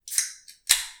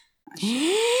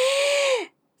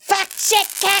Fuck, shit,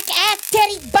 cack, ass,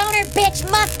 titty, boner, bitch,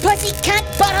 muff, pussy, cunt,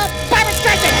 butthole, Barbara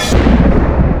Streisand.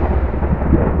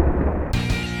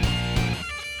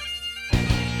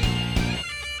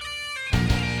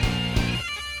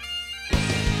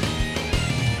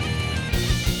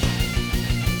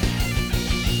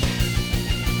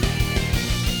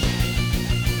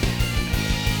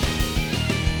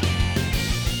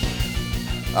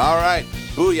 All right,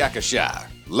 booyakasha.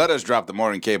 Let us drop the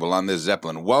morning cable on this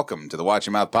Zeppelin. Welcome to the Watch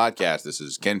Your Mouth podcast. This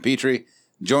is Ken Petrie,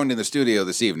 joined in the studio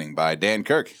this evening by Dan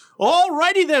Kirk.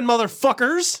 Alrighty then,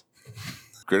 motherfuckers.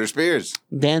 Critter Spears.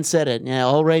 Dan said it. Yeah,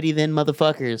 alrighty then,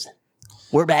 motherfuckers.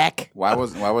 We're back. Why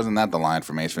wasn't that the line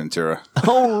from Ace Ventura?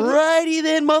 Alrighty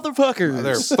then, motherfuckers.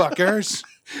 Motherfuckers.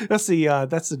 That's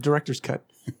the director's cut.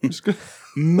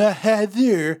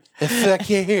 Mother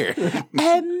fucker.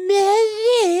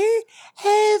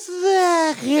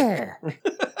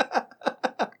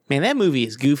 Man, that movie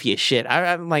is goofy as shit.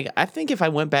 I'm like, I think if I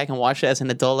went back and watched it as an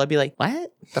adult, I'd be like,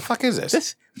 what? The fuck is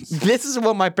this? This is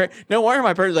what my parents... No wonder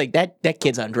my parents like, that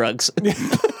kid's on drugs.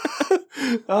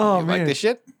 Oh, You man. like this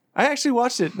shit? I actually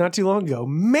watched it not too long ago.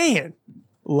 Man,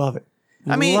 love it.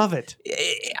 I mean, love it.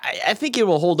 I think it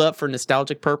will hold up for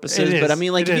nostalgic purposes. It is. But I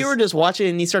mean, like, It if is. you were just watching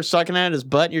it and he starts sucking at his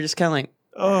butt, you're just kind of like,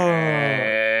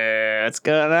 Oh, what's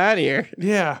going on here?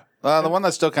 yeah. The one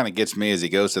that still kind of gets me is he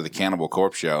goes to the Cannibal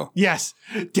Corpse show, Yes.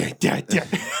 and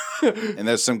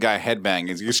there's some guy headbanging.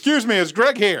 He's like, excuse me, is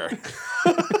Greg here?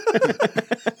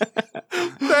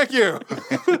 Thank you.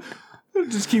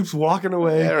 Just keeps walking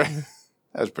away. Yeah, right.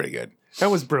 That was pretty good. That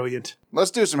was brilliant. Let's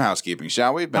do some housekeeping,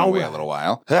 shall we? Been All away a right. little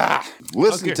while.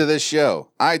 Listen Okay. to this show.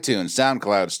 iTunes,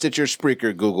 SoundCloud, Stitcher,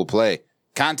 Spreaker, Google Play.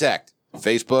 Contact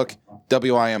Facebook,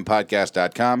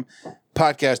 WIMPodcast.com,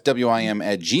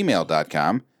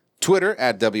 podcastwim@gmail.com, Twitter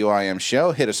 @WIM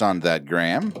Show. Hit us on that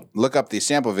gram. Look up the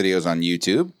sample videos on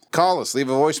YouTube. Call us. Leave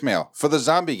a voicemail for the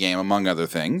zombie game, among other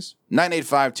things.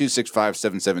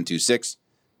 985-265-7726.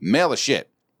 Mail a shit.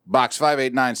 Box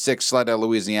 5896, Slidell,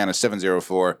 Louisiana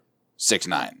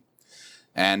 70469.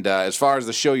 And as far as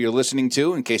the show you're listening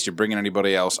to, in case you're bringing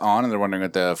anybody else on and they're wondering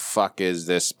what the fuck is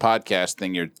this podcast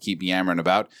thing you keep yammering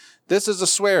about, this is a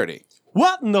swearity.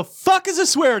 What in the fuck is a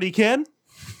swearity, Ken?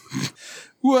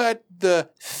 What the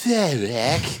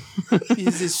fuck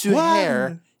is a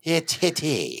swearity?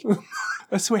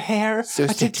 A swear. It's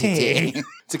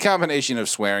a combination of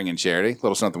swearing and charity. A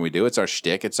little something we do. It's our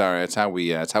shtick. It's how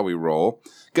we roll.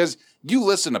 Because you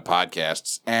listen to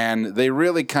podcasts and they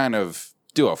really kind of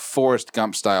do a Forrest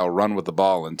Gump style run with the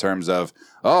ball in terms of,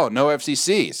 oh, no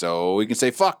FCC, so we can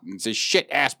say fuck, and say shit,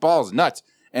 ass, balls, nuts.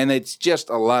 And it's just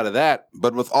a lot of that,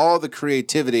 but with all the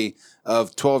creativity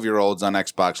of 12-year-olds on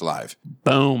Xbox Live.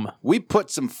 Boom. We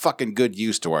put some fucking good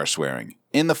use to our swearing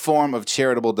in the form of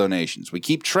charitable donations. We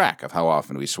keep track of how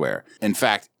often we swear. In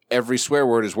fact, every swear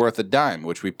word is worth a dime,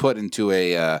 which we put into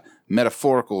a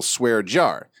metaphorical swear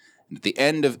jar. And at the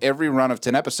end of every run of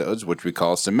 10 episodes, which we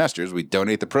call semesters, we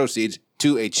donate the proceeds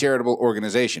to a charitable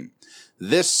organization.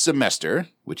 This semester,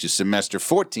 which is semester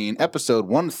 14, episode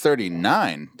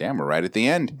 139, damn, we're right at the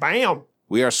end. Bam.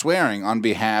 We are swearing on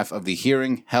behalf of the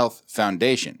Hearing Health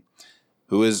Foundation,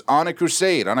 who is on a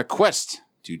crusade, on a quest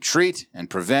to treat and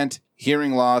prevent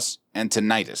hearing loss and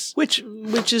tinnitus. Which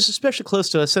is especially close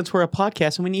to us since we're a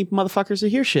podcast and we need motherfuckers to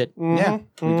hear shit. Yeah,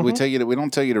 we tell you that we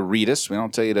don't tell you to read us. We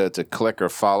don't tell you to click or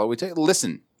follow. We tell you to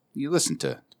listen. You listen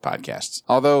to podcasts.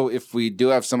 Although, if we do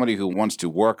have somebody who wants to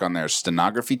work on their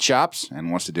stenography chops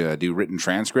and wants to do written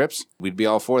transcripts, we'd be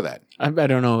all for that. I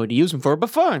don't know what to use them for,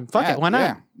 but fine. Fuck it. Why not?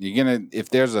 Yeah. You're gonna, if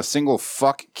there's a single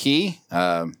fuck key, you're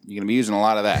gonna be using a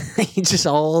lot of that. Just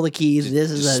all the keys. This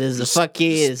is the fuck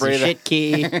key. This is spray the that- shit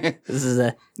key. This is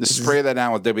a Just spray that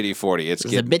down with WD-40. It's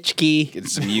this is a getting bitch key.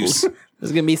 some use.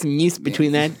 There's gonna be some use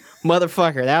between that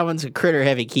motherfucker. That one's a critter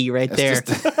heavy key right there.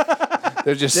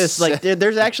 They're just Just like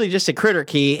there's actually just a critter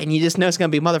key, and you just know it's gonna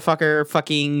be motherfucker,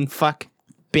 fucking, fuck,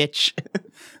 bitch.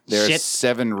 there are shit.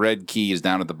 7 red keys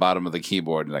down at the bottom of the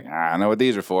keyboard. Like, I know what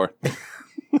these are for.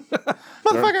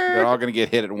 Motherfucker. They're all gonna get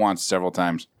hit at once several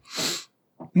times.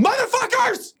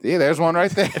 Motherfuckers! Yeah, there's one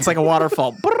right there. It's like a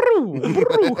waterfall.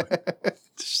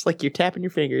 Just like you're tapping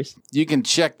your fingers. You can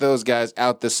check those guys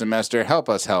out this semester. Help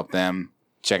us help them.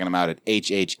 Checking them out at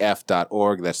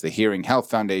hhf.org. That's the Hearing Health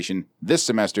Foundation, this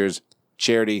semester's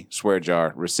charity swear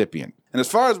jar recipient. And as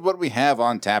far as what we have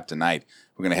on tap tonight,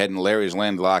 we're going to head in Larry's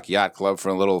Landlocked Yacht Club for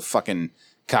a little fucking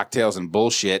cocktails and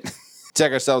bullshit.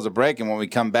 Take ourselves a break, and when we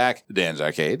come back, Dan's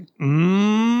Arcade.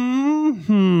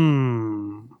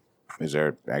 Is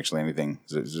there actually anything?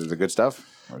 Is there good stuff?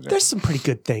 Or is there- There's some pretty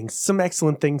good things, some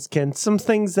excellent things, Ken. Some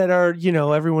things that are,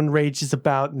 everyone rages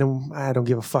about and I don't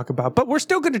give a fuck about. But we're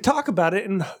still going to talk about it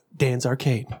in Dan's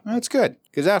Arcade. That's good.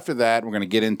 Because after that, we're going to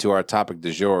get into our topic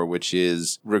du jour, which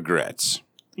is regrets.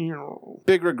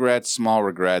 Big regrets, small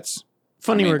regrets.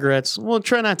 Funny I mean- regrets. We'll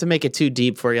try not to make it too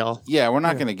deep for y'all. Yeah, we're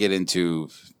not going to get into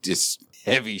just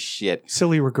heavy shit.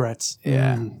 Silly regrets.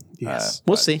 Yeah. Yes.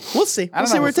 We'll see. We'll see. I We'll don't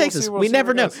see know. where it takes We'll us. see- we'll We see where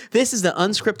never it know. goes. This is the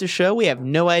unscripted show. We have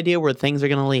no idea where things are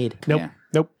going to lead. Nope. Yeah.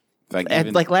 Nope.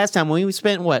 Like Last time when we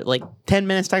spent, 10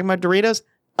 minutes talking about Doritos?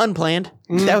 Unplanned.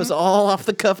 That was all off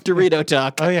the cuff Dorito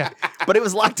talk. Oh, yeah. But it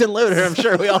was locked and loaded. I'm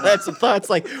sure we all had some thoughts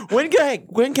like, when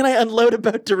can I unload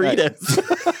about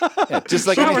Doritos? yeah, just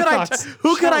like Shower any, thoughts.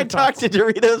 Who could I Shower talk thoughts. to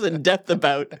Doritos in depth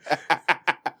about?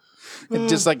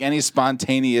 just like any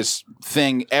spontaneous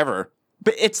thing ever.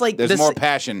 But it's like There's this, more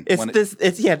passion. It's when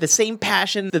it- the same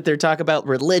passion that they're talking about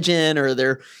religion or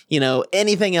they're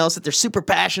anything else that they're super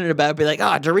passionate about. Be like,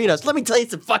 Doritos. Let me tell you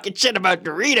some fucking shit about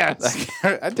Doritos.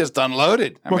 I just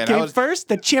unloaded. What came first,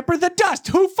 the chip or the dust?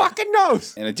 Who fucking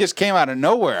knows? And it just came out of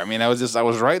nowhere. I mean, I was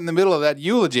right in the middle of that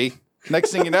eulogy.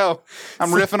 Next thing you know, I'm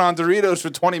riffing on Doritos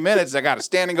for 20 minutes. I got a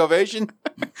standing ovation.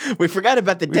 We forgot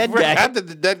about the dead guy. Forgot that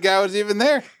the dead guy was even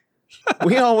there.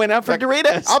 We all went out for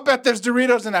Doritos. I'll bet there's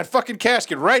Doritos in that fucking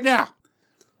casket right now.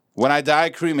 When I die,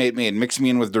 cremate me and mix me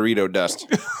in with Dorito dust.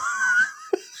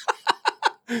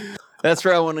 That's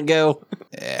where I want to go.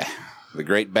 Yeah, the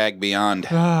great bag beyond.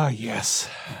 Ah, yes.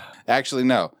 Actually,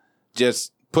 no.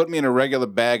 Just put me in a regular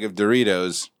bag of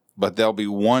Doritos, but there'll be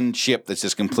one chip that's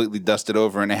just completely dusted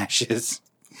over in ashes.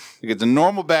 It's a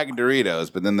normal bag of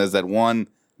Doritos, but then there's that one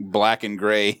black and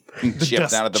gray chip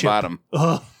dust down at the chip. bottom.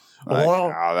 Ugh. Like,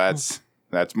 Oh. oh,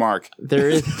 that's Mark. There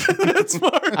is. That's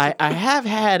smart. I have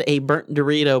had a burnt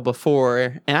Dorito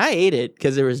before, and I ate it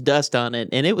because there was dust on it,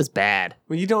 and it was bad.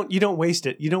 Well, you don't waste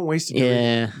it. You don't waste it.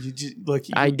 Yeah. You just, look.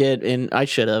 I did, and I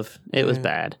should have. It was Yeah.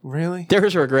 bad. Really?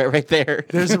 There's a regret right there.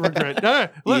 There's a regret. No,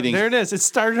 look, Eating- there it is. It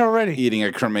started already. Eating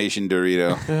a cremation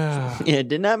Dorito. Ah. Yeah,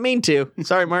 did not mean to.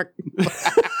 Sorry, Mark.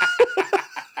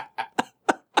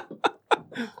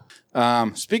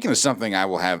 Speaking of something I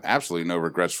will have absolutely no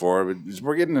regrets for,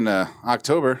 we're getting into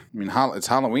October. I mean, it's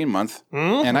Halloween month.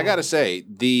 And I got to say,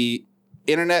 the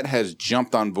internet has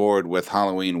jumped on board with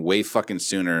Halloween way fucking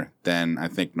sooner than I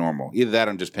think normal. Either that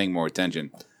or I'm just paying more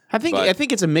attention. I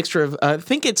think it's a mixture of. I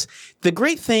think it's the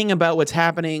great thing about what's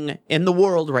happening in the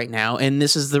world right now, and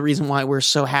this is the reason why we're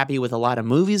so happy with a lot of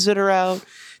movies that are out.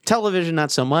 Television,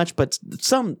 not so much, but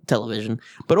some television.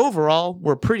 But overall,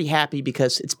 we're pretty happy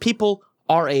because it's people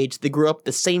our age that grew up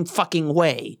the same fucking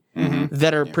way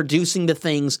that are producing the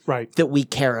things Right. that we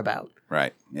care about.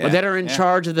 Right. Or that are in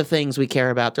charge of the things we care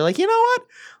about. They're like, you know what?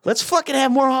 Let's fucking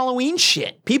have more Halloween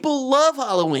shit. People love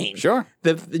Halloween. Sure.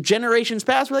 The generations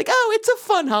past were like, oh, it's a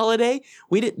fun holiday.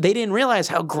 They didn't realize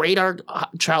how great our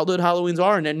childhood Halloweens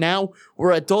are, and then now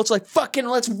we're adults. Like, fucking,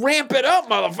 let's ramp it up,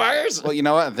 motherfuckers. Well, you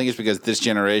know what? I think it's because this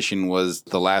generation was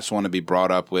the last one to be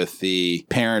brought up with the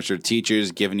parents or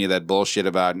teachers giving you that bullshit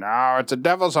about, no, it's a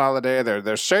devil's holiday.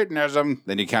 There's Satanism.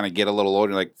 Then you kind of get a little older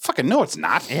and you're like, fucking no, it's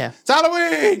not. Yeah. It's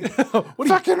Halloween.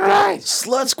 Fucking right.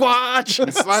 Slut squatch.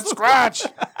 Slut scratch.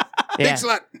 Big Yeah.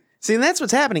 slut. See, and that's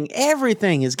what's happening.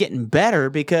 Everything is getting better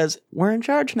because we're in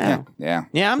charge now. Yeah.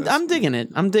 Yeah, I'm digging it.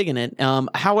 I'm digging it.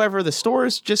 However, the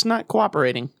store's just not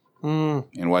cooperating. In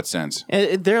what sense?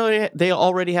 They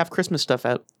already have Christmas stuff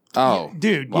out. Oh,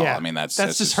 Dude, well, yeah. I mean, that's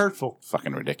just hurtful.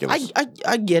 fucking ridiculous.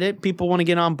 I get it. People want to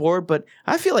get on board, but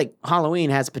I feel like Halloween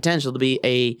has potential to be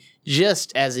a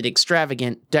just as an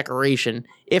extravagant decoration,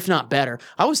 if not better.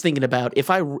 I was thinking about if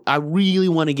I really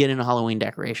want to get into Halloween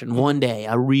decoration one day.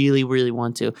 I really, really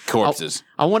want to. Corpses.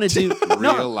 I want to do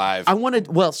Real live. I want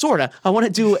to. Well, sorta. I want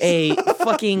to do a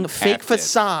fucking fake Half-dead.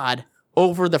 facade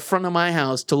over the front of my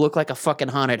house to look like a fucking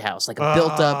haunted house, like a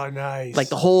built Oh, up, nice. like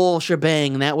the whole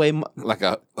shebang. That way, Like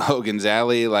a Hogan's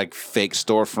Alley, like fake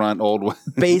storefront old.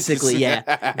 basically,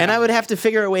 yeah. And I would have to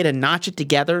figure a way to notch it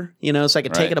together, so I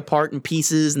could take Right. it apart in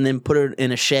pieces and then put it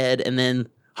in a shed. And then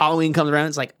Halloween comes around,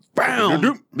 it's like,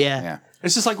 boom, yeah. Yeah.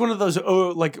 It's just like one of those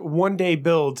like one day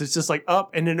builds. It's just like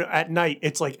up, and then at night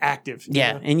it's like active. you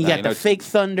Yeah, know? and you Now, got you the know- fake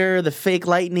thunder, the fake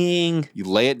lightning. You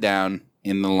lay it down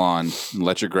in the lawn and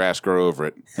let your grass grow over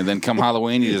it. And then come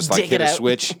Halloween, you just like Dig hit it a out.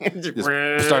 switch,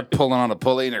 just start pulling on a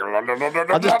pulley. And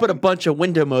I'll just put a bunch of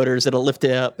window motors that'll lift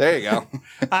it up. there you go.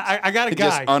 I got a It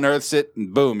just guy. unearths it,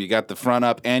 and boom, you got the front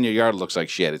up, and your yard looks like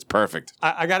shit. It's perfect.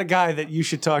 I got a guy that you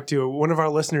should talk to. One of our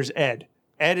listeners, Ed.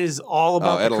 Ed is all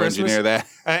about Ed the will Christmas. engineer that.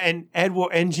 And Ed will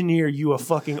engineer you a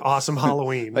fucking awesome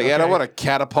Halloween. Like, Ed, I want to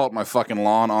catapult my fucking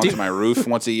lawn onto my roof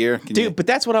once a year. Can you- Dude, but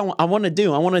that's what I want to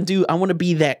do. I want to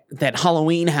be that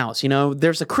Halloween house. You know,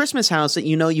 there's a Christmas house that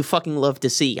you fucking love to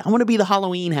see. I want to be the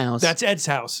Halloween house. That's Ed's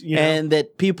house. You know? and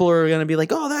that people are gonna be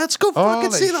like, oh, let's go fucking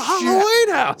Holy see the shit. Halloween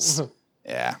house.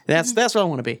 yeah. That's what I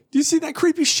want to be. Do you see that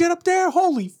creepy shit up there?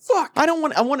 Holy fuck. I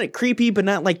want it creepy, but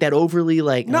not like that overly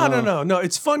like No.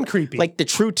 It's fun creepy. like the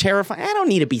true terrifying. I don't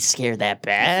need to be scared that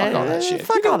bad. Fuck all that shit.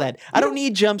 Fuck all that. I don't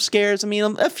need jump scares. I mean,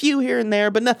 a few here and there,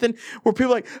 but nothing where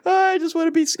people are like, oh, I just want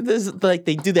to be. This is like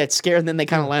they do that scare and then they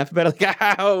kind of laugh about it, like,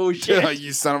 oh shit.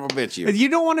 You son of a bitch, you. You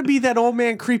don't want to be that old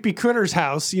man creepy critter's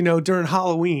house, during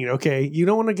Halloween, okay? You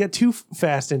don't want to get too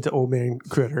fast into old man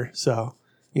critter, so,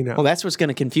 Well, that's what's going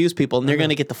to confuse people, and they're going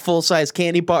to get the full size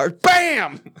candy bars.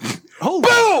 Bam! Holy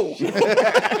Boom!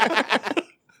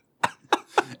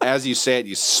 As you say it,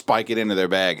 you spike it into their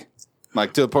bag.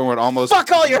 Like to the point where it almost.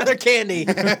 Fuck all your other candy.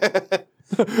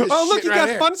 Oh, look, shit you right got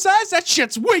here. fun size? That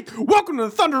shit's weak. Welcome to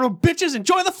the Thunderdome, bitches.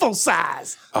 Enjoy the full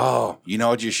size. Oh, you know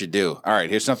what you should do? All right,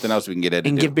 here's something else we can get Ed to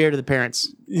And do. give beer to the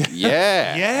parents.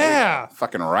 Yeah. Yeah.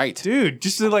 Fucking right. Dude,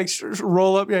 just to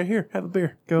roll up. Yeah, here, have a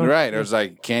beer. Go. Right. It was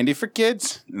like candy for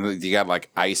kids. You got like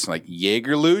ice, like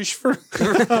Jaeger luge for.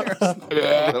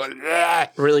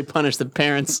 Really punish the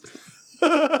parents.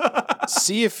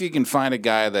 See if you can find a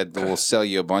guy that will sell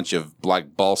you a bunch of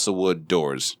like balsa wood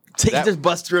doors. Just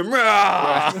bust through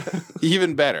them.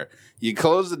 Even better. You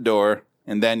close the door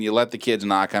and then you let the kids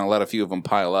knock, kind of let a few of them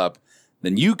pile up.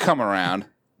 Then you come around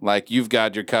like you've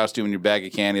got your costume and your bag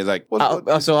of candy. It's like,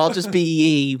 what, So I'll just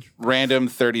be random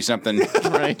 30-something, right.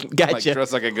 like Gotcha.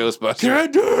 dressed like a Ghostbuster.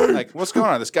 Candy! Like, what's going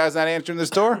on? This guy's not answering this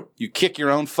door? You kick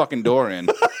your own fucking door in.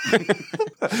 Not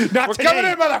We're today. coming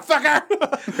in,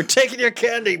 motherfucker! We're taking your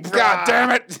candy. God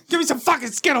damn it! Give me some fucking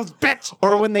Skittles, bitch.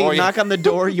 Or when they Or you- knock on the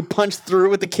door, you punch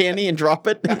through with the candy and drop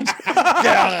it.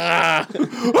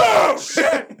 Oh,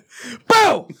 shit.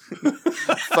 Boom!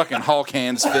 Fucking Hulk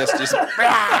hands fist. Just,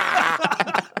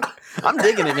 I'm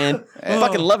digging it, man. I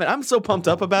fucking love it. I'm so pumped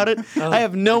up about it. I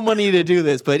have no money to do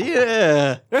this, but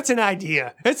yeah. That's an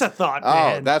idea. It's a thought, oh,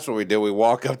 man. that's what we do. We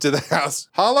walk up to the house.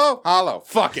 Hollow?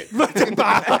 Fuck it.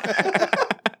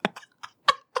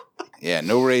 Yeah,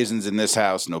 no raisins in this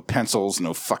house. No pencils.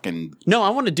 No fucking. No, I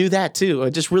want to do that too.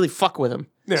 I just really fuck with them.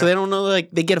 Yeah. So they don't know,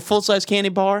 like, they get a full size candy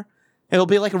bar. It'll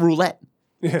be like a roulette.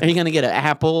 Yeah. Are you going to get an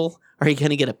apple? Are you going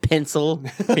to get a pencil?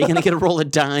 Are you going to get a roll of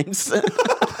dimes?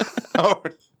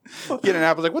 Get an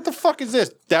apple. Like, what the fuck is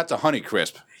this? That's a Honey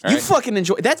Crisp. All You right? fucking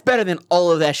enjoy. That's better than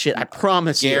all of that shit. I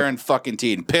promise you. Garen fucking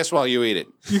tea and piss while you eat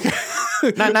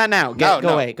it. Not now. Go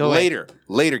away. Go away.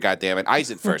 Later, goddammit. Ice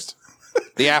it first.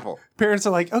 The apple. Parents are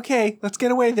like, okay, let's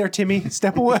get away there, Timmy.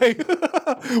 Step away. Wait.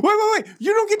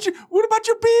 You don't get your. What about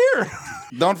your beer?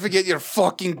 Don't forget your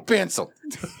fucking pencil.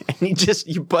 And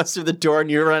you bust through the door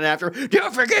and you run after him.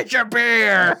 Don't forget your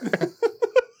beer.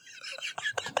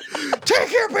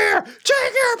 Take your beer.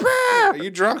 Take your beer. Are you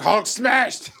drunk? Hulk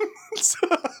smashed.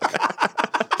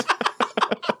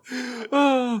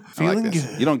 I Feeling like this.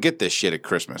 good. You don't get this shit at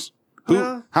Christmas.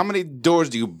 How many doors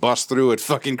do you bust through at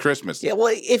fucking Christmas? Yeah,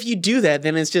 well, if you do that,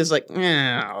 then it's just like,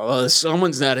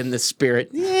 someone's not in the spirit.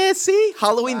 Yeah, see?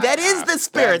 Halloween, that is the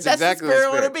spirit. That's exactly the spirit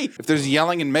I want to be. If there's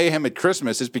yelling and mayhem at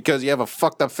Christmas, it's because you have a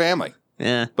fucked up family.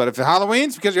 Yeah. But if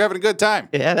Halloween's because you're having a good time.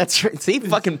 Yeah, that's right. See?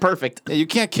 Fucking perfect. Yeah, you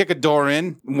can't kick a door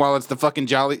in while it's the fucking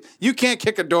jolly. You can't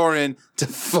kick a door in to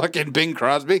fucking Bing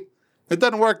Crosby. It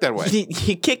doesn't work that way.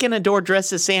 You kick in a door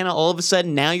dressed as Santa, all of a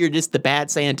sudden, now you're just the bad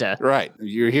Santa. Right.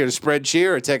 You're here to spread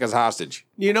cheer or take us hostage.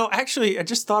 Actually, I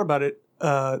just thought about it.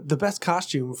 The best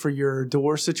costume for your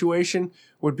door situation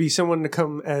would be someone to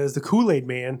come as the Kool-Aid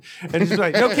man and just be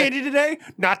like, no candy today?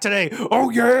 Not today. Oh,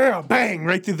 yeah. Bang.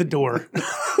 Right through the door.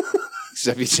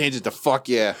 Except you change it to fuck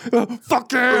yeah.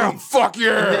 Fuck yeah. Fuck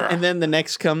yeah. And then the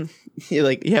next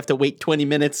you have to wait 20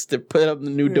 minutes to put up the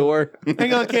new door.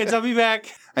 Hang on, kids. I'll be back.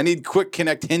 I need quick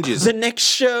connect hinges. The next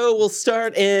show will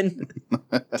start in.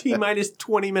 T-minus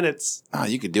 20 minutes. Oh,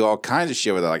 you could do all kinds of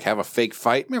shit with it, like have a fake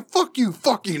fight. Man, fuck you.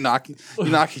 You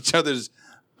knock each other's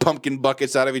pumpkin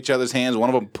buckets out of each other's hands. One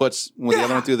of them puts the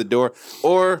other one through the door.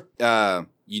 Or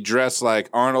you dress like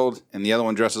Arnold, and the other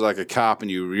one dresses like a cop,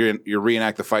 and you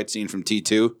reenact the fight scene from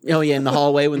T2. Oh, yeah, in the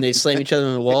hallway when they slam each other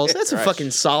on the walls. That's a Right.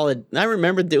 fucking solid. I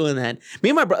remember doing that. Me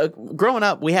and my brother, growing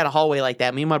up, we had a hallway like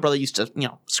that. Me and my brother used to,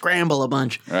 scramble a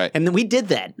bunch. Right. And then we did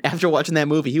that after watching that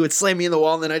movie. He would slam me in the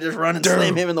wall, and then I just run and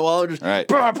slam him in the wall. And just, Right.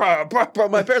 Bah, bah, bah, bah.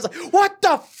 My parents like, what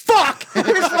the fuck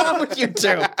is wrong with you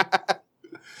two?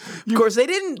 Of course,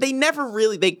 they never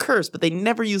really, they cursed, but they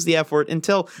never used the F word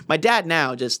until my dad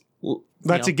now just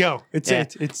Let it go. It's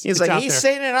He's like, out he's there.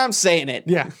 saying it, I'm saying it.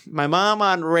 Yeah. My mom,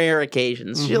 on rare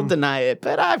occasions, she'll deny it,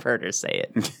 but I've heard her say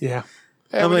it. Yeah.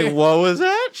 I'm like, what was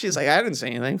that? She's like, I didn't say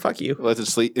anything. Fuck you. Let it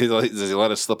sleep. Does he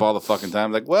let us slip all the fucking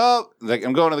time? Like, well, like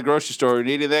I'm going to the grocery store. We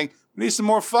need anything? We need some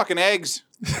more fucking eggs.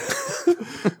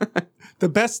 The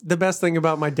best thing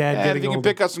about my dad And if getting you can older,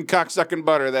 pick up some cocksucking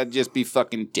butter, that'd just be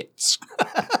fucking tits.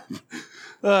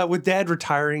 with dad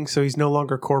retiring, so he's no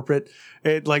longer corporate,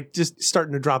 it like just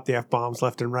starting to drop the F-bombs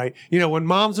left and right. You know, when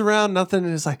mom's around, nothing,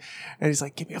 and he's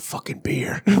like, give me a fucking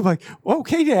beer. I'm like,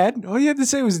 okay, Dad. All you had to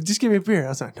say was just give me a beer. I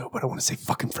was like, no, but I want to say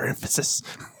fucking for emphasis.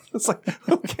 It's like,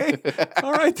 okay,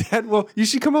 all right, Dad. Well, you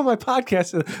should come on my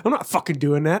podcast. I'm not fucking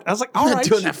doing that. I was like, all I'm right, not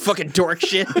doing that fucking dork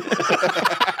shit.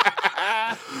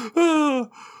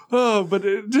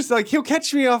 but just like he'll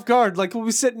catch me off guard. Like we'll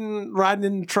be sitting riding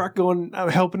in the truck, going, I'm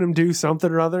helping him do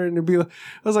something or other, and it'd be. I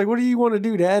was like, "What do you want to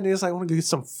do, Dad?" And he's like, "I want to get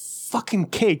some fucking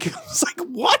cake." I was like,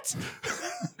 "What?"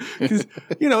 Because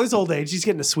his old age, he's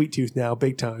getting a sweet tooth now,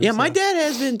 big time. Yeah, so. my dad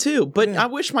has been too, but I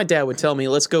wish my dad would tell me,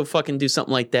 let's go fucking do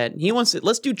something like that. He wants to,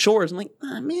 let's do chores. I'm like,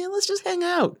 man, let's just hang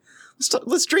out.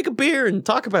 Let's drink a beer and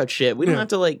talk about shit. We don't have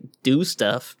to like do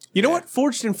stuff. You know what?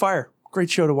 Forged in Fire, great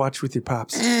show to watch with your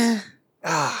pops.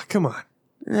 Come on.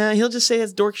 He'll just say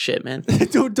it's dork shit, man.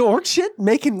 Dork shit,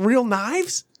 making real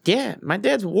knives. Yeah, my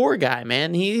dad's a war guy,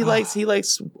 man. He likes.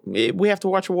 We have to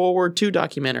watch a World War II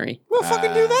documentary. Well,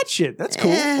 fucking do that shit. That's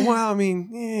cool. Well, I mean,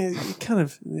 it kind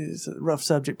of is a rough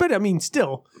subject, but I mean,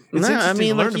 still, it's interesting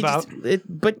to learn about.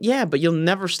 But you'll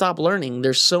never stop learning.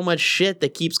 There's so much shit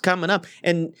that keeps coming up,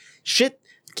 and shit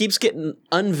keeps getting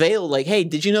unveiled. Like, hey,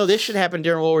 did you know this shit happened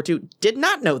during World War II? Did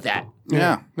not know that.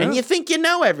 Yeah. And you think you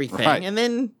know everything, Right. and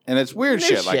then And it's weird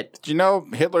there's shit. Like, did you know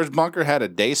Hitler's bunker had a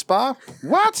day spa?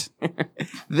 What?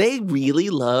 they really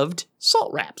loved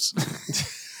salt wraps.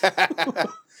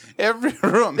 Every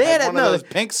room They had had one no- of those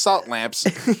pink salt lamps.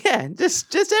 Yeah,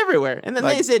 just everywhere. And then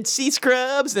Like- they said sea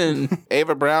scrubs and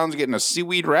Ava Brown's getting a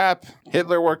seaweed wrap.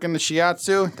 Hitler working the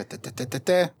shiatsu.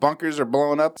 Da-da-da-da-da-da. Bunkers are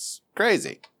blowing up. It's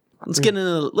crazy. let's get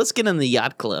in the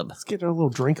yacht club. Let's get a little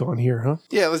drink on here, huh?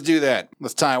 Yeah, let's do that.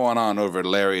 Let's tie one on over at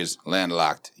Larry's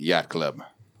Landlocked Yacht Club.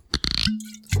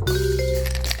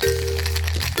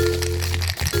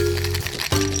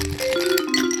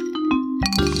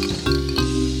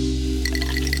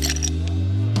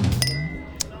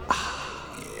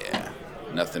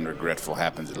 Nothing regretful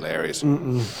happens at Larry's.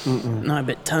 No, I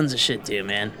bet tons of shit do,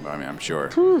 man. I mean, I'm sure.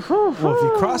 Well, if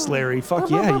you cross Larry, fuck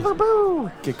yeah,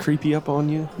 you get creepy up on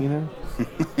you. You know,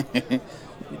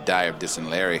 You die of dissing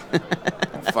Larry.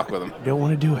 Don't fuck with him. you don't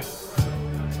want to do it.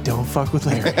 Don't fuck with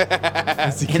Larry.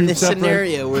 As he In this creeps up, right?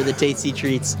 scenario, we're the tasty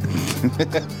treats.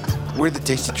 We're the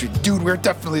tasty treats. Dude, we're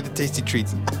definitely the tasty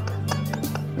treats.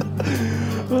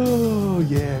 Oh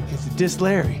yeah, because you diss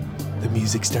Larry, the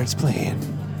music starts playing.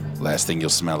 Last thing you'll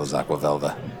smell is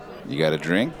Aquavelva. You got a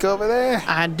drink over there?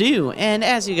 I do, and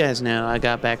as you guys know, I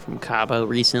got back from Cabo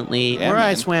recently, Yeah, where I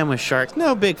man. swam with sharks.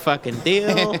 No big fucking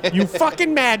deal. You fucking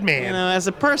You madman. know, as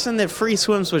a person that free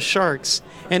swims with sharks,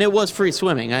 and it was free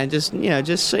swimming. I just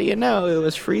so you know, it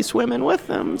was free swimming with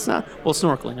them. It's not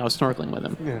snorkeling. I was snorkeling with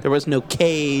them. Yeah. There was no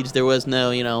cage. There was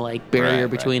no like barrier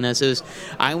Right, between us.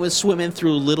 I was swimming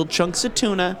through little chunks of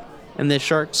tuna, and the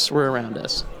sharks were around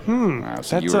us Wow,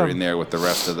 so you That's, were in there with the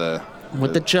rest of the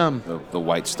with the chum. the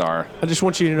White Star. I just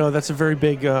want you to know that's a very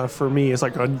big for me. It's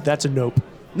like that's a nope.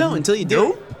 No, until you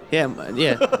do. Yeah,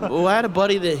 yeah. Well, I had a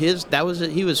buddy that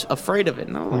he was afraid of it,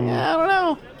 and I'm like, I don't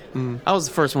know. I was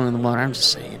the first one in the water. I'm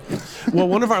just saying. Well,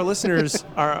 one of our listeners,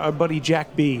 our buddy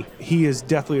Jack B, he is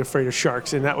deathly afraid of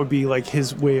sharks, and that would be like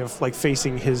his way of like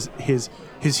facing his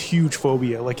huge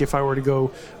phobia. Like if I were to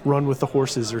go run with the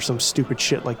horses or some stupid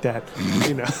shit like that,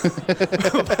 you know.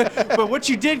 But what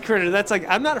you did, Critter, that's like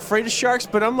I'm not afraid of sharks,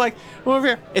 but I'm like I'm over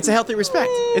here. It's a healthy respect.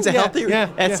 It's a Yeah, healthy. yeah,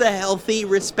 That's a healthy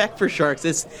respect for sharks.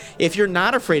 It's if you're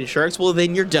not afraid of sharks, well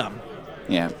then you're dumb.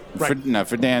 Yeah. Right.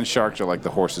 For Dan, sharks are like the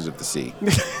horses of the sea.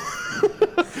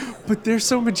 But they're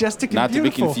so majestic and Not to be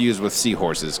beautiful. confused with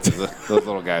seahorses, because those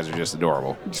little guys are just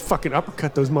adorable. Just fucking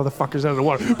uppercut those motherfuckers out of the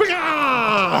water.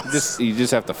 You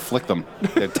just have to flick them.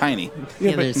 They're tiny.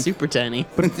 Yeah, they're super tiny.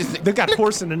 They got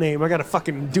horse in the name. I gotta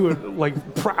fucking do it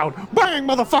like proud. Bang,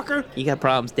 motherfucker! You got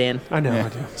problems, Dan. I know, Yeah. I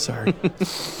do. Sorry.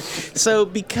 So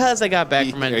because I got back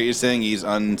from Are it, you saying he's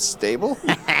unstable?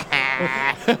 all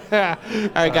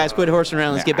right, guys, quit horsing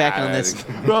around. Let's get back on this.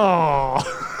 Oh.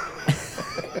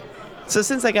 So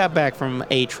since I got back from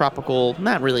a tropical,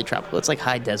 not really tropical, it's like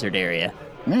high desert area,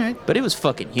 All right. but it was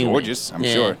fucking humid. Gorgeous, I'm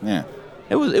Yeah. sure. Yeah.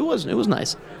 It was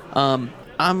nice.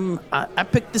 I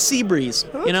picked the sea breeze.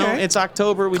 You know, Okay. it's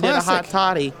October. We did a hot Classic.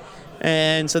 toddy.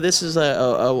 And so this is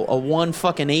a 1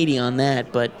 fucking 80 on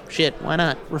that, but shit, why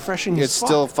not? Refreshing. It's as fuck.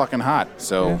 still fucking hot.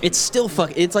 So It's still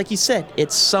it's like you said,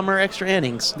 it's summer extra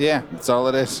innings. yeah, that's all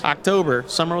it is. October,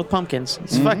 summer with pumpkins.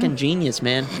 It's fucking genius,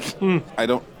 man. I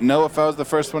don't know if I was the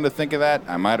first one to think of that.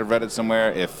 I might have read it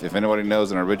somewhere. If anybody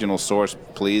knows an original source,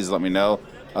 please let me know.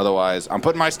 Otherwise, I'm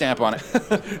putting my stamp on it.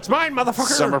 It's mine, motherfucker.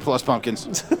 Summer plus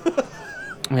pumpkins.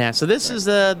 Yeah, so this is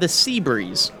the Sea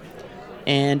Breeze.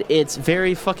 And it's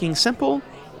very fucking simple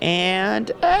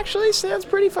and actually sounds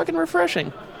pretty fucking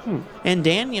refreshing. And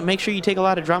Dan, make sure you take a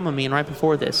lot of Dramamine right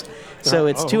before this. So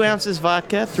it's 2 ounces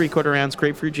vodka, 3/4 ounce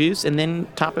grapefruit juice, and then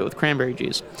top it with cranberry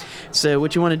juice. So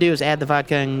what you want to do is add the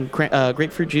vodka and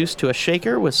grapefruit juice to a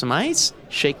shaker with some ice.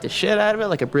 Shake the shit out of it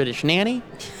like a British nanny.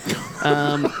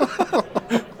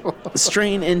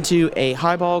 Strain into a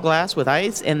highball glass with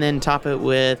ice, and then top it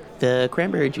with the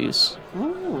cranberry juice.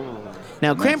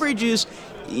 Now, cranberry juice,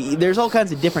 there's all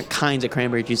kinds of different kinds of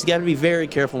cranberry juice. You got to be very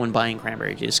careful when buying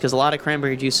cranberry juice because a lot of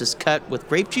cranberry juice is cut with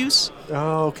grape juice.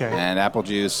 Oh, okay. And apple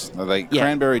juice. Like Yeah.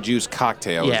 cranberry juice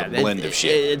cocktail is a blend of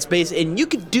shit. It's and you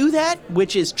could do that,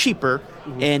 which is cheaper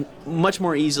and much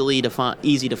more easy to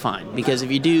find. Because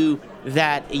if you do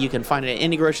that, you can find it at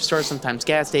any grocery store, sometimes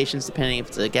gas stations, depending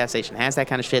if the gas station has that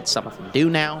kind of shit. Some of them do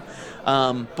now.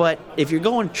 But if you're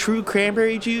going true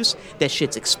cranberry juice, that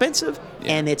shit's expensive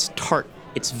and it's tart.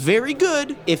 It's very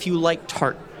good if you like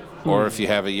tart. Or if you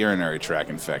have a urinary tract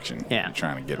infection Yeah. you're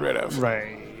trying to get rid of.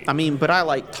 Right. I mean, but I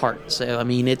like tart. So, I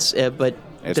mean, it's, but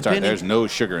It's tart. There's no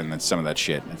sugar in some of that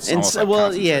shit. It's almost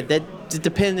like yeah, concentrate.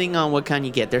 depending on what kind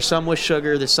you get. There's some with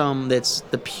sugar. There's some that's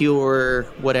the pure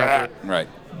whatever. Right.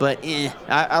 But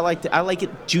I like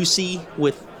it juicy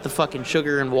with the fucking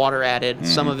sugar and water added.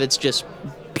 Some of it's just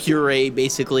puree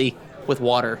basically with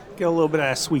water. Get a little bit of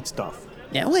that sweet stuff.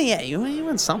 Yeah, well, yeah, you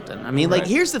want something. I mean, like, Right.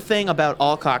 here's the thing about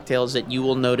all cocktails that you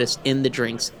will notice in the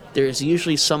drinks. There's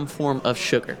usually some form of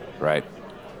sugar. Right.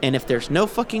 And if there's no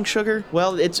fucking sugar,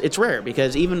 well, it's rare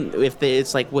because even if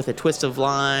it's like with a twist of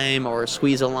lime or a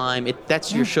squeeze of lime,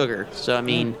 that's your sugar. So, I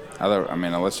mean,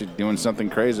 Unless you're doing something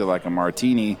crazy like a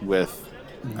martini with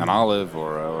an olive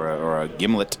or a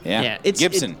gimlet. Yeah. Yeah,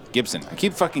 Gibson. I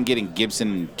keep fucking getting Gibson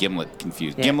and gimlet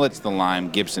confused. Yeah. Gimlet's the lime.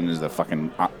 Gibson is the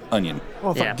fucking onion. Oh,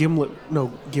 I thought Yeah. Gimlet.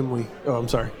 No, Gimli. Oh, I'm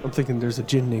sorry. I'm thinking there's a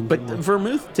gin named but Gimli.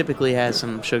 vermouth typically has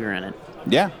some sugar in it.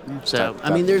 Yeah. So,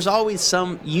 I mean, there's always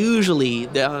usually,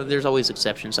 there's always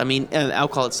exceptions. I mean,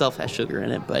 alcohol itself has sugar in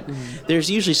it, but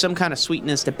there's usually some kind of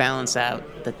sweetness to balance out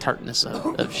the tartness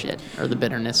of shit or the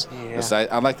bitterness. Yes,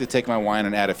 I'd like to take my wine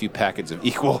and add a few packets of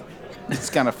equal.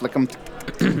 Just kind of flick them.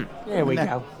 There we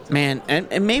go. Man,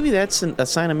 and maybe that's a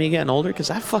sign of me getting older because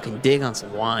I fucking dig on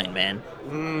some wine, man.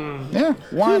 Yeah,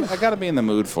 wine. I got to be in the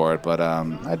mood for it, but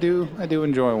I do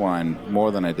enjoy wine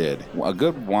more than I did. A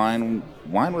good wine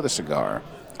with a cigar.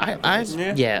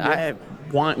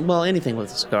 Wine. Well, anything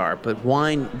with a cigar, but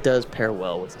wine does pair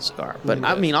well with a cigar. But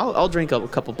I mean, I'll drink up a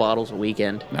couple bottles a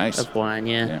weekend. Nice. Of wine,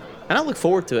 yeah. And I look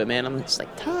forward to it, man. I'm just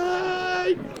like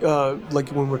tight. Like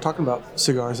when we're talking about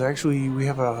cigars, actually, we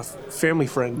have a family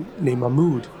friend named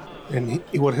Mahmoud, and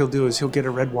what he'll do is he'll get a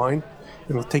red wine,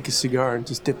 and he'll take a cigar and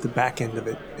just dip the back end of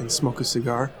it and smoke a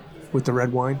cigar with the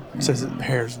red wine. Says it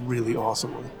pairs really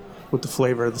awesomely with the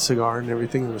flavor of the cigar and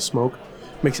everything, and the smoke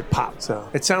makes it pop. So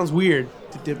it sounds weird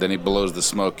to dip. Then he blows the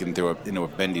smoke into a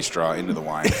bendy straw into the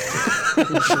wine.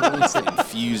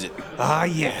 Infuse it. Ah,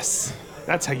 yes,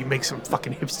 that's how you make some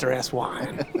fucking hipster ass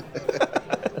wine.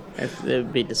 That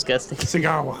would be disgusting.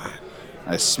 Cigar wine.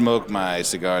 I smoke my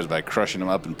cigars by crushing them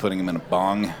up and putting them in a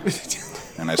bong.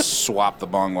 And I swap the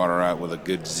bong water out with a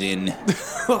good zin.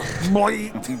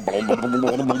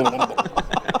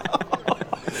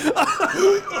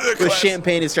 With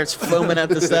champagne, it starts foaming out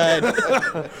the side.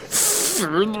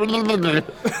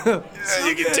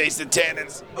 You can taste the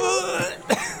tannins.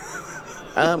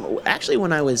 Actually,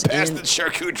 when I was Past in the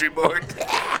charcuterie board.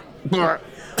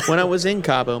 when I was in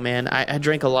Cabo, man, I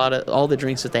drank a lot of all the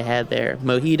drinks that they had there: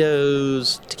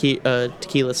 mojitos,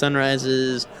 tequila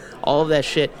sunrises, all of that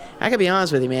shit. I gotta be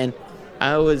honest with you, man,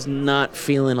 I was not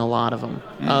feeling a lot of them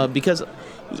because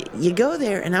you go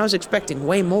there, and I was expecting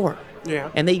way more.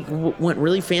 Yeah. And they went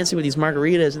really fancy with these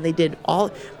margaritas, and they did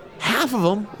half of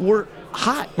them were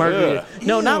hot margaritas.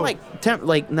 No, Ew. not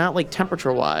like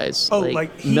temperature wise. Oh,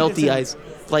 like heat melty is in- ice,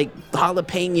 like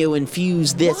jalapeno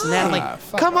infused this and that. I'm like,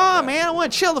 fuck come all on, man, I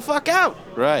want to chill the fuck out.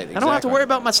 Right, I don't have to worry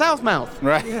about my south mouth.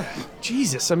 Right. Yeah.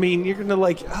 Jesus, I mean, you're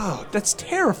gonna that's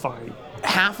terrifying.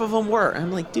 Half of them were.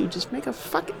 I'm like, dude, just make a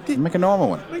fucking. Make a normal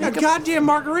one. Like a goddamn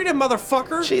margarita,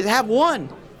 motherfucker. Jeez, have one.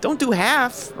 Don't do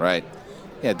half. Right.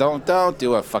 Yeah, don't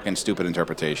do a fucking stupid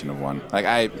interpretation of one. Like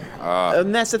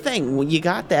And that's the thing. When you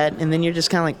got that, and then you're just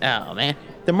kind of like, oh, man.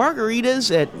 The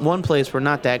margaritas at one place were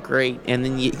not that great, and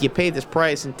then you pay this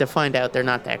price and to find out they're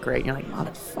not that great. You're like,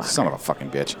 motherfucker. son of a fucking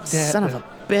bitch. Son of a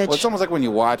bitch. Well, it's almost like when you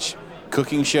watch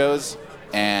cooking shows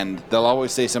and they'll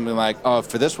always say something like, oh,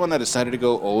 for this one I decided to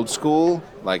go old school,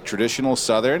 like traditional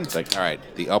Southern. It's like, all right,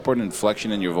 the upward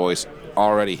inflection in your voice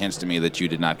already hints to me that you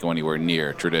did not go anywhere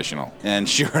near traditional. And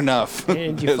sure enough,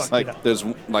 And you fucked it up. there's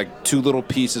like two little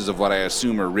pieces of what I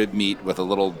assume are rib meat with a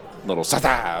little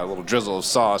sata, a little drizzle of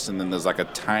sauce, and then there's like a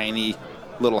tiny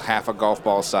little half a golf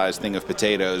ball size thing of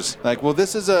potatoes. Like, well,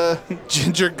 this is a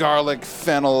ginger garlic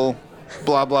fennel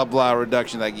blah blah blah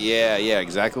reduction. Like, yeah,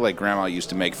 exactly like Grandma used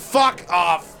to make. Fuck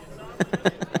off.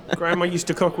 Grandma used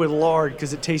to cook with lard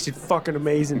because it tasted fucking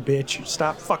amazing, bitch.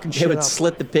 Stop fucking They shit would up.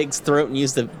 slit the pig's throat and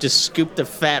just scoop the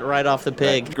fat right off the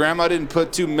pig. Grandma didn't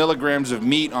put 2 milligrams of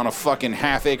meat on a fucking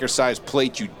half-acre sized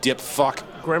plate, you dip fuck.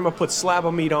 Grandma put slab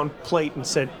of meat on plate and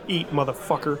said, "Eat,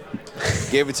 motherfucker."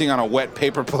 Gave it to you on a wet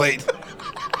paper plate.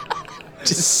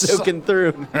 Just soaking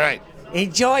through. Right.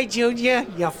 Enjoy, Junior,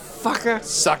 you fucker.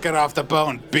 Suck it off the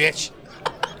bone, bitch.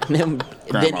 Then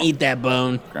Grandma. eat that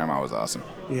bone. Grandma was awesome.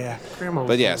 Yeah, Grandma.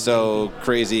 But yeah, so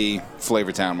crazy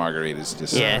Flavortown margaritas.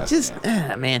 Just Yeah, just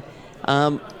man.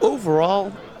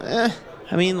 Overall, I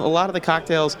mean, a lot of the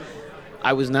cocktails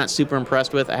I was not super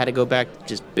impressed with. I had to go back to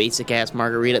just basic ass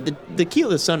margarita. The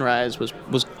Tequila Sunrise was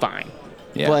fine,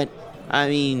 Yeah. but I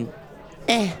mean,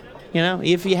 you know,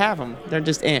 if you have them, they're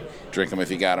just drink them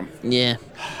if you got them. Yeah.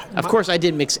 Of course, I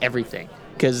did mix everything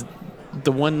because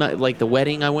the one night, like the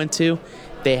wedding I went to,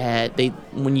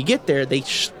 when you get there they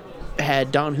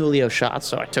had Don Julio shots,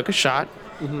 so I took a shot,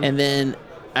 and then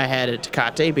I had a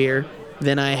Tecate beer,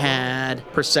 then I had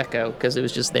Prosecco because it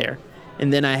was just there,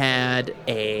 and then I had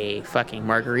a fucking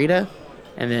margarita,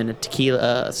 and then a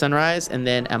tequila sunrise, and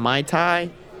then a Mai Tai,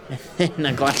 and then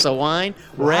a glass of wine,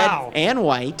 Wow. red and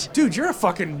white. Dude, you're a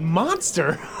fucking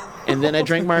monster. And then I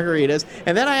drank margaritas,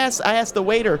 and then I asked the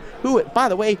waiter, who, by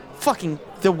the way, fucking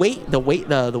the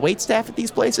wait staff at these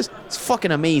places is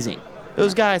fucking amazing.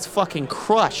 Those guys fucking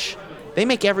crush. They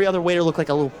make every other waiter look like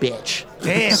a little bitch.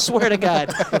 Damn. I swear to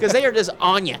God, because they are just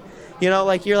on you. You know,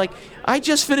 like you're like, I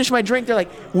just finished my drink. They're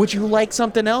like, would you like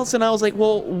something else? And I was like,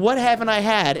 well, what haven't I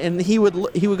had? And he would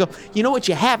go, you know what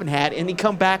you haven't had? And he'd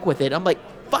come back with it. I'm like,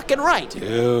 fucking right,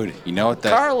 Dude, you know what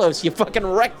that... Carlos, you fucking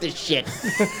wrecked this shit.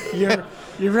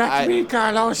 You wrecked me,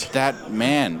 Carlos. That,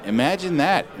 man, imagine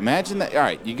that. Imagine that. All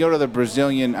right, you go to the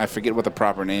Brazilian, I forget what the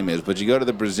proper name is, but you go to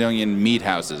the Brazilian meat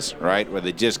houses, right, where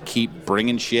they just keep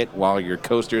bringing shit while your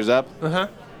coaster's up. Uh-huh.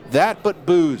 That, but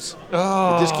booze.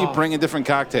 Oh. They just keep bringing different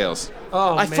cocktails.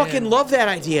 Oh, I man. fucking love that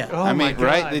idea. Oh, I my mean,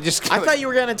 right? God. They just... I thought you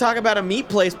were going to talk about a meat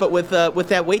place, but with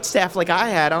that wait staff like I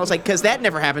had. I was like, because that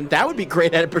never happened. That would be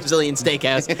great at a Brazilian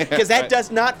steakhouse, because that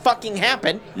does not fucking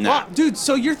happen. Nah. Wow, dude,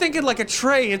 so you're thinking like a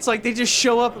tray. It's like they just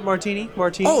show up at Martini.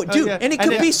 Oh, dude, yeah. and it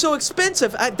could then- be so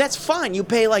expensive. That's fine. You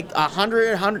pay like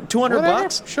 100, 200 Whatever,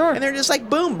 bucks. sure. And they're just like,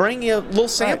 boom, bring you little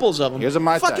samples of them. Here's a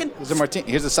Mai Tai. fucking Here's a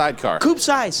martini. Here's a sidecar. coupe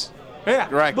size. Yeah.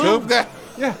 Right, Boom. coupe.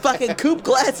 Yeah. Fucking coupe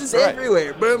glasses Right.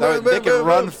 everywhere. Boom, They boom, boom, can boom,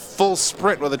 run boom. full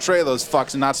sprint with a tray of those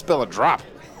fucks and not spill a drop.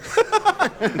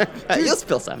 You'll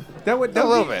spill some. That would A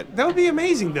little be, bit. That would be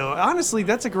amazing, though. Honestly,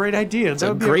 that's a great idea. It's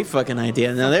a great fucking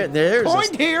idea. Now there's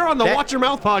point here on the that- Watch Your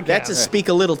Mouth podcast. That's a speak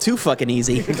a little too fucking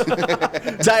easy.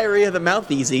 Diarrhea of the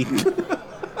mouth easy.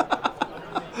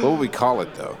 What would we call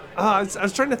it, though? I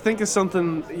was trying to think of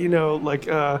something, you know, like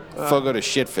Fogo to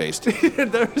shit-faced.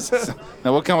 there's a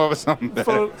Now, we'll come up with something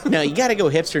better. No, you got to go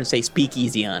hipster and say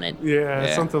speakeasy on it.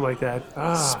 yeah, something like that.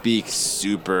 Speak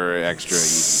super extra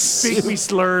easy. Speak me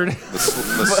slurred. The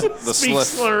Speak slip.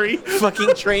 slurry.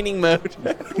 Fucking training mode.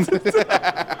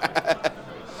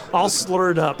 All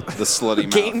slurred up. The slutty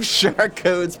mouth. Game Shark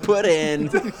codes put in.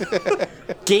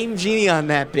 Game Genie on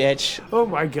that bitch. Oh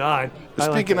my god. I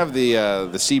like Speaking it. of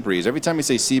the sea breeze, every time you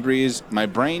say sea breeze, my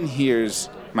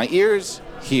ears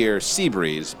hear sea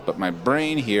breeze, but my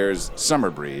brain hears summer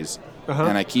breeze,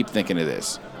 and I keep thinking of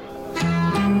this.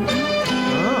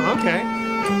 Oh, okay.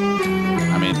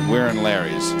 I mean, we're in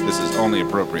Larry's. This is only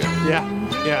appropriate.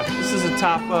 Yeah. This is a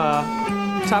top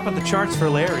of the charts for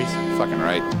Larry's. Fucking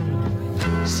right.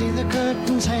 See the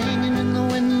curtains hanging in the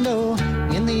window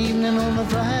in the evening on a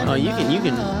Friday. Oh, you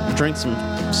can drink some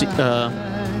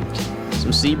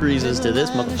sea breezes to this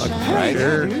motherfucker. Right.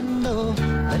 Sure.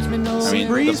 Lets me know I mean,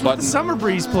 Breeze the with button the summer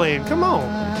breeze playing. Come on.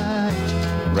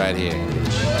 right here.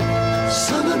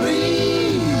 summer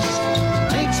breeze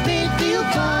makes me feel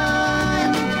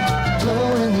fine,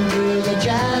 blowing through the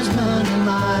jasmine in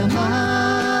my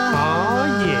mind.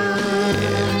 Oh yeah.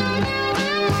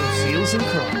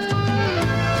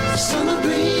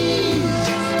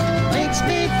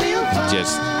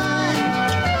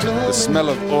 The smell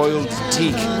of oiled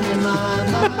teak on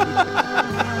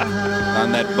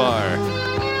that bar.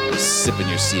 Sipping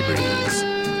your sea breeze.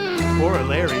 Or a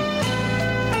Larry.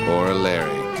 Or a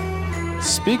Larry.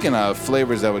 Speaking of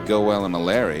flavors that would go well in a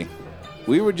Larry,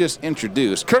 we were just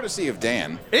introduced, courtesy of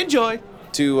Dan, Enjoy.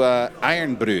 to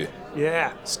Iron Brew.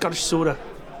 Yeah, Scottish soda.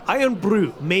 Iron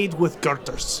brew made with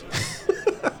garters.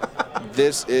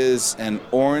 This is an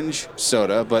orange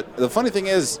soda, but the funny thing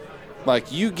is,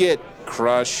 like, you get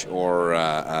Crush or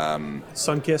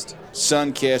Sunkissed.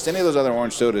 Sunkissed, any of those other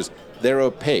orange sodas, they're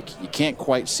opaque. You can't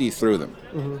quite see through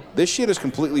them. This shit is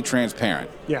completely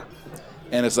transparent. Yeah.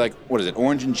 And it's like, what is it,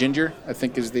 orange and ginger, I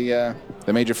think is the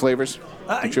major flavors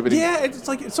contributing? Yeah,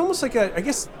 it's almost like I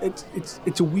guess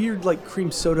it's a weird like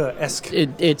cream soda esque.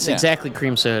 It's Yeah. exactly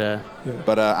cream soda.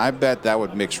 But I bet that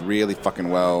would mix really fucking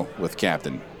well with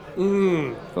Captain.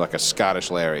 Like a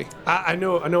Scottish Larry. I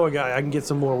know a guy. I can get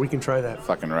some more. We can try that.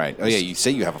 Fucking right. Oh, yeah, you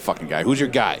say you have a fucking guy. Who's your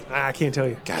guy? I can't tell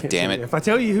you. God Can't damn tell it. you. If I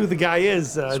tell you who the guy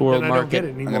is, then World I Market. don't get it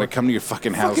I'm anymore. going to come to your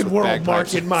fucking house Fucking with World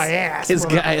bagpipes. Market my ass. His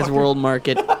guy is motherfucker. World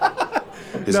Market.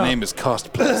 His name is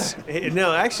Cost Plus.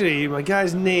 No, actually, my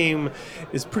guy's name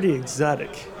is pretty exotic.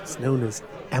 It's known as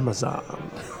Amazon.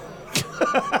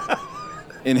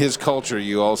 In his culture,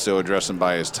 you also address him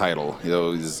by his title. You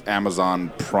know, he's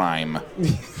Amazon Prime.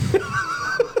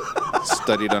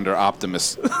 Studied under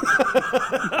Optimus.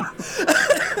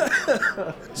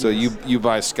 So you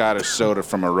buy Scottish soda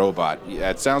from a robot.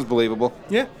 Yeah, it sounds believable.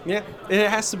 Yeah. It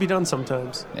has to be done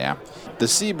sometimes. Yeah. The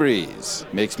sea breeze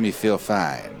makes me feel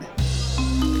fine.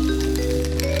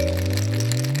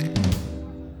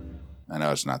 I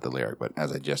know it's not the lyric, but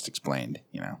as I just explained,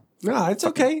 you know. No, it's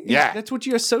okay. yeah. That's what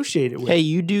you associate it with. Hey,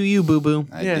 you do you, boo boo.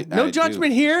 yeah. No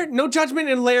judgment here. No judgment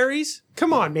in Larry's.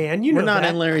 Come on, man. You know We're not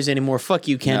that. in Larry's anymore. Fuck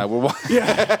you, Ken.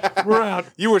 We're out.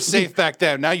 You were safe back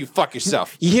then. Now you fuck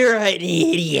yourself. You're an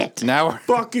idiot. Now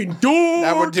Fucking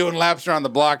door. we're doing laps around the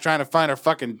block trying to find our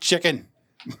fucking chicken.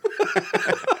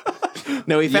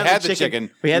 No, we You found had the the chicken.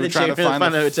 chicken. We had You the were trying chicken. to Found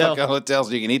find the hotel. fucking hotel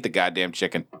so you can eat the goddamn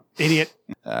chicken. Idiot.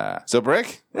 So,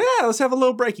 Brick? Yeah, let's have a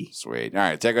little breaky. Sweet. All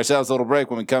right, take ourselves a little break.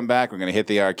 When we come back, we're going to hit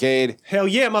the arcade. Hell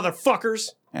yeah, motherfuckers.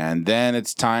 And then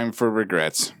it's time for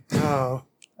regrets. Oh.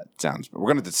 We're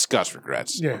going to discuss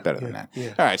regrets. Yeah, Better than yeah, that.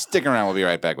 yeah. All right, stick around. We'll be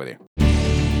right back with you.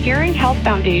 Hearing Health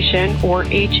Foundation, or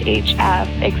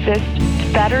HHF, exists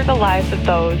to better the lives of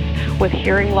those with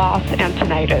hearing loss and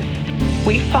tinnitus.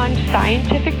 We fund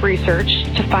scientific research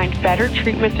to find better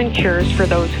treatments and cures for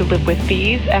those who live with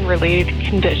these and related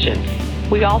conditions.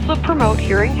 We also promote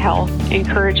hearing health,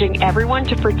 encouraging everyone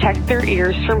to protect their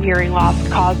ears from hearing loss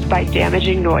caused by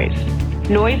damaging noise.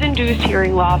 Noise-induced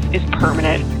hearing loss is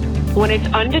permanent. When it's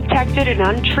undetected and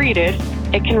untreated,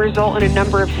 it can result in a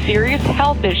number of serious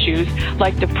health issues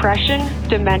like depression,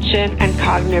 dementia, and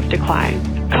cognitive decline.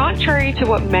 Contrary to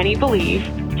what many believe,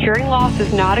 hearing loss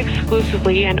is not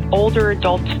exclusively an older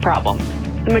adult's problem.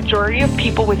 The majority of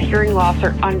people with hearing loss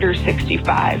are under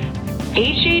 65.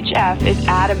 HHF is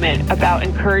adamant about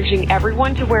encouraging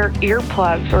everyone to wear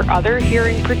earplugs or other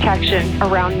hearing protection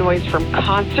around noise from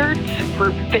concerts,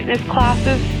 group fitness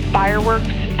classes, fireworks,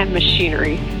 and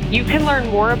machinery. You can learn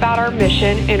more about our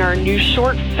mission in our new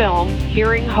short film,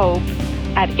 Hearing Hope,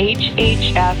 at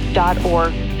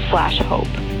hhf.org/hope.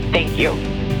 Thank you.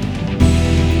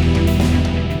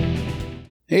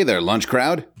 Hey there, lunch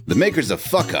crowd. The makers of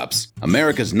Fuck Ups,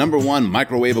 America's #1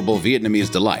 microwavable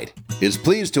Vietnamese delight, is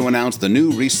pleased to announce the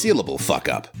new resealable Fuck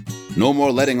Up. No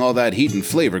more letting all that heat and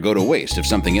flavor go to waste if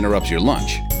something interrupts your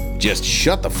lunch. Just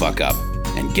shut the fuck up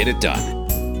and get it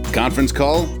done. Conference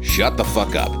call? Shut the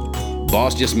fuck up.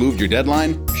 Boss just moved your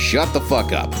deadline? Shut the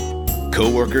fuck up.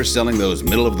 Coworkers selling those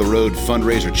middle-of-the-road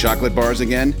fundraiser chocolate bars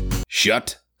again?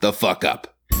 Shut the fuck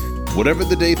up. Whatever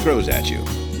the day throws at you,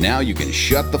 now you can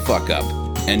shut the fuck up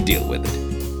and deal with it.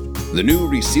 The new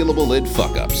resealable lid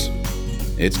Fuck Ups.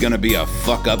 It's gonna be a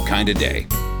fuck up kind of day.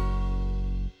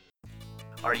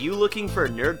 Are you looking for a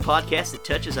nerd podcast that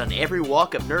touches on every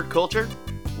walk of nerd culture?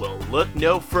 Well, look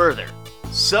no further.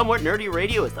 Somewhat Nerdy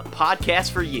Radio is the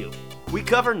podcast for you. We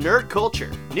cover nerd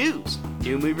culture, news,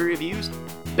 new movie reviews,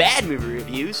 bad movie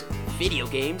reviews, video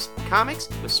games, comics,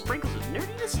 with sprinkles of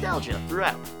nerdy nostalgia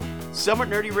throughout. Somewhat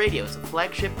Nerdy Radio is the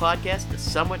flagship podcast of the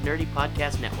Somewhat Nerdy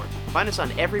Podcast Network. Find us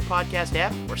on every podcast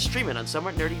app or stream it on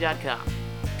somewhatnerdy.com.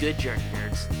 Good journey,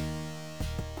 nerds.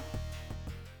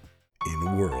 In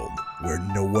a world where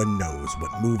no one knows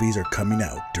what movies are coming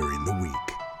out during the week,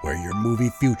 where your movie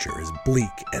future is bleak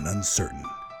and uncertain,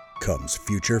 comes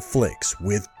Future Flicks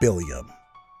with Billiam.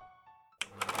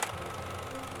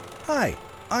 Hi,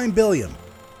 I'm Billiam.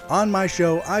 On my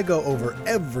show, I go over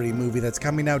every movie that's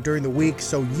coming out during the week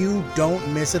so you don't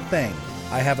miss a thing.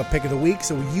 I have a pick of the week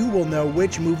so you will know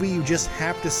which movie you just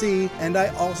have to see, and I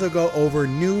also go over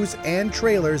news and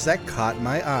trailers that caught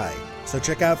my eye. So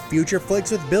check out Future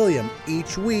Flicks with Billiam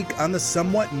each week on the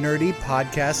Somewhat Nerdy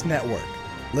Podcast Network.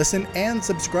 Listen and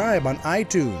subscribe on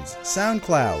iTunes,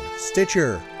 SoundCloud,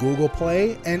 Stitcher, Google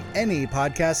Play, and any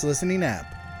podcast listening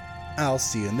app. I'll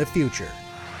see you in the future.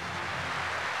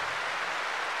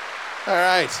 All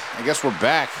right, I guess we're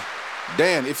back.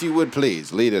 Dan, if you would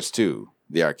please lead us to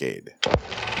the arcade.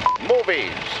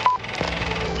 Movies,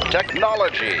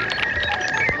 technology,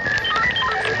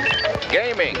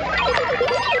 gaming.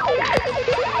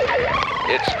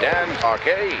 It's Dan's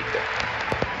Arcade.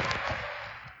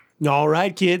 All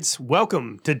right, kids,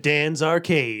 welcome to Dan's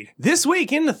Arcade. This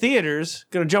week in the theaters,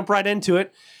 gonna jump right into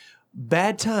it.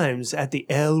 Bad Times at the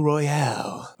El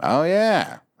Royale. Oh,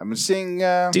 yeah. I've been seeing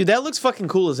Dude, that looks fucking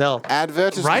cool as hell.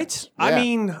 advertisements. Right? Yeah. I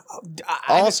mean,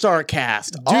 All-star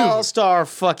cast. All-star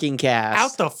fucking cast.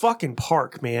 out the fucking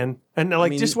park, man. And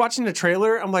like just watching the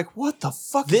trailer, I'm like, what the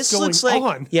fuck This is going looks like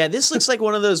on? Yeah, this looks like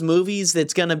one of those movies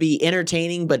that's gonna be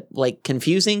entertaining but like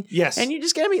confusing. Yes. And you're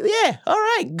just gonna be all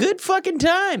right, good fucking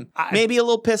time. Maybe a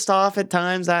little pissed off at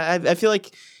times. I feel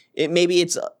like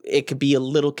it could be a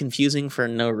little confusing for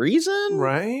no reason.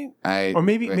 Right? Or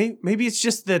maybe it's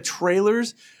just the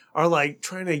trailers are like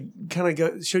trying to kind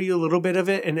of show you a little bit of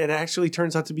it, and it actually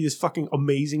turns out to be this fucking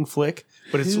amazing flick,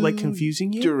 but it's like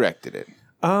confusing you. Directed it.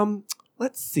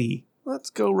 Let's see.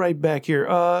 Let's go right back here.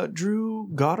 Drew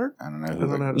Goddard? I don't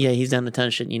know. Yeah, he's done a ton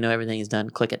of shit. You know everything he's done.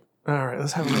 Click it. All right,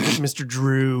 let's have a look at Mr.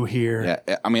 Drew here.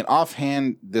 Yeah, I mean,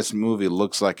 offhand, this movie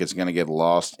looks like it's going to get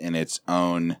lost in its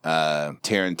own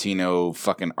Tarantino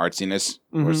fucking artsiness.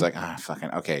 Where it's like,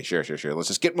 fucking, okay, sure. Let's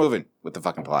just get moving with the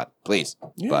fucking plot, please.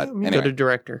 Yeah, But I mean, anyway, Go to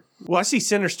director. Well, I see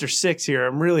Sinister 6 here.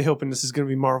 I'm really hoping this is going to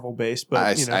be Marvel based,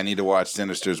 but I need to watch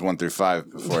Sinisters 1 through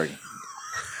 5 before I...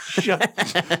 shut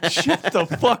the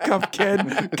fuck up, Ken.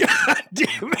 God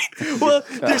damn it. Well,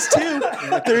 there's two.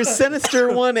 There's Sinister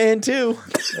 1 and 2.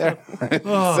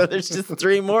 So there's just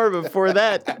 3 more before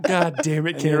that. God damn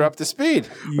it, Ken. You're up to speed.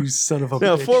 You son of a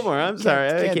No, bitch. 4 more. I'm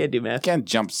sorry. I can't do math. Can't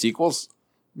jump sequels.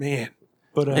 Man.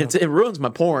 But It ruins my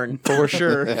porn for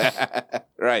sure.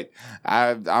 Right.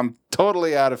 I'm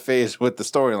totally out of phase with the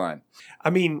storyline. I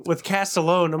mean, with cast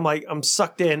alone, I'm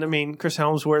sucked in. I mean, Chris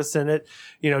Helmsworth's in it,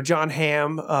 John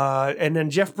Hamm, and then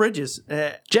Jeff Bridges.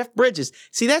 Jeff Bridges.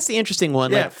 See, that's the interesting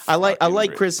one. Yeah, Like, I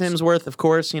like Chris Hemsworth, of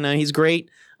course. He's great.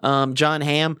 John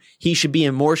Hamm, he should be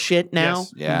in more shit now.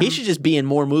 Yes. Yeah. He should just be in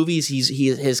more movies.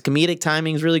 His comedic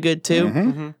timing is really good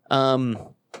too.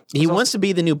 He wants to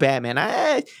be the new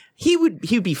Batman. He would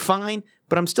be fine,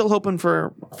 but I'm still hoping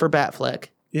for Batfleck.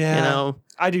 Yeah.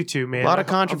 I do too, man. A lot of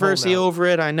controversy over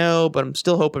it, I know, but I'm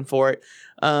still hoping for it.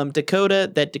 That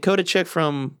Dakota chick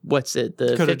from what's it?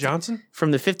 Dakota Johnson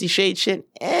from the 50 Shades shit.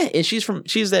 And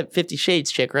she's that 50 Shades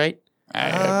chick, right? I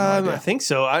have no idea. I think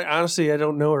so. I honestly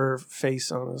don't know her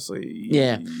face. Honestly,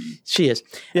 Yeah, she is.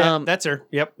 Yeah, that's her.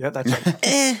 Yep, that's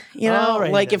her.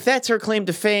 Like if that's her claim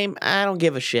to fame, I don't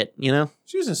give a shit.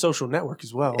 She was in Social Network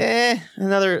as well.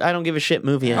 Another I don't give a shit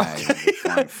movie.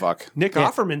 Fine, fuck. Nick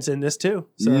Offerman's in this too.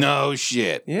 So. No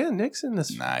shit. Yeah, Nick's in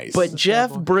this. Nice. But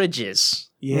Jeff Bridges.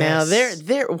 Yes. Now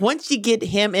there once you get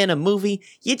him in a movie,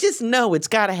 you just know it's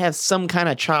got to have some kind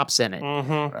of chops in it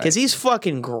because he's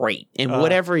fucking great in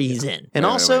whatever he's in, and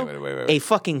wait. a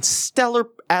fucking stellar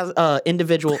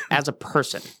individual as a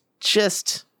person.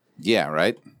 Just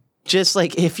right. Just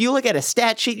like if you look at a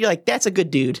stat sheet, you're like, that's a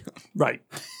good dude. Right.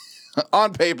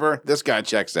 On paper, this guy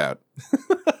checks out.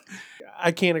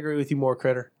 I can't agree with you more,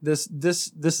 Critter. This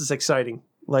is exciting.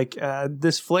 Like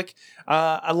this flick,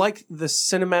 I like the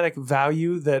cinematic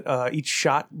value that each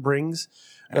shot brings.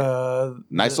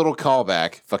 Nice little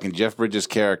callback. Fucking Jeff Bridges'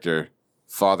 character,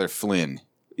 Father Flynn.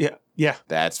 Yeah.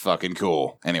 That's fucking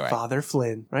cool. Anyway. Father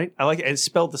Flynn, right? I like it. It's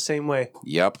spelled the same way.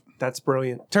 Yep. That's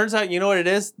brilliant. Turns out, you know what it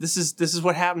is? This is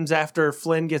what happens after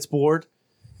Flynn gets bored.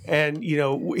 And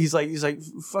he's like,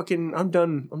 fucking, I'm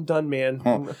done, man.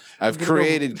 I've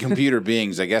created computer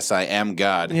beings. I guess I am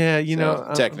God. Yeah,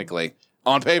 technically,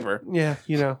 on paper. Yeah,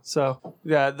 So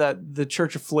that the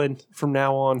Church of Flynn from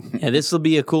now on. Yeah, this will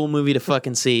be a cool movie to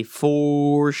fucking see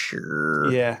for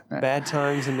sure. Yeah, Bad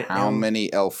Times in the How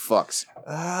many elf fucks?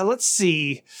 Let's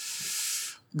see.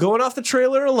 Going off the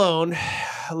trailer alone,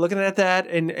 looking at that,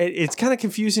 and it's kind of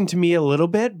confusing to me a little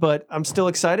bit, but I'm still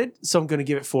excited, so I'm going to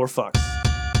give it 4 fucks.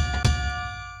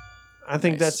 I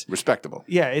think Nice. that's respectable.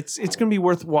 yeah. It's going to be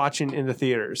worth watching in the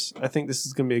theaters. I think this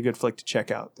is going to be a good flick to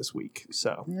check out this week.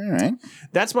 So All right.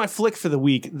 that's my flick for the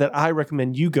week that I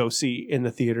recommend you go see in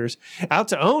the theaters. Out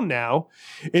to own now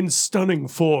in stunning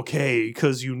 4K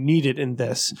because you need it in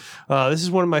this. This is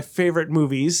one of my favorite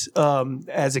movies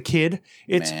as a kid.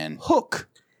 It's Man. Hook.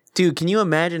 Dude, can you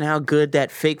imagine how good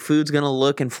that fake food's gonna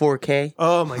look in 4K?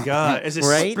 Oh my god! Is it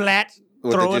Right? splat?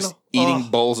 What, they're Throwing just eating oh.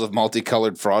 bowls of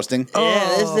multicolored frosting.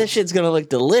 Yeah, this shit's gonna look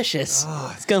delicious.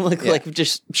 Oh, It's gonna look like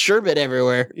just sherbet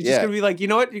everywhere. You're Yeah. just gonna be like, you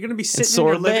know what? You're gonna be sitting in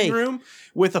your sorbet. living room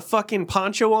with a fucking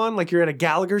poncho on, like you're at a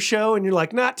Gallagher show, and you're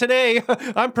like, not today.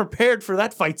 I'm prepared for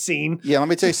that fight scene. Yeah, let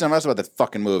me tell you something else about that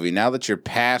fucking movie. Now that you're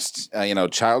past,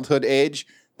 childhood age,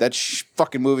 that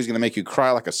fucking movie's gonna make you cry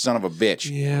like a son of a bitch.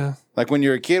 Yeah. Like when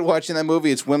you're a kid watching that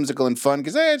movie, it's whimsical and fun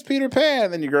because hey, it's Peter Pan.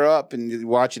 And then you grow up and you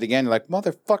watch it again. You're like,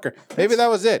 motherfucker. Maybe that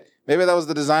was it. Maybe that was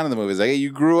the design of the movie. It's like, hey,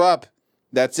 you grew up.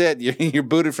 That's it. You're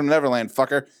booted from Neverland,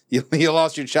 fucker. You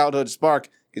lost your childhood spark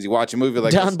because you watch a movie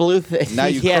like Don this. Bluth. Now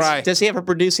you he has- cry. Does he have a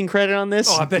producing credit on this?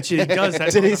 Oh, I bet you he does.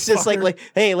 That Did he's just motherfucker. like,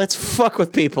 hey, let's fuck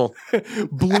with people.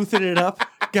 Bluthing it up.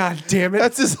 God damn it.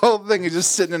 That's his whole thing. He's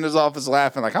just sitting in his office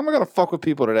laughing like, how am I going to fuck with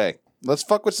people today? Let's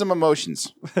fuck with some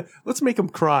emotions. Let's make him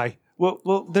cry.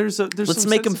 Well, there's Let's some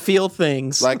make him sense- feel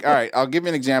things. Like, all right, I'll give you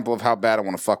an example of how bad I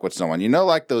want to fuck with someone. You know,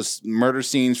 like those murder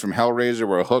scenes from Hellraiser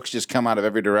where hooks just come out of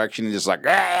every direction and just like,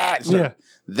 ah! Yeah.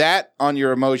 That on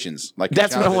your emotions. Like your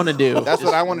That's what I want to do. That's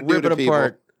what I want to do rip to it people.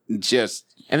 apart. Just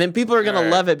And then people are gonna All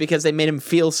right. love it because they made him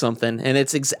feel something. And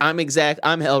it's I'm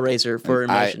Hellraiser for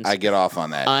emotions. I get off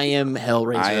on that. I am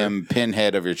Hellraiser. I am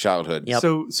Pinhead of your childhood. Yep.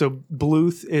 So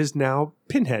Bluth is now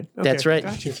Pinhead. Okay, That's right.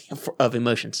 Gotcha. Of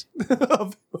emotions.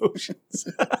 Of emotions.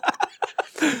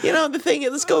 You know the thing.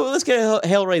 Let's get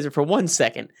Hellraiser for 1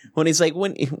 second. When he's like,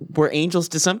 when we're angels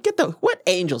to some, what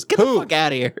angels? Get the fuck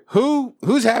out of here.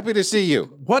 Who's happy to see you?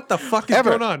 What the fuck is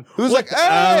Ever. going on? Who's like, hey,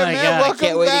 Oh my man, God, I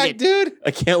can't welcome wait to back, get- dude.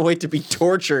 I can't wait to be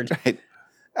tortured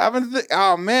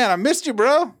Oh, man, I missed you,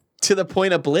 bro. to the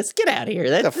point of bliss. Get out of here.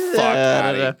 That's The fuck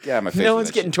outta here. Get out of my face No with one's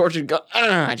that getting tortured. Go.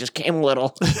 I just came a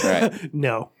little. Right.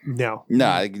 No.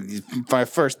 Nah, my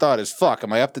first thought is, fuck,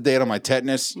 am I up to date on my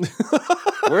tetanus?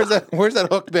 Where's that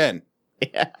hook been?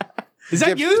 Is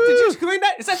that you? Did you clean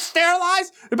that? Is that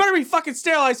sterilized? It better be fucking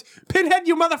sterilized. Pinhead,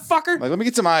 you motherfucker. Like, let me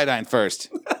get some iodine first.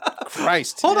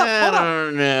 Christ. Hold up. I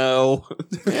don't know.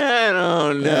 I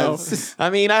don't know. I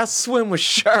mean, I swim with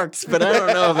sharks, but I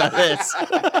don't know about this.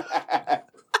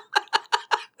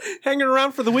 Hanging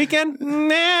around for the weekend?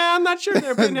 Nah, I'm not sure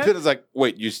there, And Pinhead. it's like,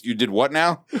 wait, you did what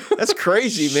now? That's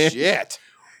crazy, man. Shit.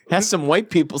 Has some white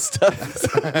people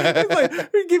stuff.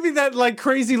 Like, give me that like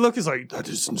crazy look. It's like, that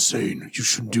is insane. You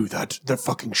shouldn't do that. They're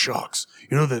fucking sharks.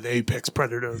 You know they're the apex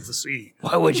predator of the sea.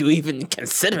 Why would you even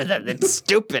consider that? That's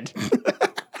stupid.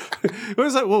 It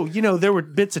was like, well, there were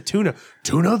bits of tuna.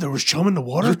 Tuna? There was chum in the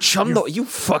water? You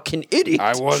fucking idiot.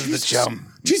 I was the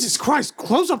chum. Jesus Christ,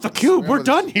 close up the cube. We're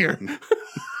done here.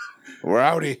 We're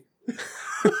outie.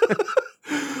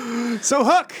 So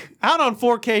Hook, out on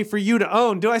 4K for you to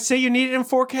own. Do I say you need it in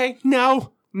 4K?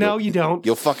 No, you don't.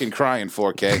 You'll fucking cry in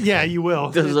 4K. Yeah, you will.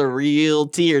 Those are real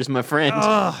tears, my friend.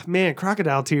 Oh man,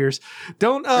 crocodile tears.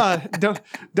 Don't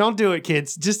do it,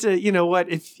 kids. Just you know what?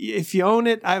 If you own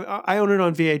it, I own it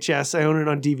on VHS. I own it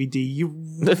on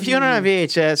DVD. If you're not on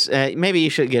VHS, maybe you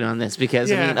should get on this because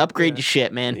Yeah, upgrade your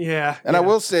shit, man. Yeah, And I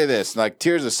will say this, like,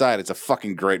 tears aside, it's a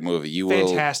fucking great movie. You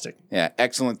fantastic. will, yeah,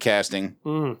 excellent casting.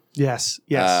 Yes.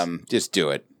 Just do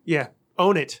it. Yeah,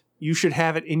 own it. You should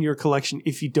have it in your collection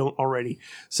if you don't already.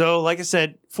 So, like I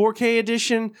said, 4K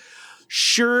edition.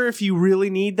 Sure, if you really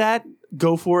need that,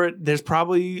 go for it. There's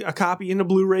probably a copy in the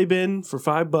Blu-ray bin for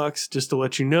 $5, just to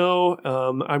let you know.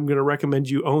 I'm going to recommend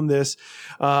you own this.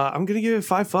 I'm going to give it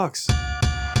 $5.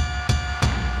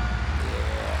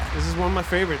 This is one of my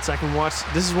favorites. I can watch.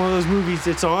 This is one of those movies.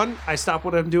 It's on. I stop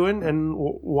what I'm doing and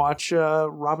watch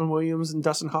Robin Williams and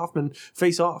Dustin Hoffman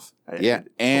face off. Yeah,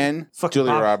 and Fuck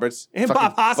Julia Bob- Roberts. and Fucking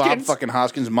Bob Hoskins. Bob fucking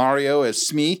Hoskins. Mario as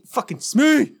Smee. Fucking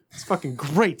Smee. It's fucking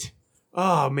great.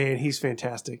 Oh man, he's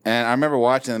fantastic. And I remember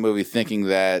watching the movie thinking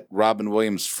that Robin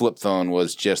Williams' flip phone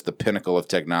was just the pinnacle of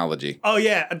technology. Oh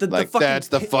yeah, the Like, fucking that's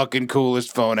the fucking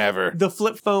coolest phone ever. the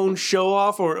flip phone show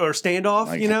off or standoff.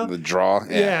 Like, you know. the draw.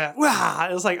 Yeah. Wow.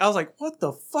 I was like, what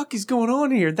the fuck is going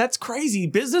on here? That's crazy.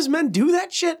 Businessmen do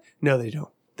that shit? No, they don't.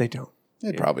 They don't.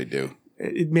 They probably do.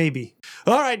 It may be.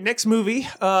 All right, next movie.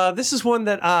 This is one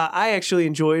that I actually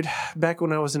enjoyed back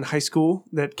when I was in high school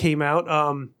that came out.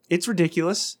 It's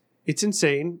ridiculous. It's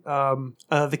insane.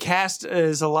 The cast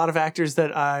is a lot of actors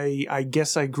that I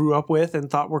guess I grew up with and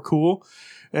thought were cool.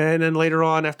 And then later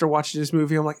on, after watching this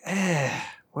movie, I'm like,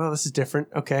 well, this is different.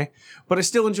 Okay. But I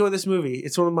still enjoy this movie.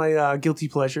 It's one of my guilty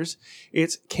pleasures.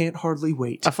 It's Can't Hardly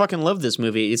Wait. I fucking love this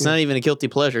movie. It's not even a guilty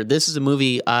pleasure. This is a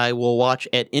movie I will watch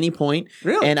at any point.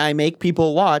 Really? And I make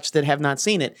people watch that have not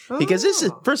seen it. Because this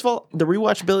is, first of all, the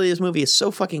rewatchability of this movie is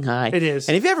so fucking high. It is,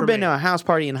 And if you've ever for been me. to a house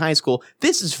party in high school,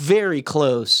 this is very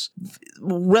close,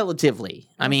 relatively.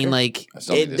 I mean, like,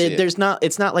 still need to see it.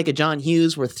 it's not like a John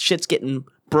Hughes where shit's getting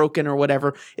broken or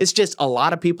whatever. It's just a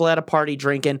lot of people at a party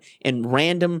drinking and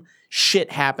random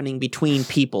shit happening between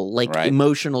people, like Right.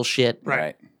 emotional shit.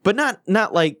 Right. But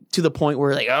not like to the point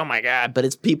where like, oh my God, but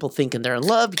it's people thinking they're in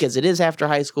love because it is after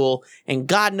high school, and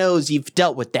God knows you've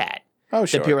dealt with that. Oh,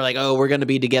 sure. That people are like, oh, we're gonna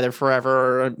be together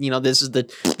forever, or, you know, this is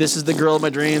the girl of my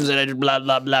dreams, and I just blah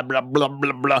blah blah blah blah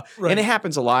blah blah. And it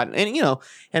happens a lot. And you know,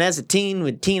 and as a teen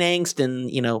with teen angst and,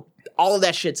 you know, all of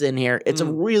that shit's in here. It's a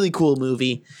really cool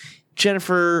movie.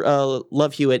 Jennifer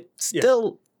Love Hewitt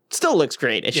still looks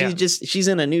great. And she's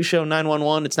in a new show,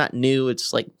 911. It's not new.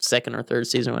 It's like second or third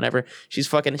season, whatever. She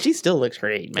still looks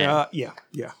great, man. Yeah.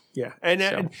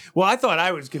 And well, I thought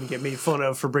I was going to get made fun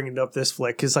of for bringing up this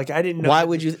flick because, like, I didn't know. Why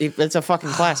would you? It's a fucking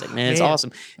classic, man. It's Man.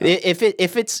 awesome.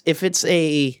 If it's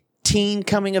a teen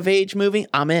coming of age movie,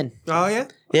 I'm in. Oh yeah.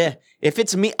 Yeah. If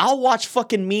it's me, I'll watch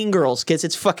fucking Mean Girls because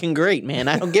it's fucking great, man.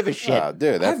 I don't give a shit. Oh,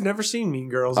 dude, I've never seen Mean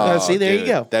Girls. see, there you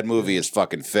go. That movie is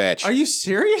fucking fetch. Are you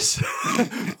serious?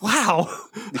 Wow.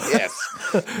 Yes.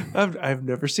 I've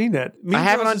never seen that. Mean I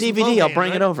have it Girls on is with DVD. I'll Lohan, bring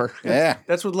it right? over. Yeah.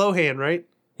 That's with Lohan, right?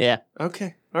 Yeah.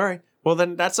 Okay. All right. Well,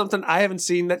 then that's something I haven't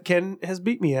seen that Ken has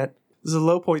beat me at. This is a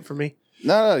low point for me.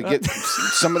 No,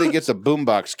 somebody gets a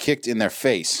boombox kicked in their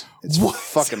face. It's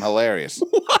fucking hilarious.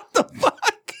 What the fuck?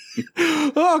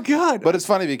 Oh God! But it's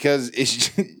funny because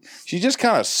she just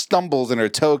kind of stumbles and her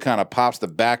toe kind of pops the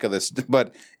back of this,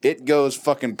 but it goes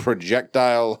fucking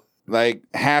projectile, like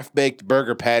half-baked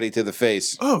burger patty to the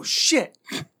face. Oh shit!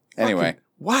 Anyway.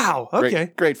 Wow.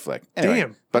 Okay. Great flick. Anyway,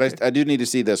 Damn. But I do need to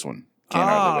see this one. Can't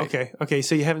hardly wait. Okay. Okay.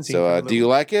 So you haven't seen. So it. do you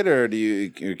like it, or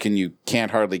can you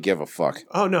can't hardly give a fuck?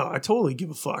 Oh no! I totally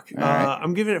give a fuck. All right.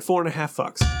 I'm giving it 4.5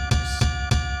 fucks.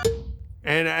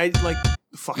 And I like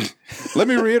fuck. Let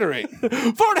me reiterate.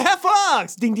 4.5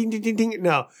 fucks. Ding ding ding ding ding.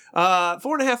 No. 4.5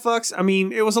 fucks. I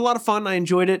mean, it was a lot of fun. I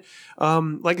enjoyed it.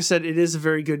 Like I said, it is a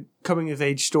very good coming of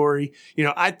age story. You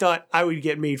know, I thought I would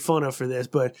get made fun of for this,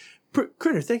 but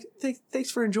Critter, thanks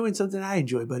for enjoying something I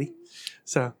enjoy, buddy.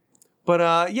 So,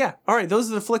 but yeah. All right, those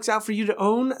are the flicks out for you to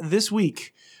own this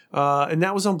week. And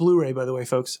that was on Blu-ray, by the way,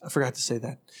 folks. I forgot to say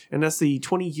that. And that's the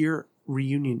 20-year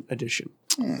reunion edition.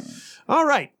 All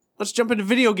right. Let's jump into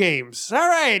video games. All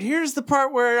right, here's the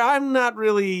part where I'm not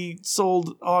really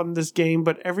sold on this game,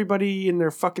 but everybody and their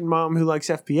fucking mom who likes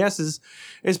FPSs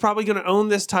is probably going to own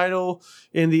this title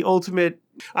in the ultimate.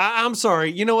 I'm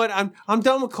sorry. You know what? I'm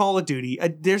done with Call of Duty.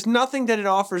 There's nothing that it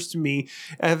offers to me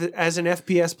as an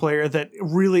FPS player that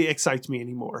really excites me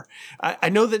anymore. I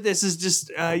know that this is just,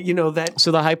 that.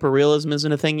 So the hyperrealism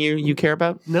isn't a thing you care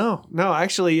about? No,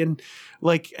 actually, and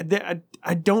like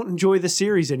I don't enjoy the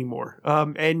series anymore.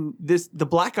 And the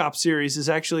Black Ops series is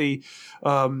actually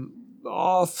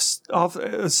off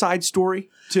a side story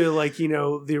to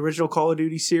the original Call of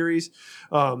Duty series.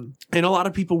 And a lot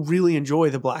of people really enjoy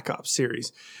the Black Ops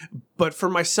series. But for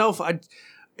myself,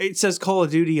 it says Call of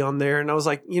Duty on there, and I was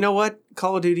like, you know what?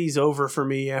 Call of Duty's over for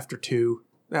me after 2.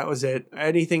 That was it.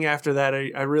 Anything after that,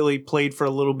 I really played for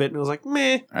a little bit, and I was like,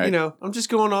 meh. Right. I'm just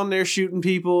going on there shooting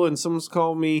people, and someone's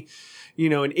called me,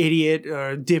 an idiot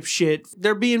or a dipshit.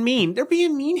 They're being mean. They're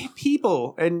being mean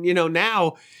people. And,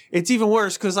 now it's even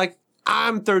worse because,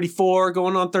 I'm 34,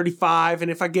 going on 35,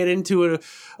 and if I get into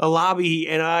a lobby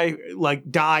and I,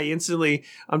 die instantly,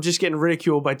 I'm just getting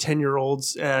ridiculed by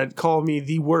 10-year-olds calling me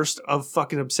the worst of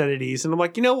fucking obscenities. And I'm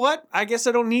like, you know what? I guess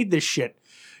I don't need this shit,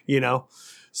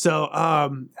 So,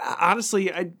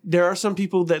 honestly, there are some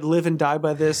people that live and die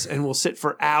by this and will sit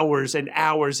for hours and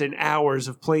hours and hours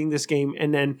of playing this game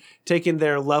and then taking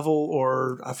their level,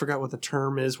 or I forgot what the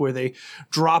term is, where they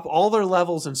drop all their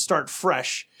levels and start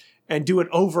fresh and do it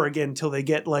over again until they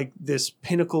get this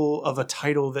pinnacle of a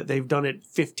title that they've done it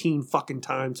 15 fucking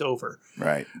times over.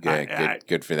 Right.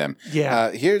 Good for them.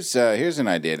 Yeah. Here's an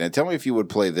idea. Now, tell me if you would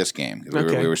play this game. We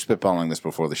were spitballing this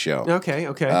before the show. Okay.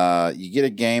 You get a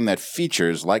game that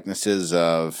features likenesses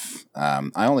of,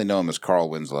 I only know him as Carl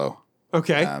Winslow.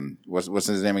 Okay. What's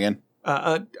his name again?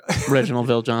 Reginald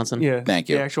Ville Johnson. Yeah. Thank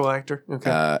you. The actual actor.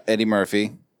 Okay. Eddie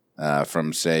Murphy.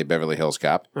 From, say, Beverly Hills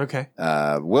Cop. Okay.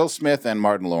 Will Smith and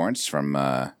Martin Lawrence from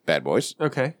Bad Boys.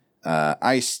 Okay.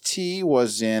 Ice-T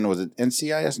was it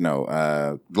NCIS?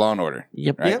 No, Law and Order.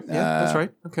 Yep. Right? Yep, that's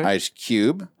right. Okay. Ice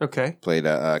Cube Okay. played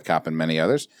a cop and many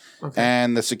others. Okay.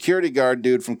 And the security guard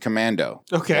dude from Commando.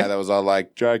 Okay. Yeah, that was all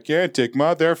like, gigantic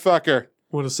motherfucker.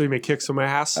 Want to see me kick some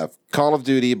ass? Call of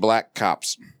Duty Black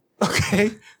Cops.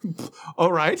 Okay.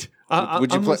 All right.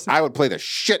 Would you I'm play? listening. I would play the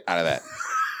shit out of that.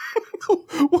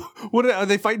 What are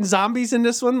they fighting zombies in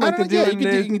this one? Like don't they know, do yeah,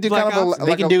 in you can do Black kind of a- Ops? They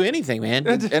like can do anything, man.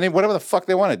 And then whatever the fuck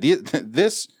they wanted.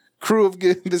 This crew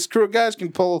of guys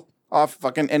can pull off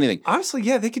fucking anything. Honestly,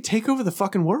 yeah, they could take over the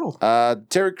fucking world.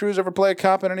 Terry Crews ever play a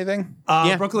cop in anything?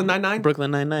 Yeah. Brooklyn Nine-Nine?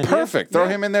 Brooklyn Nine-Nine. Perfect. Throw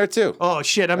him in there too. Oh,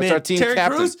 shit, I'm That's in. our team Terry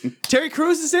captain. Crews? Terry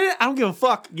Crews is in it? I don't give a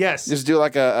fuck. Yes. Just do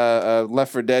like a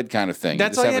Left 4 Dead kind of thing.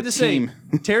 That's Just all you have had a to team.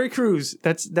 say. Terry Crews.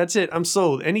 That's it. I'm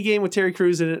sold. Any game with Terry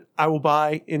Crews in it, I will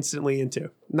buy instantly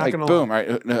into. Not Like gonna boom, lie.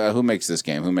 right? Who makes this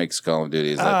game? Who makes Call of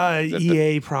Duty? Is that the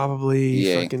EA probably.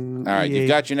 EA? Fucking All right, EA. you've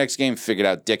got your next game figured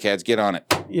out, dickheads. Get on it.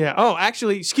 Yeah. Oh,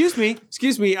 actually, excuse me.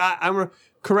 I'm gonna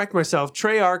correct myself.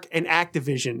 Treyarch and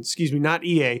Activision. Excuse me, not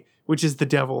EA, which is the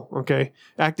devil. Okay.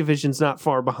 Activision's not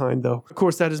far behind though. Of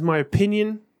course, that is my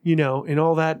opinion. You know, and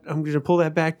all that. I'm gonna pull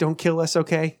that back. Don't kill us,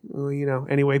 okay? Well, you know.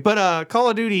 Anyway, but Call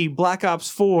of Duty Black Ops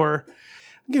 4.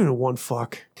 I'm giving it one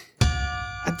fuck.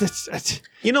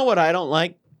 You know what I don't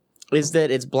like is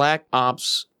that it's Black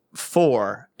Ops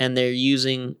 4 and they're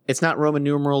using it's not Roman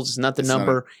numerals, it's not the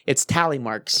number, it's tally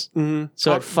marks.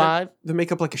 So at 5, they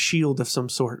make up like a shield of some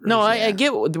sort. no, I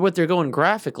get what they're going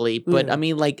graphically, but I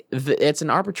mean, like, it's an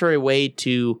arbitrary way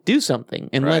to do something.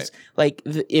 Unless, like,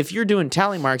 if you're doing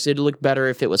tally marks, it'd look better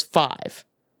if it was 5,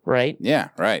 right? Yeah,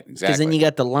 right. Exactly. Because then you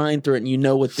got the line through it and you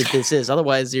know what this is.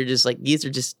 Otherwise, you're just like, these are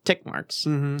just tick marks.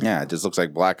 Yeah, it just looks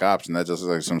like Black Ops, and that just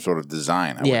looks like some sort of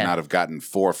design. I would Yeah. not have gotten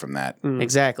 4 from that.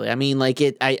 Exactly. I mean, like,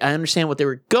 I understand what they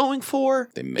were going for.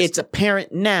 They missed It's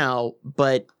apparent now,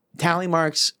 but tally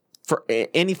marks for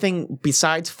anything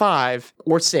besides 5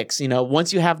 or 6, you know,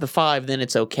 once you have the 5, then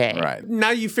it's okay. Right.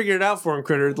 Now you figured it out for him,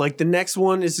 Critter. Like the next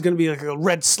one is going to be like a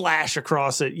red slash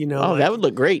across it, you know. Oh, like, that would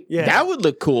look great. Yeah. That would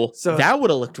look cool. So- that would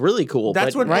have looked really cool.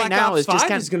 That's but what right Black now Ops it's just 5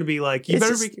 kind is going to be like. You it's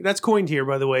better just- be. That's coined here,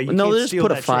 by the way. You no, can't they'll just steal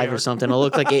put a that 5 or Treyarch. something. It'll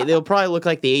look like they'll probably look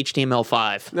like the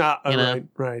HTML5. Nah, you know?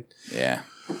 right. Yeah.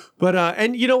 But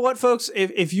and you know what, folks?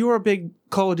 If you're a big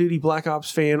Call of Duty Black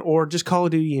Ops fan or just Call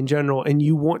of Duty in general, and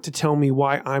you want to tell me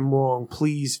why I'm wrong,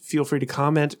 please feel free to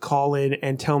comment, call in,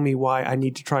 and tell me why I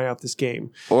need to try out this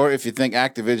game. Or if you think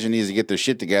Activision needs to get their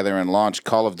shit together and launch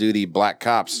Call of Duty Black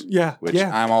Ops, Yeah, which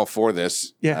yeah. I'm all for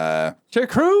this. Yeah. Terry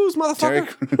Crews, Terry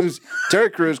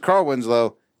motherfucker. Crews, Carl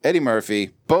Winslow, Eddie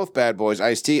Murphy, both bad boys,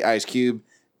 Ice-T, Ice Cube,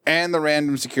 and the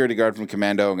random security guard from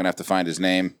Commando. I'm going to have to find his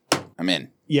name. I'm in.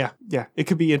 Yeah. It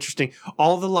could be interesting.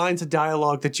 All the lines of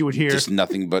dialogue that you would hear. Just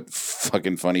nothing but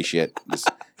fucking funny shit.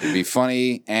 It'd be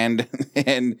funny and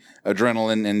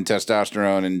adrenaline and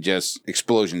testosterone and just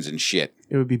explosions and shit.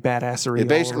 It would be badassery.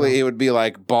 It would be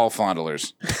like ball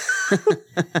fondlers.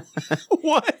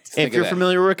 What? If Think of you're that.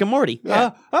 familiar with Rick and Morty.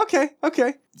 Okay.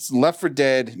 It's Left 4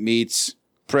 Dead meets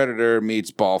Predator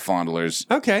meets ball fondlers.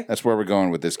 Okay. That's where we're going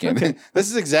with this game. This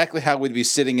is exactly how we'd be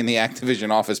sitting in the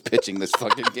Activision office pitching this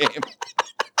fucking game.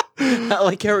 I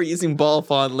like how we're using ball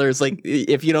fondlers. Like,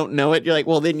 if you don't know it, you're like,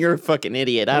 well, then you're a fucking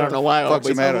idiot. I don't know why. fuck's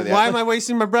the matter with you? Why am I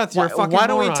wasting my breath? You're a fucking Why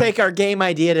don't we moron. take our game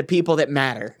idea to people that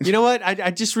matter? You know what? I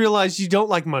just realized you don't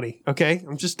like money. Okay,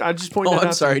 I just pointed Oh, that out.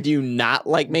 I'm sorry. Do you not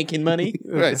like making money?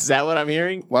 Right. Is that what I'm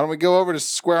hearing? Why don't we go over to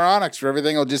Square Enix where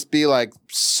everything will just be like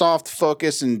soft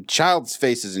focus and child's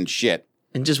faces and shit.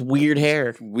 And just weird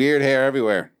hair. Weird hair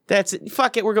everywhere. That's it.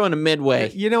 Fuck it. We're going to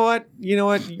Midway. You know what? You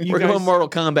We're guys... going Mortal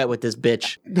Kombat with this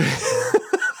bitch.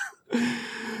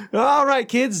 All right,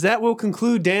 kids, that will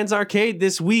conclude Dan's Arcade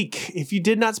this week. If you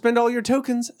did not spend all your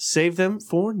tokens, save them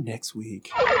for next week.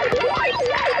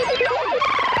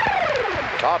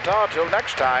 Ta-ta till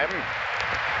next time,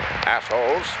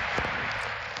 assholes.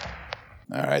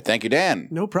 All right. Thank you, Dan.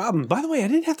 No problem. By the way, I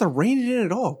didn't have to rein it in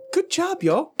at all. Good job,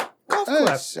 y'all. Golf clap.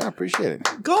 Nice. I appreciate it.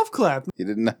 Golf clap. You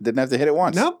didn't have to hit it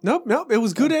once. Nope. It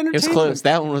was good entertainment. It was close.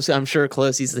 That one was, I'm sure,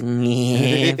 close. He's like, I was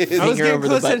finger getting over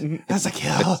the close. button. I was like,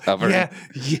 yeah, hovering. yeah,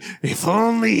 if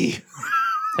only.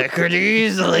 I could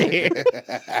easily.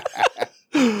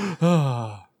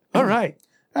 All right.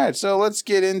 All right. So let's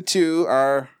get into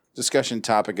our discussion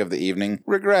topic of the evening: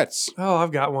 regrets. Oh,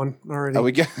 I've got one already.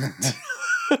 We got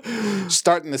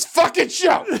starting this fucking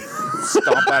show.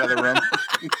 Stomp out of the room.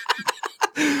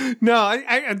 No,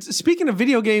 I speaking of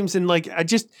video games and like I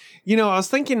just I was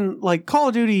thinking like Call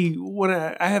of Duty when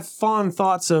I have fond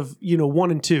thoughts of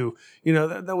 1 and 2.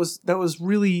 That was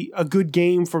really a good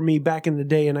game for me back in the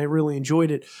day, and I really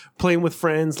enjoyed it playing with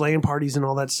friends, LAN parties, and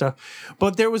all that stuff.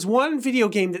 But there was one video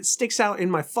game that sticks out in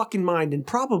my fucking mind, and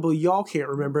probably y'all can't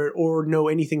remember it or know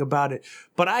anything about it.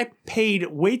 But I paid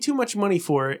way too much money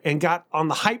for it and got on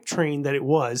the hype train that it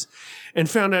was, and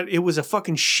found out it was a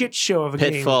fucking shit show of a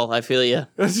game. Pitfall, I feel you.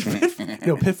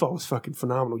 No, Pitfall was fucking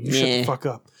phenomenal. You shut the fuck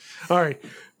up. All right.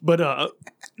 But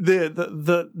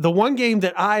the one game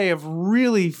that I have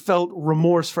really felt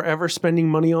remorse for ever spending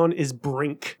money on is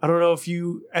Brink. I don't know if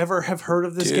you ever have heard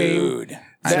of this game. Dude.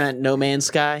 Is that No Man's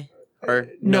Sky? Or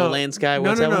No Land Sky?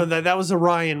 What's that one? That was a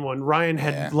Ryan one. Ryan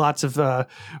had lots of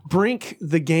Brink.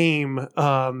 The game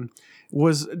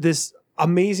was this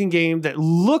amazing game that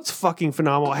looked fucking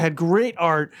phenomenal. It had great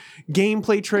art,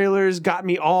 gameplay trailers, got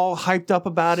me all hyped up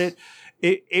about it.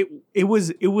 It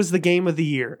was the game of the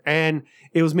year, and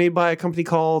it was made by a company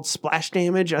called Splash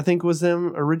Damage, I think was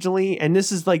them originally, and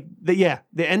this is like the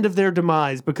end of their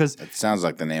demise because It sounds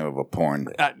like the name of a porn.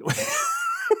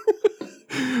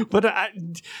 But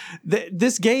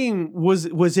this game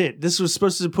was it. This was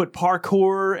supposed to put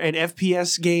parkour and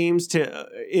FPS games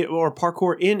or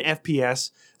parkour in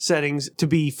FPS settings to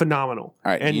be phenomenal.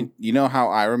 All right, and you know how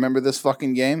I remember this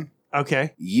fucking game?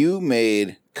 okay. You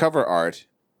made cover art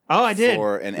Oh, I did.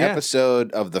 for an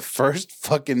episode of the first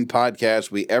fucking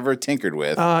podcast we ever tinkered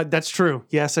with. That's true.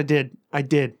 Yes, I did. I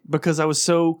did because I was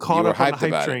so caught were up on the hyped hype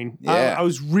about it. train. Yeah. I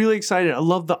was really excited. I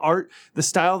loved the art, the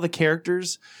style of the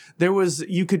characters.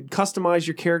 You could customize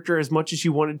your character as much as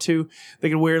you wanted to. They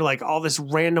could wear like all this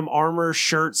random armor,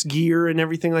 shirts, gear, and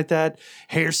everything like that,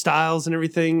 hairstyles and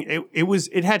everything.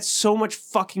 It had so much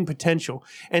fucking potential,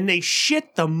 and they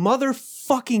shit the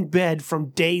motherfucking bed from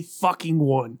day fucking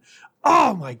one.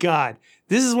 Oh my God.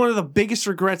 This is one of the biggest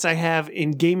regrets I have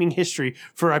in gaming history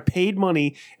for I paid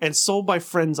money and sold my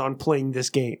friends on playing this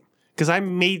game. Because I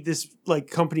made this like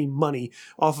company money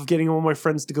off of getting all my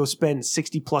friends to go spend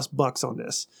 $60+ on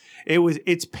this.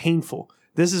 It's painful.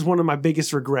 This is one of my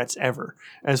biggest regrets ever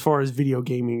as far as video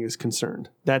gaming is concerned.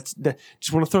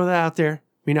 Just want to throw that out there.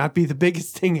 May not be the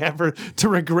biggest thing ever to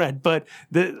regret, but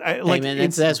Hey man,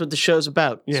 that's what the show's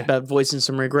about. It's about voicing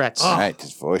some regrets. All right,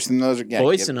 just voicing those again.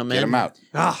 Voicing them, Get man. them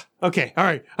out. Okay, all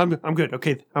right. I'm good.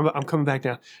 Okay, I'm coming back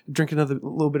now. Drink another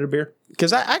little bit of beer.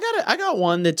 Because I got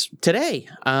one that's today.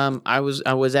 I was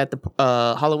at the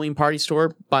Halloween party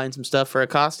store buying some stuff for a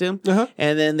costume,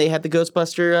 and then they had the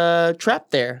Ghostbuster trap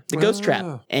there, the ghost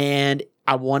trap, and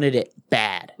I wanted it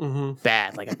bad.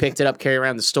 Bad. Like I picked it up, carried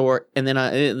around the store, and then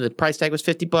the price tag was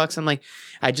 $50. I'm like,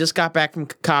 I just got back from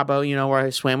Cabo, where I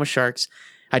swam with sharks.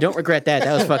 I don't regret that.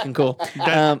 That was fucking cool.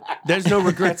 There's no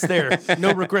regrets there.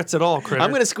 No regrets at all, Critter. I'm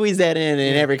going to squeeze that in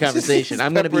every conversation.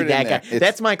 I'm going to be Pepper it in that guy. there.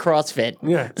 That's my CrossFit.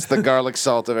 Yeah. It's the garlic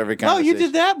salt of every Oh, conversation. you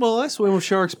did that? Well, I swim with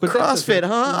sharks, but CrossFit,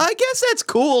 huh? I guess that's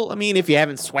cool. I mean, if you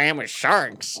haven't swam with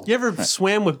sharks. You ever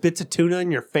swam with bits of tuna in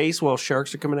your face while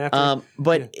sharks are coming after you?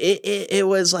 But it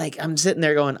was like, I'm sitting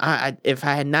there going, if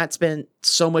I had not spent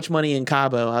so much money in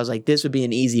Cabo, I was like, this would be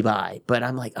an easy buy. But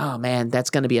I'm like, oh man, that's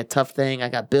going to be a tough thing. I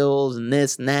got bills and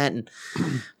this and that. And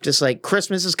just like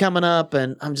Christmas is coming up.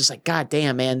 And I'm just like, God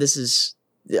damn, man, this is,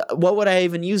 what would I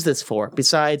even use this for?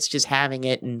 Besides just having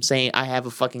it and saying I have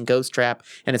a fucking ghost trap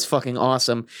and it's fucking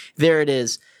awesome. There it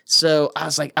is. So I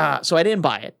was like, so I didn't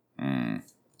buy it.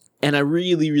 And I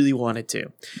really, really wanted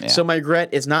to. Yeah. So my regret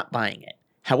is not buying it.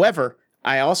 However,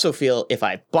 I also feel if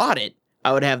I bought it,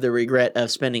 I would have the regret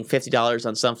of spending $50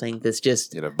 on something that's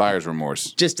just You'd have buyer's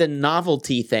remorse. just a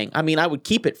novelty thing. I mean, I would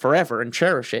keep it forever and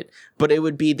cherish it, but it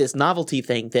would be this novelty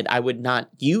thing that I would not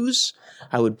use.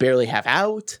 I would barely have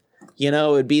out. It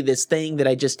would be this thing that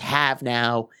I just have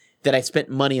now that I spent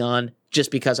money on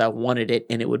just because I wanted it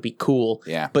and it would be cool.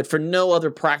 Yeah. But for no other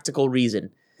practical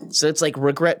reason. So it's like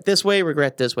regret this way,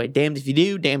 regret this way. Damned if you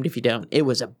do, damned if you don't. It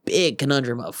was a big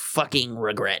conundrum of fucking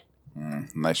regret.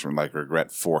 Nice one, like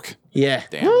regret fork. Yeah.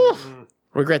 Damn. Woo.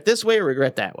 Regret this way,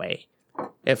 regret that way.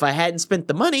 If I hadn't spent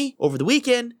the money over the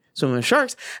weekend swimming with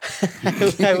sharks,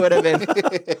 I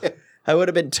would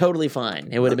have been totally fine.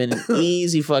 It would have been an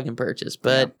easy fucking purchase,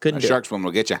 but couldn't A do shark swim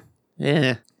will get you. it.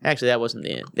 Yeah. Actually, that wasn't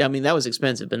I mean, that was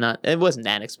expensive, but it wasn't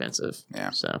that expensive. Yeah.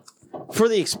 So for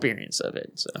the experience of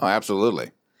it. So. Oh,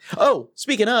 absolutely. Oh,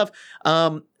 speaking of,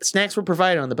 snacks were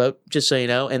provided on the boat, just so you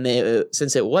know. And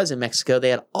since it was in Mexico, they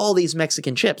had all these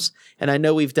Mexican chips. And I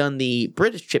know we've done the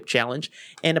British chip challenge.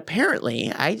 And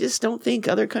apparently, I just don't think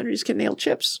other countries can nail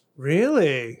chips.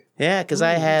 Really? Yeah, because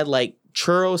I had like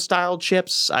churro style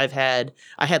chips. I had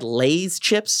Lay's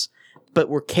chips. but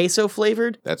were queso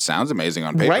flavored, That sounds amazing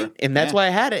on paper. right? And that's Yeah. why I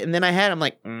had it. And then I had, I'm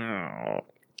like, "Mm."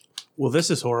 Well,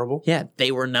 this is horrible. Yeah,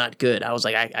 they were not good. I was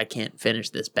like, I can't finish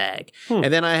this bag.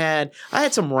 And then I had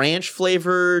some ranch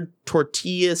flavored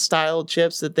tortilla style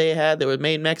chips that they had that were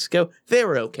made in Mexico. They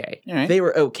were okay. All right. They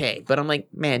were okay. But I'm like,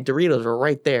 man, Doritos are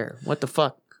right there. What the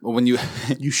fuck? Well, when you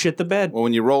You shit the bed.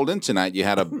 when you rolled in tonight, you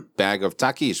had a bag of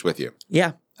Takis with you.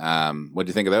 Yeah, What do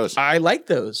you think of those? I like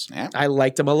those. Yeah. I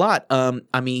liked them a lot.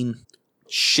 I mean,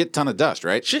 Shit ton of dust,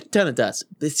 right? shit ton of dust.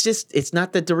 It's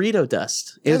not the Dorito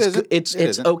dust. It It's isn't. it's It it's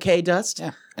isn't. okay dust.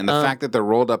 Yeah. And the fact that they're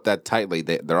rolled up that tightly,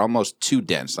 they're almost too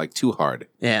dense, like too hard.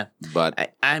 Yeah.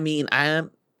 But I mean,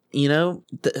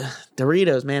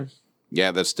 Doritos, man.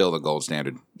 yeah, that's still the gold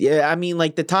standard. Yeah, I mean,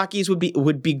 like the Takis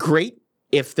would be great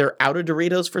if they're out of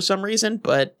Doritos for some reason,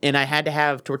 and I had to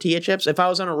have tortilla chips. If I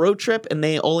was on a road trip and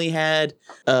they only had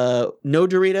no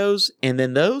Doritos and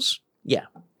then those, yeah.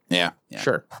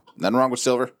 Sure. Nothing wrong with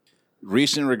silver.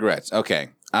 Recent regrets. Okay.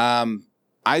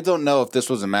 I don't know if this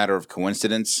was a matter of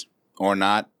coincidence or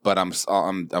not, but I'm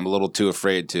a little too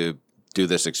afraid to do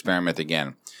this experiment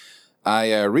again.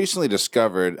 I recently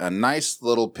discovered a nice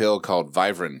little pill called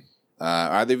Vivarin.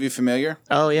 Are either of you familiar?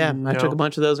 Oh yeah, I No. took a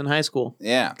bunch of those in high school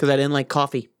Yeah. because I didn't like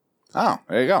coffee Oh,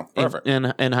 there you go. Perfect.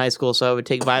 in high school, so I would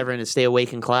take Vivarin to stay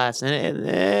awake in class,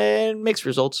 and mixed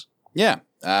results. Yeah.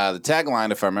 The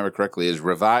tagline, if I remember correctly, is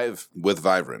 "Revive with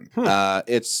Vivarin."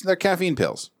 They're caffeine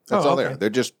pills. That's all they okay. are. They're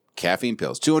just caffeine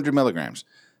pills, 200 milligrams.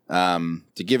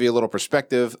 To give you a little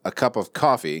perspective, a cup of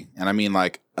coffee, and I mean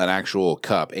like an actual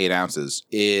cup, 8 ounces,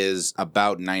 is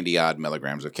about 90 odd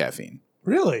milligrams of caffeine.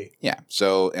 Really? Yeah.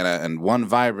 So, and one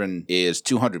Vivarin is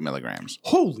 200 milligrams.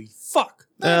 Holy fuck.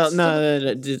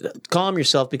 No, calm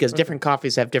yourself because different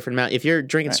coffees have different amount. If you're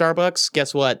drinking Starbucks,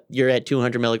 guess what? You're at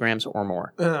 200 milligrams or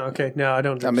more. Okay. No, I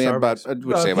don't drink I mean, Starbucks. I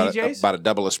would say PJs? about a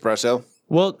double espresso.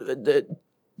 Well,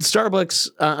 Starbucks,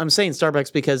 I'm saying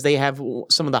Starbucks because they have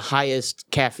some of the highest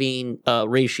caffeine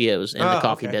ratios in the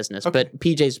coffee okay. business, Okay. but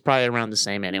PJ's probably around the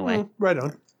same anyway. Right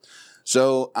on.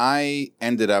 So I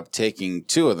ended up taking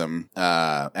 2 of them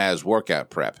as workout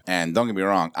prep. And don't get me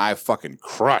wrong, I fucking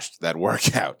crushed that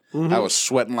workout. I was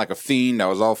sweating like a fiend. I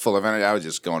was all full of energy. I was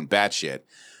just going batshit.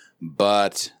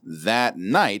 But that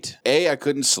night, I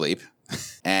couldn't sleep.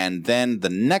 And then the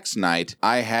next night,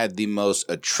 I had the most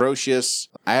atrocious...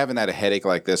 I haven't had a headache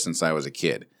like this since I was a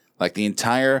kid. Like the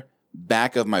entire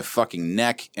back of my fucking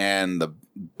neck and the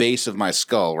base of my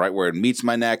skull, right where it meets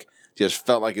my neck, just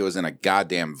felt like it was in a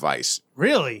goddamn vice.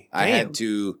 Really? I Damn. had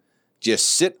to just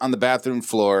sit on the bathroom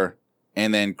floor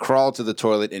and then crawl to the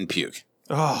toilet and puke.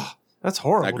 Oh, that's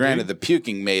horrible. Now, granted, dude. the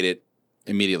puking made it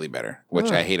immediately better,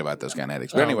 which I hate about those kind of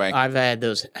headaches. But Oh, anyway, I've had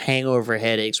those hangover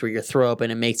headaches where you throw up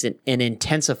and it makes it and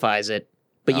intensifies it,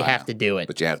 but you have to do it.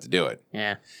 but you have to do it.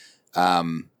 Yeah.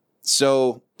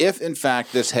 So if, in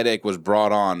fact, this headache was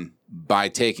brought on by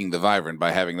taking the Vivarin,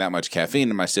 by having that much caffeine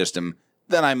in my system,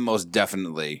 then I most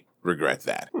definitely regret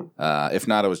that. If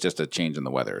not, it was just a change in the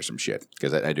weather or some shit,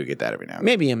 because I do get that every now and then.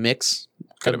 Maybe a mix.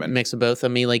 Could have A been. mix of both. I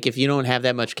mean, like if you don't have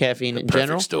that much caffeine in Perfect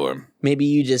general, storm. maybe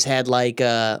you just had like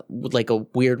a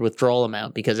weird withdrawal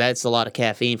amount because that's a lot of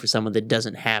caffeine for someone that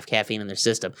doesn't have caffeine in their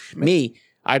system. Me,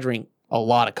 I drink a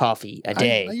lot of coffee a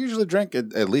day. I usually drink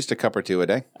at least a cup or 2 a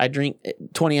day. I drink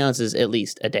 20 ounces at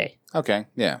least a day. Okay,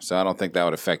 yeah, so I don't think that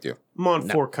would affect you. I'm on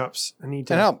 4 cups. I need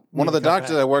to. And help, one of need the to cut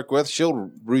doctors back. I work with, she'll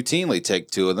routinely take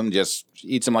 2 of them, just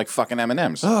eats them like fucking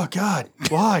M&Ms. Oh God,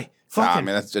 why? I Fucking.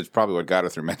 mean, that's probably what got her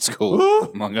through med school,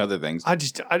 Ooh. among other things. I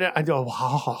go.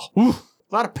 Wow. Ooh, a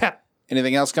lot of pep.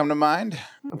 Anything else come to mind?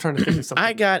 I'm trying to think of something.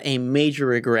 I got a major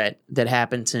regret that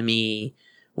happened to me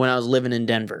when I was living in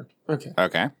Denver. Okay.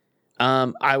 Okay.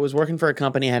 I was working for a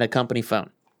company. I had a company phone,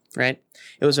 right?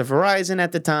 It was a Verizon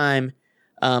at the time.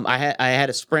 I had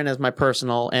a Sprint as my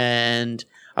personal, and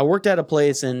I worked at a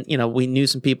place, and we knew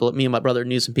some people. Me and my brother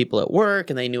knew some people at work,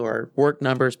 and they knew our work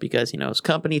numbers because it's a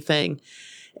company thing.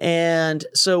 And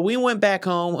so we went back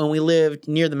home, and we lived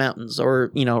near the mountains,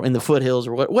 or in the foothills,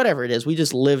 or whatever it is. We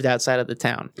just lived outside of the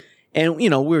town, and we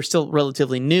were still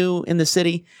relatively new in the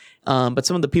city. But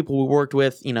some of the people we worked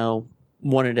with,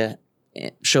 wanted to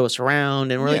show us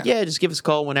around, and we're like, yeah, just give us a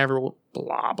call whenever,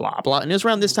 blah, blah, blah. And it was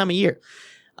around this time of year.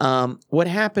 What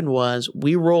happened was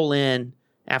we roll in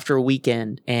after a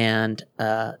weekend, and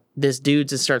this dude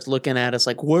just starts looking at us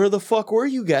like, where the fuck were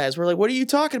you guys? We're like, what are you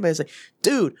talking about? He's like,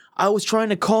 dude, I was trying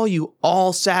to call you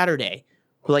all Saturday.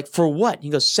 We're like, for what? He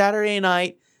goes, Saturday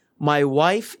night, my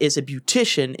wife is a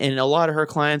beautician, and a lot of her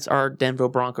clients are Denver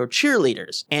Bronco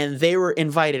cheerleaders, and they were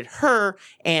invited her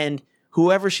and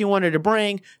whoever she wanted to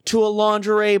bring to a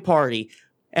lingerie party.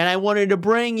 and I wanted to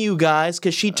bring you guys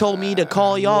because she told me to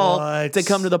call y'all What? to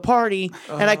come to the party,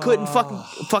 and I couldn't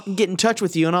fucking get in touch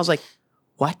with you. And I was like,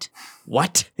 what?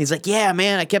 What? He's like, yeah,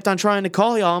 man, I kept on trying to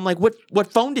call y'all. I'm like,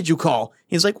 what phone did you call?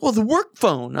 He's like, well, the work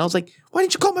phone. I was like, why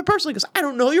didn't you call my personal? He goes, I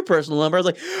don't know your personal number. I was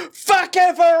like,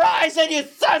 fucking Verizon, you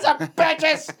sons of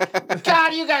bitches!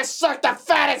 God, you guys suck the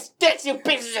fattest dicks, you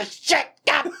pieces of shit!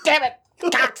 God damn it,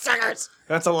 cocksuckers!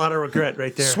 That's a lot of regret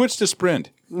right there. Switch to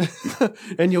Sprint.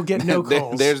 And you'll get no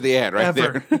calls. There's the ad right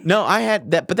Ever. there. No, I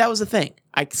had that, but that was the thing.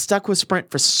 I stuck with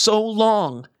Sprint for so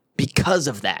long because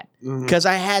of that. Because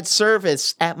I had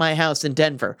service at my house in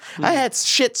Denver. I had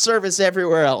shit service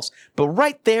everywhere else. But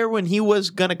right there when he was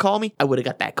going to call me, I would have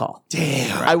got that call.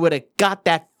 Damn. I would have got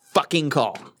that fucking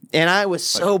call. And I was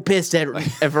so pissed at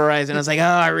Verizon. I was like, oh,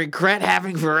 I regret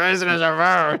having Verizon as a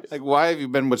phone. Like, why have you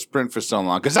been with Sprint for so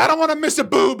long? Because I don't want to miss a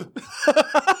boob.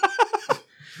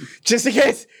 Just in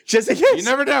case. You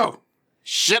never know.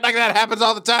 Shit like that happens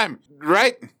all the time,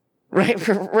 right? Right?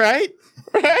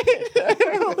 I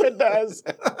hope it does.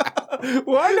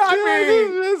 Why not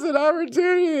me? This is an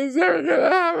opportunity that's never going to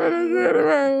happen again in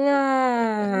my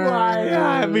life. Why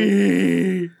not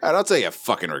me? I don't tell you a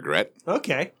fucking regret.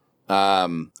 Okay. All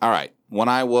right. When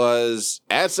I was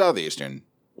at Southeastern,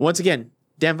 Once again,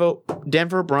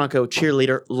 Denver Bronco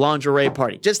cheerleader lingerie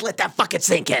party. Just let that fucking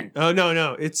sink in. Oh,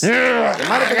 no. It's it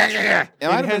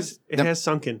has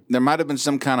sunken. There might have been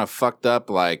some kind of fucked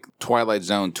up like Twilight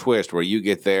Zone twist where you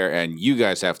get there and you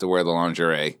guys have to wear the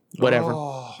lingerie. Whatever.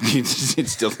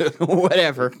 It's still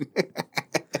Whatever.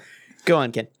 Go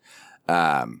on, Ken.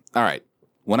 all right.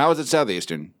 When I was at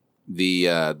Southeastern,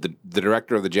 the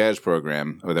director of the jazz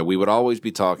program, or that we would always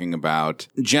be talking about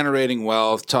generating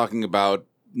wealth, talking about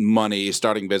money,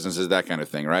 starting businesses, that kind of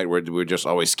thing, right? We're just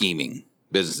always scheming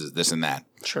businesses, this and that.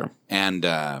 Sure.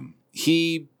 And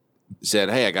he said,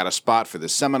 hey, I got a spot for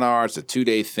this seminar. It's a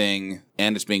 2-day thing,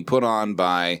 and it's being put on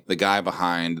by the guy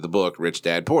behind the book, Rich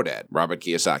Dad, Poor Dad, Robert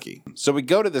Kiyosaki. So we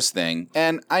go to this thing,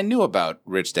 and I knew about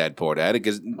Rich Dad, Poor Dad,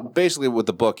 because basically what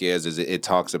the book is it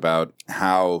talks about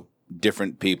how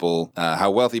different people,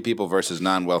 how wealthy people versus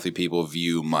non-wealthy people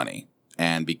view money.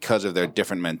 And because of their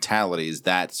different mentalities,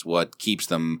 that's what keeps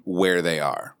them where they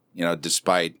are,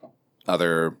 despite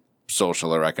other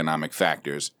social or economic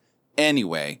factors.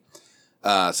 Anyway,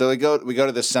 so we go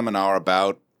to this seminar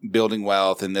about building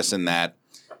wealth and this and that,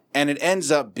 and it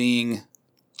ends up being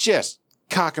just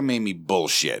cockamamie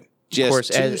bullshit.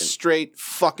 Just 2 straight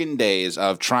fucking days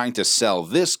of trying to sell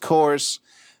this course,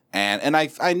 and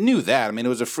I knew that. I mean, it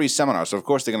was a free seminar, so of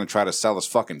course they're going to try to sell us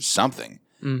fucking something.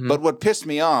 Mm-hmm. But what pissed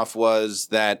me off was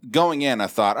that going in, I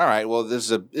thought, all right, well,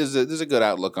 this is a good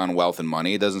outlook on wealth and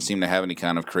money. It doesn't seem to have any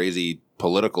kind of crazy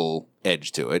political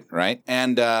edge to it, right?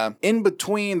 And in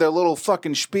between their little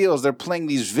fucking spiels, they're playing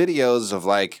these videos of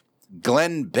like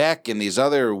Glenn Beck and these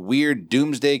other weird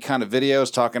doomsday kind of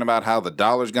videos talking about how the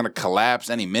dollar's going to collapse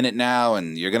any minute now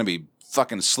and you're going to be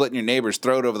fucking slitting your neighbor's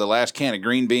throat over the last can of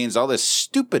green beans, all this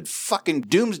stupid fucking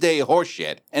doomsday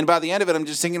horseshit. And by the end of it, I'm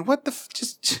just thinking, what the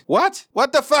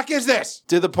fuck is this?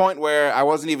 To the point where I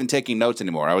wasn't even taking notes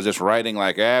anymore. I was just writing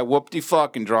like,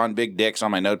 whoop-de-fuck, and drawing big dicks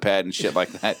on my notepad and shit like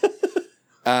that.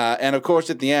 And of course,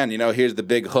 at the end, here's the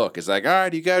big hook. It's like, all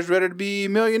right, you guys ready to be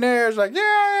millionaires? Like,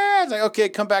 yeah. It's like, okay,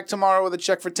 come back tomorrow with a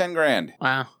check for $10,000.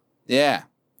 Wow. Yeah.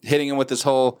 Hitting him with this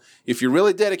whole, if you're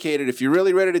really dedicated, if you're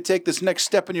really ready to take this next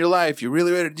step in your life, you're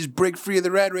really ready to just break free of the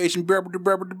rat race and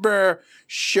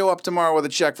show up tomorrow with a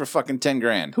check for fucking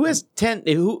 $10,000.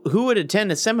 Who would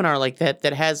attend a seminar like that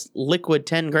has liquid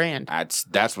 $10,000?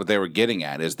 That's what they were getting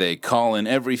at, is they call in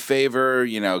every favor,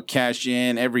 cash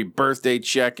in every birthday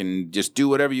check and just do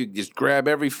whatever just grab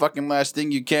every fucking last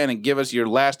thing you can and give us your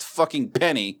last fucking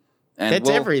penny. And that's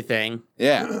everything.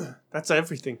 Yeah. That's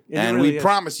everything. And really we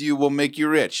promise you we'll make you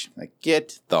rich. Like,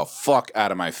 get the fuck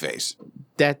out of my face.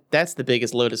 That's the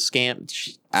biggest load of scam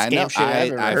shit I've ever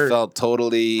heard. I felt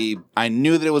totally... I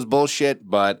knew that it was bullshit,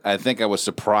 but I think I was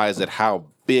surprised at how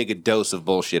big a dose of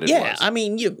bullshit it was. Yeah, I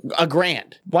mean,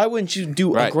 $1,000. Why wouldn't you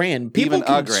do $1,000? Even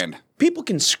 $1,000. People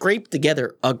can scrape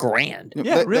together $1,000.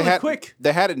 Yeah, really quick.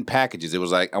 They had it in packages. It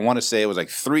was like, I want to say it was like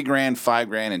 $3,000,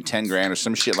 $5,000, and $10,000 or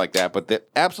some shit like that. But the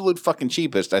absolute fucking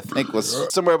cheapest, I think,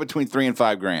 was somewhere between $3,000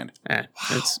 and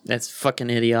 $5,000. That's fucking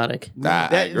idiotic.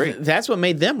 I agree. That's what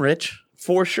made them rich,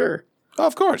 for sure. Oh,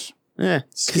 of course. Yeah,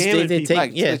 scamming they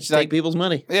people. take people's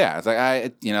money. Yeah, it's like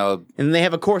and they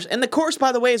have a course, and the course,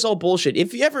 by the way, is all bullshit.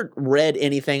 If you ever read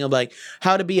anything of like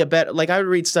how to be a better, like I would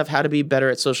read stuff how to be better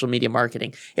at social media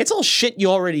marketing. It's all shit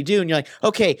you already do, and you're like,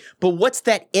 okay, but what's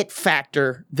that it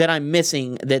factor that I'm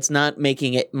missing that's not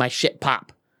making it my shit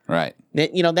pop? Right.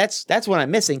 That's what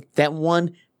I'm missing. That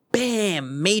one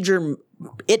bam, major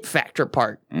it factor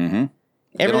part. Mm-hmm.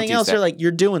 Everything teach else, that. you're like,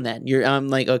 you're doing that. I'm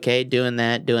like, okay, doing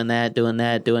that. What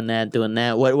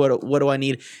do I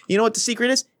need? You know what the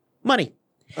secret is? Money.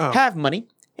 Oh. Have money.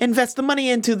 Invest the money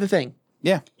into the thing.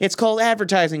 Yeah. It's called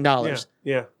advertising dollars.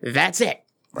 Yeah. That's it.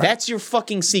 That's your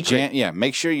fucking secret.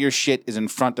 Make sure your shit is in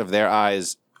front of their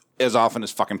eyes as often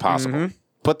as fucking possible. Mm-hmm.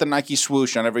 Put the Nike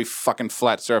swoosh on every fucking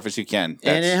flat surface you can.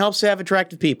 And it helps to have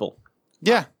attractive people.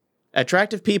 Yeah.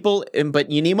 Attractive people, but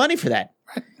you need money for that.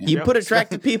 You put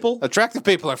attractive people. Attractive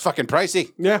people are fucking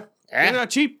pricey. Yeah. They're not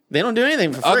cheap. They don't do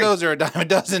anything for free. Uggos are a dime a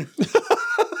dozen. You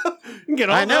can get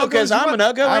all I know, the because Uggos you I'm want.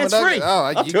 an Uggo and it's an Uggo. free. Oh,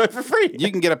 I'll do it for free. You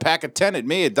can get a pack of 10 at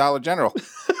me at Dollar General.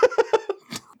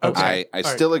 Okay. I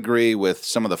still agree with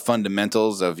some of the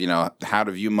fundamentals of, how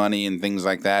to view money and things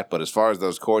like that. But as far as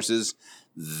those courses,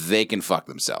 they can fuck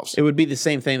themselves. It would be the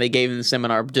same thing they gave in the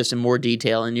seminar, just in more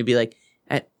detail, and you'd be like,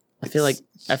 I feel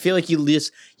like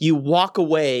you walk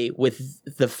away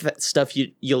with the stuff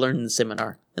you learned in the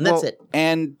seminar, and that's it.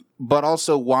 But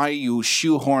also, why are you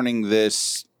shoehorning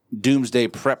this doomsday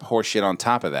prep horseshit on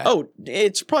top of that? Oh,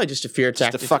 it's probably just a fear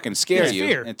just to tactic. fucking scare you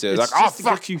Fear. into It's like, just to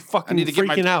fuck, get you fucking I need to get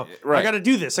freaking out. Right. I got to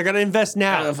do this. I got to invest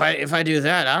now. If I do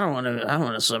that, I don't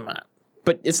want to seminar.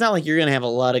 But it's not like you're gonna have a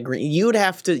lot of green. You would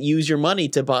have to use your money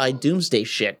to buy doomsday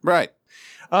shit. Right.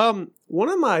 One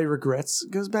of my regrets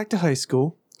goes back to high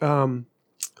school.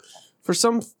 For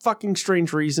some fucking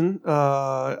strange reason,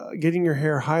 getting your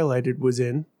hair highlighted was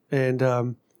in,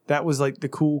 and that was like the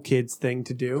cool kids thing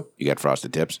to do. You got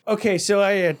frosted tips? Okay, so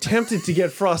I attempted to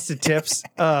get frosted tips,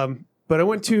 but I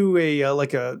went to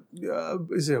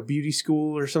is it a beauty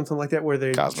school or something like that where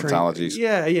they Cosmetologies.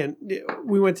 Yeah.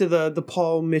 We went to the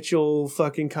Paul Mitchell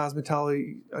fucking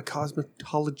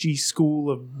cosmetology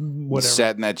school of whatever. You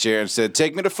sat in that chair and said,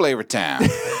 "Take me to Flavor Town."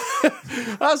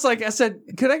 I said,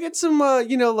 could I get some,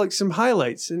 like some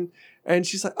highlights? And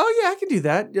she's like, oh yeah, I can do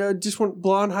that. Just want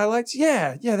blonde highlights.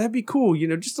 Yeah, that'd be cool.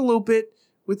 Just a little bit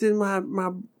within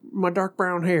my dark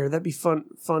brown hair. That'd be fun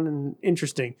and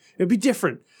interesting. It'd be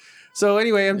different. So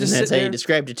anyway, I'm just And that's how sitting you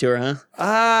described it to her,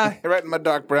 huh? Right in my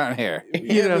dark brown hair.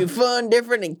 It'd be fun,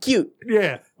 different, and cute.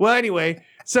 Yeah. Well, anyway,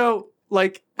 so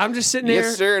like I'm just sitting there.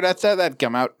 Yes, sir. That's how that'd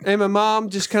come out. And my mom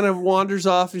just kind of wanders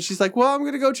off and she's like, well, I'm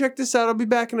going to go check this out. I'll be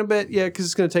back in a bit. Yeah, because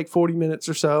it's going to take 40 minutes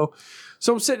or so.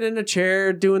 So I'm sitting in a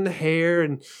chair doing the hair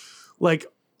and like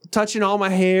touching all my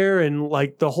hair and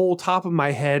like the whole top of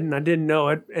my head. And I didn't know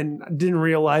it and I didn't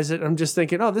realize it. I'm just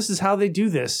thinking, oh, this is how they do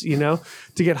this, to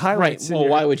get highlights. Right. Well,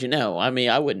 why would you know? I mean,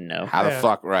 I wouldn't know. How the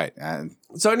fuck? Right.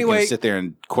 So anyway, sit there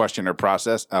and question her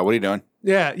process. What are you doing?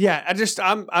 Yeah.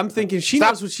 I'm thinking she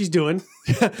knows what she's doing.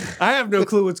 I have no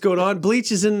clue what's going on.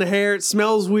 Bleach is in the hair. It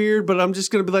smells weird, but I'm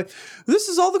just going to be like, this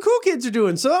is all the cool kids are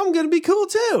doing. So I'm going to be cool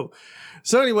too.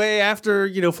 So anyway, after,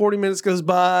 40 minutes goes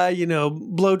by,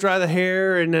 blow dry the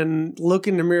hair and then look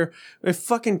in the mirror, the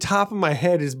fucking top of my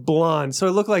head is blonde. So I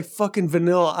look like fucking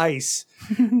Vanilla Ice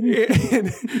in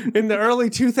the early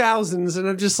 2000s. And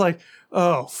I'm just like,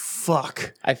 oh,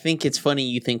 fuck. I think it's funny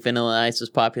you think Vanilla Ice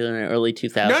was popular in the early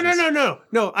 2000s.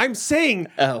 No, I'm saying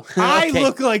I I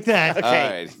look like that. Okay. All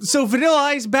right. So Vanilla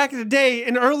Ice back in the day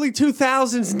in early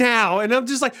 2000s now. And I'm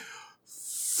just like,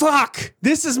 fuck,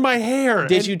 this is my hair.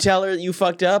 Did you tell her that you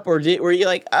fucked up, or were you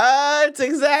like, it's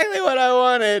exactly what I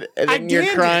wanted, and then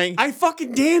you're crying? I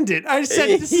fucking damned it. I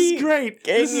said, this is great.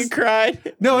 And you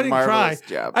cried? No, I didn't Marvelous cry.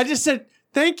 job. I just said,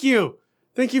 thank you.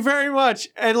 Thank you very much.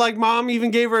 And like mom even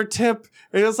gave her a tip.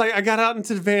 And it was like, I got out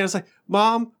into the van. I was like,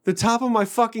 Mom, the top of my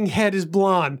fucking head is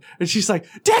blonde. And she's like,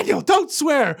 Daniel, don't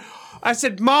swear. I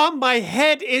said, Mom, my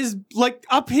head is like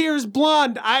up here is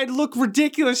blonde. I look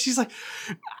ridiculous. She's like,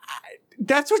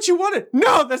 that's what you wanted?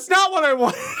 No, that's not what I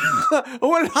wanted. I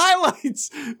wanted highlights,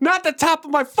 not the top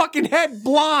of my fucking head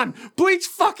blonde. Bleach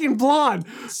fucking blonde.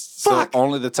 Fuck. So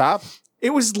only the top? It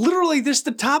was literally just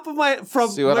the top of my from.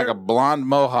 So you had like a blonde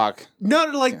mohawk. No,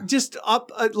 like just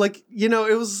up, it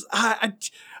was. I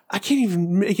can't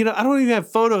even make it. I don't even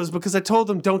have photos because I told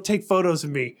them don't take photos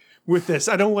of me with this.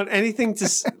 I don't want anything to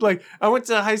like. I went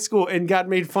to high school and got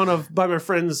made fun of by my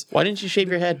friends. Why didn't you shave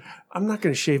your head? I'm not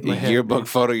going to shave my The head. yearbook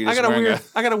photo. You just I wearing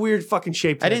got a weird fucking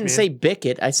shaped head. I didn't man. say bick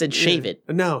it. I said shave it.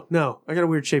 No. I got a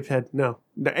weird shaped head. No.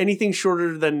 Anything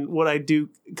shorter than what I do,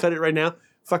 cut it right now.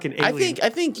 Fucking alien. I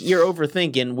think you're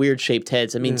overthinking weird shaped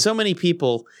heads. I mean, so many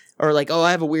people are like, "Oh,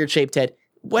 I have a weird shaped head."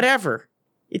 Whatever.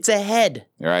 It's a head.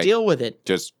 Right. Deal with it.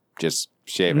 Just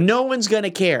shave it. No one's gonna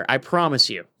care. I promise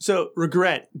you. So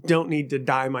regret. Don't need to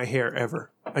dye my hair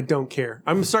ever. I don't care.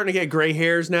 I'm starting to get gray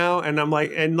hairs now, and I'm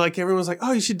like, everyone's like,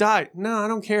 "Oh, you should dye." No, I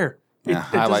don't care. It doesn't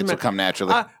Highlights will matter. come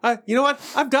naturally. You know what?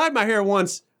 I've dyed my hair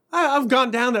once. I've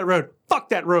gone down that road. Fuck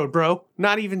that road, bro.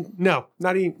 Not even. No.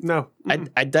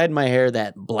 I dyed my hair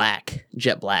that black,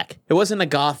 jet black. It wasn't a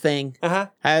goth thing. Uh-huh.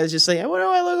 I was just like, what do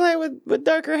I look like with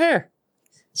darker hair?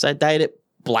 So I dyed it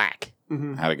black.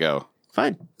 How'd it go?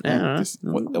 Fine. I don't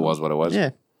know. It was what it was.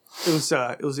 Yeah.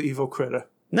 It was an evil critter.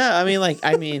 No, I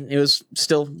mean, it was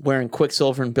still wearing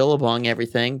Quicksilver and Billabong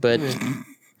everything, but I mean,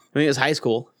 it was high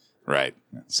school. Right.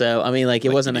 So, I mean, like,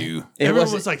 it wasn't you.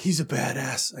 Everyone was like, he's a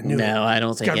badass. I knew it. No, I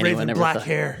don't think Got anyone raven ever black thought.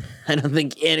 hair. I don't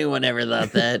think anyone ever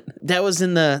thought that. That was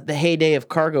in the heyday of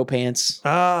cargo pants.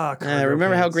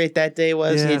 Remember how great that day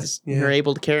was? Yeah, You were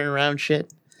able to carry around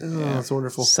shit. Oh, that's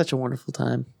wonderful. Such a wonderful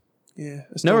time. Yeah.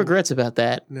 No regrets about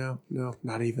that. No,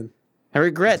 not even. I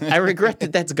regret that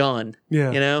that's gone.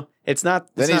 Yeah. You know, it's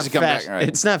not. That needs to come back, right.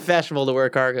 It's not fashionable to wear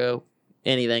cargo,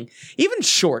 anything, even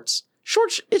shorts.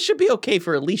 Shorts. It should be okay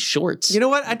for at least shorts. You know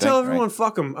what? I tell everyone,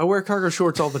 fuck them. I wear cargo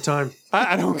shorts all the time.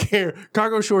 I don't care.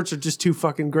 Cargo shorts are just too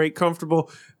fucking great, comfortable,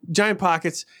 giant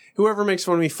pockets. Whoever makes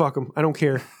fun of me, fuck them. I don't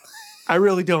care. I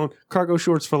really don't. Cargo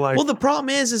shorts for life. Well, the problem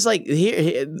is like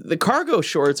here the cargo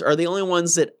shorts are the only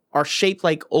ones that are shaped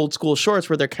like old school shorts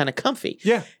where they're kind of comfy.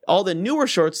 Yeah. All the newer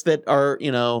shorts that are,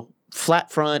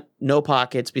 flat front, no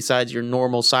pockets besides your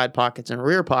normal side pockets and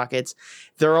rear pockets,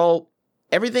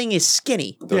 everything is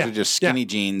skinny. Those are just skinny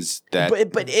jeans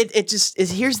that. But it just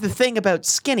is. Here's the thing about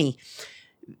skinny.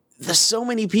 There's so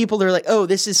many people that are like, oh,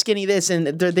 this is skinny, this, and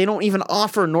they don't even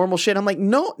offer normal shit. I'm like,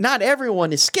 no, not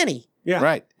everyone is skinny. Yeah.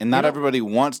 Right. And not everybody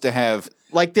wants to have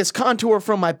like this contour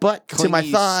from my butt to my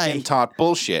thigh. Skin taut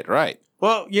bullshit. Right.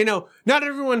 Well, not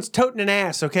everyone's toting an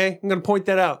ass, okay? I'm going to point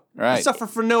that out. Right. I suffer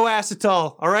from no ass at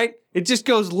all right? It just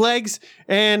goes legs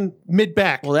and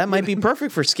mid-back. Well, that might be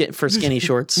perfect for skinny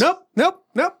shorts. Nope.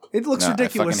 It looks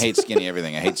ridiculous. I fucking hate skinny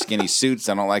everything. I hate skinny suits.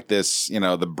 I don't like this.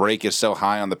 The break is so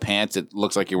high on the pants, it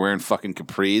looks like you're wearing fucking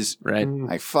capris. Right.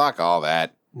 Like, fuck all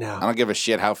that. No. I don't give a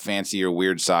shit how fancy your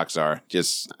weird socks are.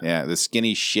 Just, the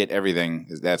skinny shit, everything,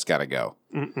 that's got to go.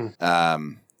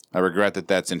 I regret that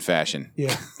that's in fashion.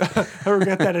 Yeah. I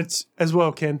regret that it's as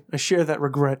well, Ken. I share that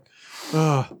regret.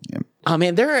 Ugh. Oh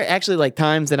man, there are actually like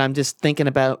times that I'm just thinking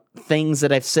about things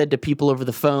that I've said to people over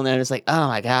the phone and I'm just like, oh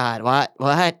my God,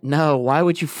 what? No, why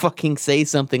would you fucking say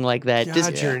something like that? God,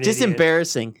 just you're an just idiot.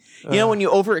 Embarrassing. When you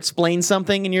over explain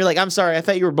something and you're like, I'm sorry, I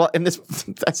thought you were and this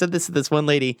I said this to this one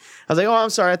lady. I was like, oh,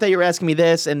 I'm sorry, I thought you were asking me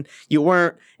this and you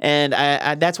weren't, and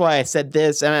I that's why I said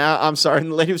this, and I'm sorry.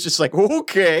 And the lady was just like,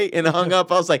 okay, and hung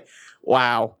up. I was like,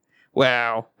 wow.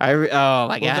 Oh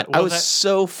my God. I was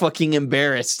so fucking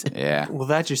embarrassed. Yeah. Well,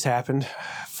 that just happened.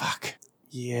 Fuck.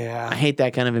 Yeah. I hate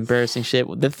that kind of embarrassing shit.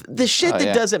 The shit that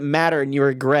yeah. doesn't matter and you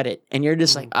regret it. And you're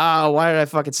just like, oh, why did I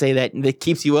fucking say that? And it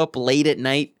keeps you up late at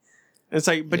night. It's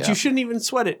like, but you shouldn't even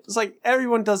sweat it. It's like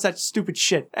everyone does that stupid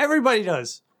shit. Everybody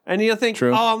does. And you think,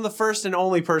 True. oh, I'm the first and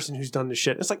only person who's done this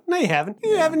shit. It's like, no, you haven't.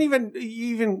 You haven't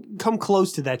even come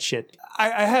close to that shit.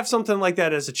 I have something like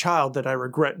that as a child that I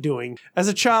regret doing. As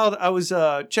a child, I was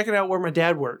checking out where my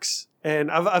dad works.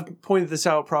 And I've pointed this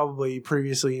out probably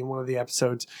previously in one of the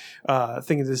episodes,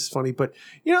 thinking this is funny. But,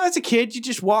 as a kid, you're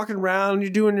just walking around, you're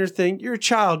doing your thing. You're a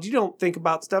child. You don't think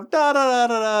about stuff,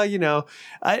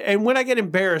 and when I get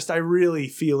embarrassed, I really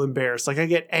feel embarrassed. Like I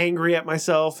get angry at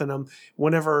myself, and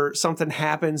whenever something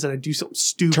happens and I do something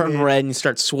stupid. Turn red and you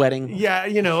start sweating. Yeah,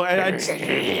 and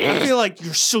I feel like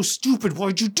you're so stupid.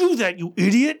 Why'd you do that, you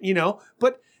idiot?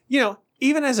 But,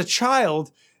 even as a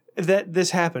child, that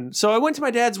this happened. So I went to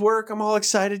my dad's work. I'm all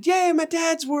excited. Yay, my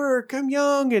dad's work. I'm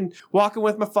young and walking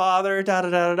with my father,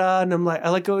 and I'm like, I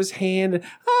let go of his hand. And,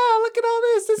 look at all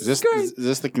this. This is great. Is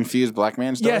this the confused black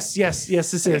man story? Yes,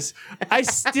 this is. I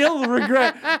still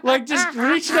regret just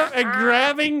reaching up and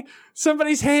grabbing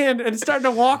somebody's hand and starting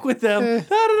to walk with them. And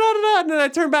then I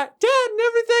turn back, Dad, and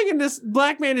everything. And this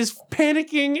black man is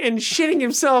panicking and shitting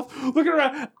himself, looking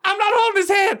around. I'm not holding his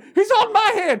hand. He's holding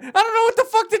my hand. I don't know what the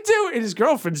fuck to do. And his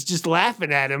girlfriend's just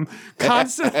laughing at him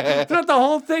constantly throughout the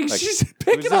whole thing. Like, she's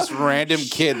picking who's up. this random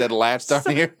kid that latched on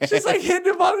your hand? She's like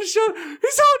hitting him on his shoulder.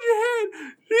 He's holding your hand.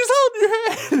 He's holding your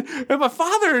hand. And my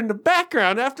father in the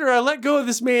background, after I let go of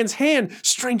this man's hand,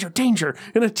 stranger danger.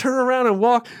 And I turn around and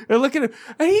walk and look at him.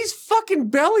 And he's fucking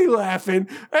belly laughing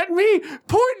at me,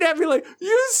 pointing at me like,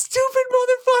 you stupid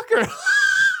motherfucker.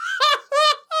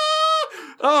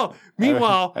 Oh,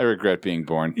 meanwhile. I regret being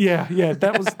born. Yeah,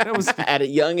 that was At a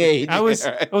young age. I was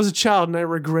a child and I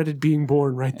regretted being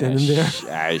born right then and there.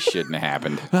 I shouldn't have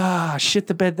happened. Shit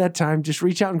the bed that time. Just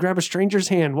reach out and grab a stranger's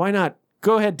hand. Why not?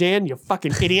 Go ahead, Dan, you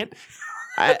fucking idiot.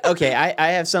 I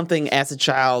have something as a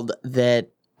child that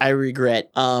I regret.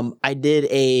 I did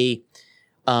a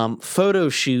photo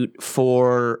shoot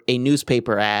for a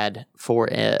newspaper ad for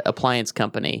an appliance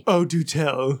company. Oh, do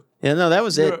tell. Yeah, no, that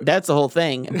was it. That's the whole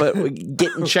thing. But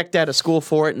getting checked out of school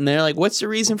for it, and they're like, "What's the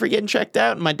reason for getting checked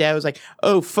out?" And my dad was like,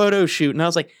 "Oh, photo shoot." And I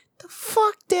was like, "The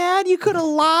fuck, Dad? You could have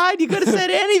lied. You could have said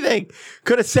anything.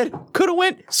 Could have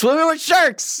went swimming with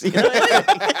sharks." You know what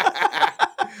I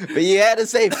mean? But you had to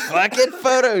say fucking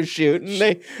photo shoot,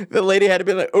 and the lady had to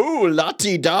be like, "Oh,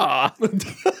 la-ti-da."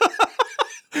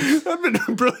 That'd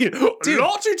been brilliant. Dude,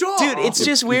 it's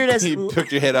just weird as You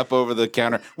put your head up over the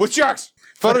counter with sharks.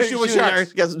 Photo shoot with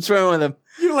sharks. Got some swimming with them.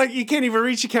 You're like, you can't even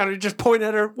reach the counter. Just point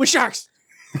at her with sharks.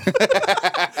 You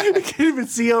can't even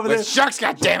see over there. With sharks,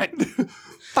 goddammit.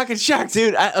 Fucking sharks.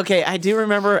 Dude, I do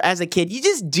remember as a kid, you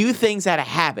just do things out of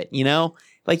habit, you know?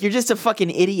 Like, you're just a fucking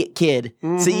idiot kid.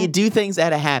 So you do things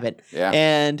out of habit. Yeah.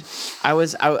 And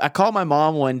I called my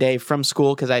mom one day from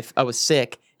school because I was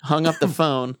sick, hung up the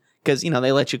phone because, you know,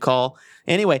 they let you call.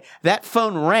 Anyway, that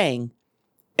phone rang,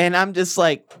 and I'm just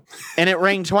like, and it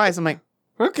rang twice. I'm like,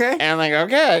 Okay. and I'm like,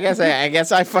 okay, I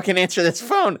guess I fucking answer this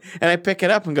phone. And I pick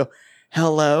it up and go,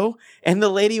 hello? And the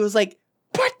lady was like,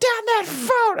 put down that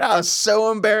phone. I was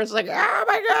so embarrassed, like, oh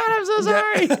my God, I'm so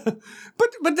sorry. But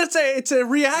it's a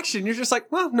reaction. You're just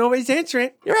like, well, nobody's answering.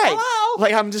 You're right. Hello?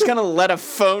 Like, I'm just going to let a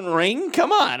phone ring?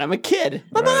 Come on, I'm a kid.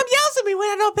 My mom yells at me when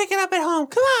I don't pick it up at home.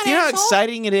 Come on, Do you know how asshole.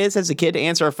 exciting it is as a kid to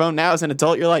answer a phone now as an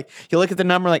adult? You're like, you look at the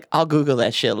number like, I'll Google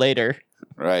that shit later.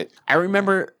 Right. I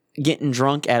remember getting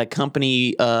drunk at a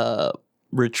company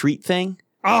retreat thing.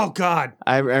 Oh, God.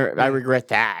 I regret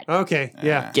that. Okay,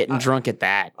 yeah. Getting drunk at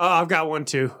that. Oh, I've got one,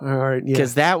 too. All right, yeah.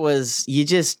 Because that was, you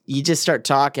just start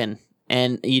talking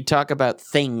and you talk about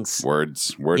things.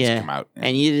 Words come out.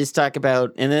 And you just talk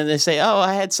about, and then they say, oh,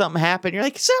 I had something happen. You're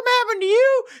like, something happened to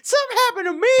you? Something happened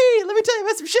to me. Let me tell you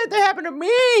about some shit that happened to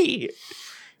me.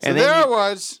 So And there then I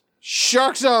was,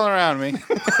 sharks all around me.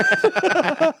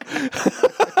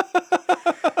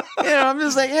 you know, I'm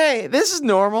just like, hey, this is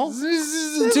normal. This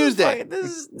is Tuesday.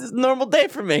 This is a normal day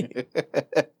for me.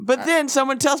 But then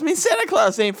someone tells me Santa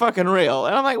Claus ain't fucking real.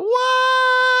 And I'm like,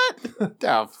 what?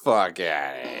 The fuck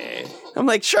out of here. I'm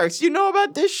like, sharks, you know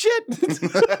about this shit?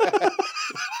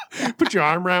 Put your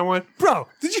arm around one. Bro,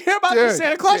 did you hear about the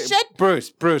Santa Claus shit?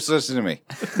 Bruce, listen to me.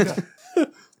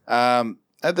 I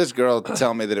had this girl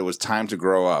tell me that it was time to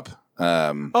grow up.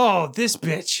 Oh, this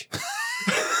bitch.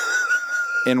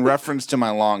 In reference to my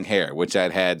long hair, which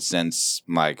I'd had since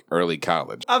like early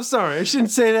college. I'm sorry. I shouldn't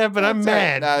say that, but I'm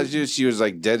mad. No, she was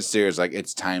like dead serious. Like,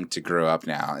 it's time to grow up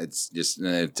now. It's just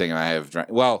a thing I have.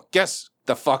 Well, guess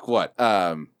the fuck what?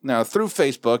 No, through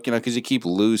Facebook, you know, because you keep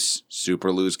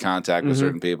super loose contact with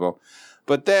certain people.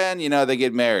 But then, you know, they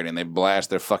get married and they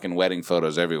blast their fucking wedding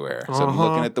photos everywhere. So I'm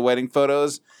looking at the wedding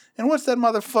photos, and what's that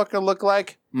motherfucker look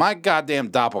like? My goddamn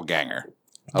doppelganger.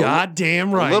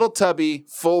 Goddamn right. A little tubby,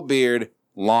 full beard,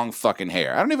 long fucking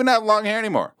hair. I don't even have long hair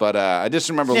anymore. But I just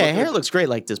remember Yeah, looking hair at, looks great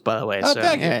like this, by the way. Oh, so,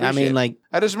 thank you. yeah, I Appreciate mean, it. like,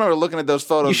 I just remember looking at those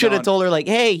photos. you should have told her, like,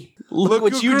 hey, look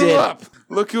what who you grew did. up.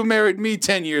 Look who married me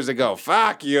 10 years ago.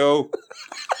 Fuck you.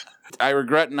 I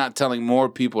regret not telling more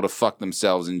people to fuck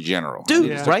themselves in general. Dude,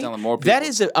 Just right? telling more people. That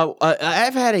is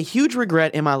I've had a huge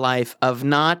regret in my life of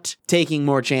not taking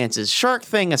more chances. Shark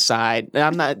thing aside,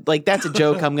 I'm not like that's a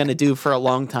joke I'm going to do for a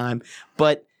long time,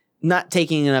 but not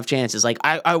taking enough chances. Like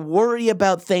I worry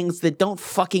about things that don't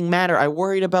fucking matter. I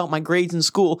worried about my grades in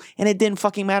school, and it didn't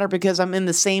fucking matter because I'm in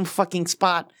the same fucking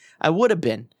spot I would have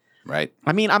been. Right.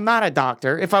 I mean, I'm not a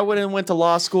doctor. If I would have went to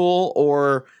law school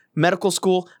or medical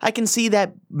school, I can see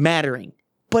that mattering,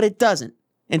 but it doesn't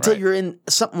until you're in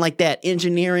something like that,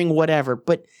 engineering, whatever,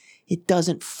 but it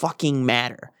doesn't fucking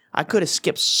matter. I could have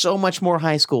skipped so much more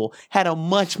high school, I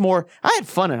had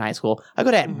fun in high school. I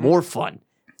could have had more fun.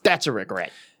 That's a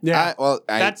regret. Yeah.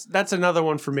 That's another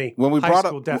one for me. When we High brought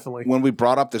school, up definitely. when we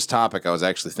brought up this topic, I was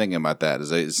actually thinking about that.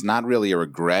 It's not really a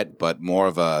regret, but more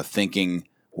of a thinking,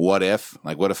 what if?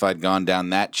 Like, what if I'd gone down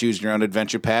that choose your own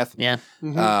adventure path? Yeah.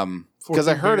 Because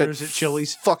I heard it beers at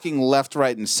Chili's. fucking left,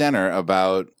 right, and center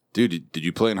about, dude, did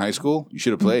you play in high school? You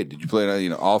should have played. Did you play,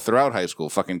 all throughout high school?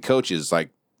 Fucking coaches,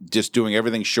 like, just doing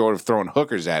everything short of throwing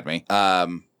hookers at me.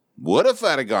 What if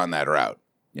I'd have gone that route?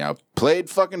 Played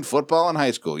fucking football in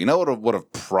high school. You know what would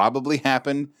have probably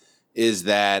happened is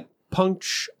that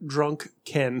Punch drunk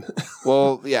Ken.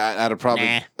 well, yeah, I'd have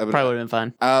probably Probably would have been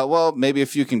fun. well, maybe a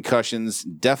few concussions,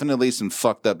 definitely some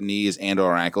fucked up knees and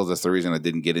or ankles. That's the reason I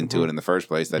didn't get into it in the first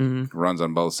place. That runs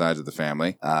on both sides of the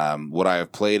family. Would I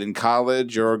have played in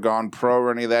college or gone pro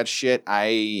or any of that shit?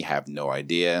 I have no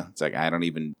idea. It's like I don't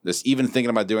even even thinking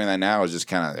about doing that now is just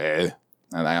kind of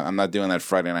I'm not doing that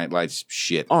Friday Night Lights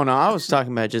shit. Oh no, I was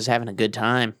talking about just having a good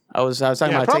time. I was talking I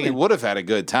about probably taking. would have had a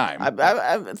good time.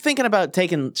 I'm thinking about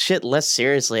taking shit less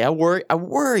seriously. I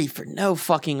worry for no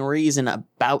fucking reason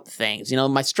about things. You know,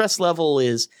 my stress level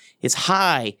is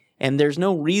high, and there's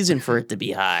no reason for it to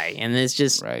be high. And it's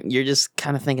just you're just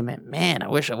kind of thinking, man, I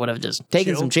wish I would have just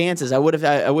taken some chances. I wish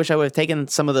I would have taken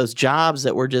some of those jobs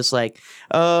that were just like,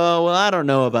 oh well, I don't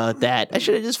know about that. I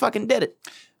should have just fucking did it.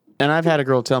 And I've had a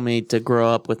girl tell me to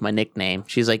grow up with my nickname.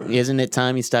 She's like, isn't it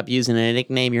time you stop using a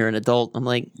nickname? You're an adult. I'm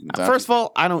like, first of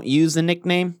all, I don't use the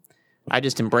nickname. I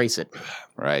just embrace it.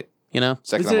 Right. You know?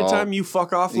 Is it a time you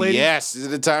fuck off, lady? Yes. Is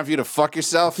it a time for you to fuck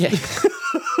yourself? Yeah.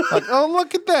 Like, oh,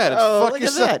 look at that. It's fuck look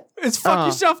yourself. at that. It's fuck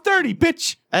yourself 30,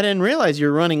 bitch. I didn't realize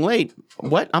you're running late.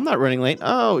 What? I'm not running late.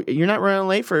 Oh, you're not running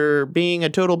late for being a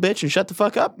total bitch and shut the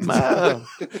fuck up? Oh.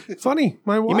 Funny.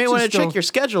 My watch You may want to is still... check your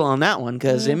schedule on that one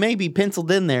because it may be penciled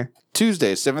in there.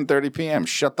 Tuesday, 7:30 p.m.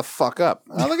 Shut the fuck up.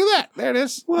 Oh, look at that. There it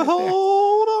is. Well,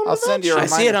 hold on. I'll send you a I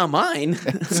reminder. see it on mine.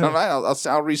 It's all right.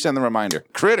 I'll resend the reminder.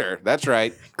 Critter. That's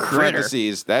right. Critter.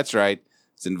 Parentheses. That's right.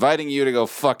 It's inviting you to go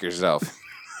fuck yourself.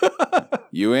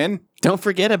 You in? Don't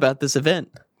forget about this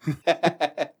event.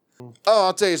 Oh,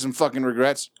 I'll tell you some fucking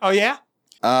regrets. Oh, yeah?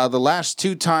 The last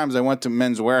 2 times I went to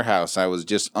Men's Warehouse, I was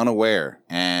just unaware,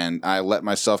 and I let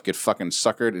myself get fucking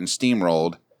suckered and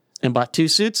steamrolled. And bought 2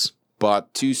 suits?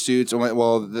 Bought 2 suits.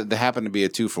 Well, they happened to be a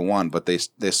 2-for-1, but they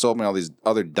sold me all these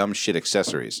other dumb shit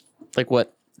accessories. Like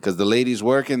what? Because the ladies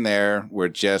working there were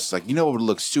just like, you know what would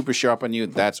look super sharp on you?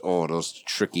 That's all those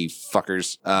tricky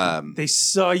fuckers. They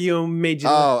saw you and made you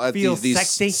feel these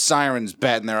sexy. sirens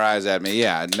batting their eyes at me.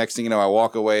 Yeah. Next thing you know, I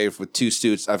walk away with 2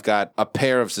 suits. I've got a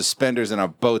pair of suspenders and a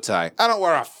bow tie. I don't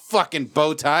wear a fucking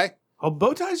bow tie. Oh,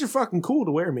 bow ties are fucking cool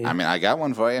to wear, man. I mean, I got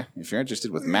one for you if you're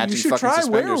interested with matching you should fucking try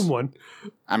suspenders. wearing one.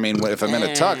 I mean, if I'm in a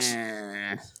tux,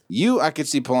 I could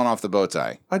see pulling off the bow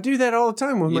tie. I do that all the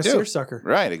time with You my do. seersucker.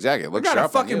 Right, exactly. It I looks got a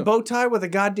sharp on fucking you. bow tie with a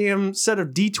goddamn set of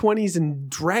D20s and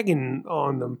dragon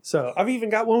on them. So I've even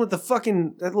got one with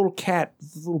that little cat,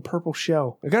 the little purple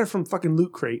shell. I got it from fucking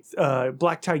Loot Crate,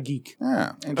 Black Tie Geek.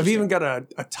 Yeah, I've even got a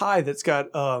tie that's got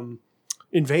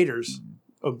invaders.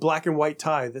 A black and white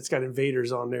tie that's got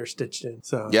invaders on there stitched in.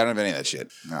 So Yeah, I don't have any of that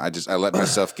shit. No, I let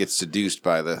myself get seduced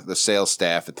by the sales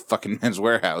staff at the fucking Men's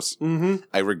Warehouse. Mm-hmm.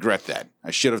 I regret that.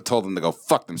 I should have told them to go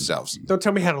fuck themselves. Don't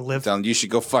tell me how to live. Tell them you should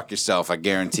go fuck yourself. I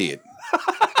guarantee it.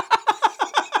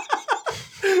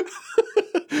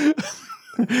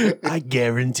 I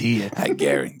guarantee it. I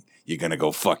guarantee you're gonna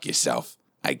go fuck yourself.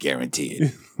 I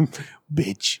guarantee it.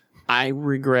 Bitch. I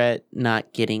regret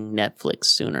not getting Netflix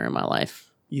sooner in my life.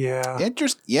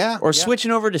 Yeah. Or switching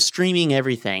over to streaming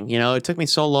everything. You know, it took me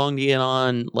so long to get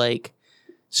on like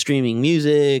streaming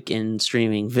music and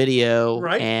streaming video.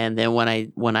 Right. And then when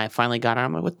I finally got on,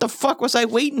 I'm like, what the fuck was I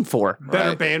waiting for?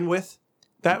 Better bandwidth.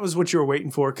 That was what you were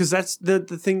waiting for, because that's the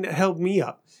thing that held me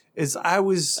up. Is I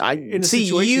was in a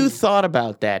situation. You thought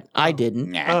about that. I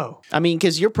didn't. Oh. I mean,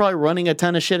 because you're probably running a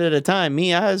ton of shit at a time.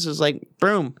 Me, I was just like,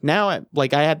 boom. Now, I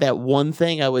had that one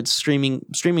thing I would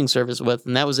streaming service with,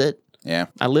 and that was it. Yeah.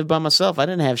 I lived by myself. I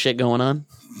didn't have shit going on.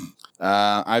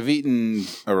 I've eaten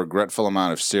a regretful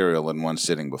amount of cereal in one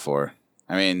sitting before.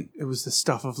 I mean, it was the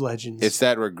stuff of legends. It's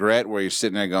that regret where you're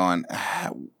sitting there going,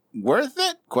 worth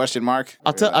it? Question mark.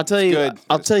 I'll tell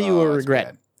you a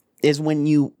regret is when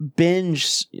you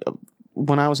binge.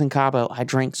 When I was in Cabo, I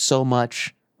drank so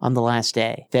much on the last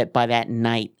day that by that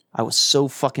night I was so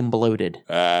fucking bloated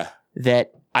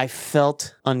that I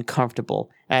felt uncomfortable.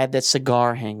 I had that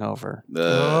cigar hangover.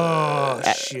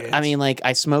 Shit. I mean, like,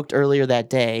 I smoked earlier that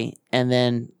day, and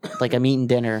then, like, I'm eating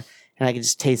dinner, and I could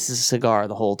just taste the cigar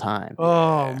the whole time.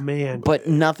 Oh, man. But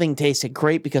nothing tasted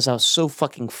great because I was so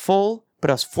fucking full, but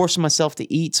I was forcing myself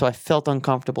to eat, so I felt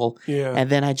uncomfortable. Yeah. And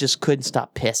then I just couldn't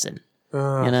stop pissing. You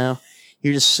know?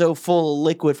 You're just so full of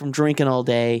liquid from drinking all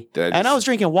day. And I was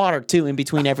drinking water, too, in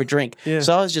between every drink. Yeah.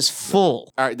 So I was just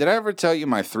full. All right. Did I ever tell you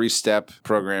my 3-step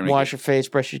program? Wash your face,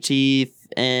 brush your teeth,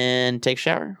 and take a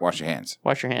shower? Wash your hands.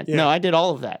 Wash your hands. Yeah. No, I did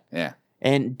all of that. Yeah.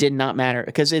 And did not matter.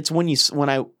 Because it's when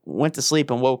I went to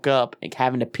sleep and woke up, like,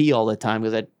 having to pee all the time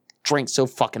because I drank so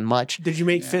fucking much. Did you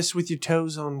make fists with your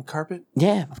toes on carpet?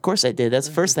 Yeah, of course I did. That's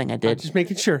the first thing I did. Just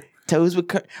making sure. Toes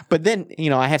with but then,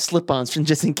 I have slip-ons from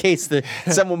just in case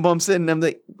someone bumps in and I'm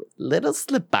like, little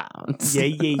slip-ons.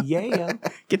 Yeah.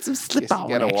 Get some slip-on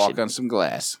You gotta walk action. on some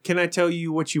glass. Can I tell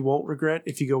you what you won't regret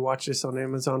if you go watch this on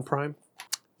Amazon Prime?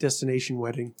 Destination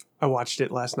Wedding. I watched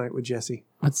it last night with Jesse.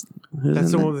 Who's That's in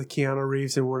the that? one with Keanu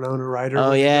Reeves and Winona Ryder.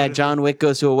 Oh, yeah, John Wick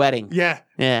goes to a wedding. Yeah.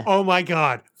 Yeah. Oh my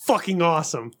God. Fucking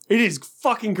awesome. It is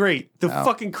fucking great. The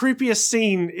fucking creepiest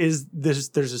scene is there's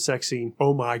a sex scene.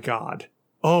 Oh my God.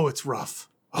 Oh, it's rough.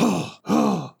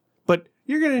 But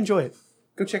you're going to enjoy it.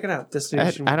 Go check it out.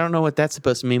 Destination. I don't know what that's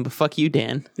supposed to mean, but fuck you,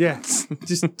 Dan. Yeah.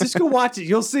 just go watch it.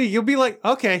 You'll see. You'll be like,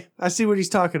 okay, I see what he's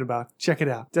talking about. Check it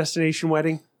out. Destination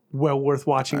Wedding. Well worth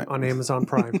watching on Amazon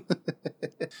Prime.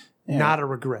 Not a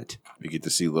regret. We get to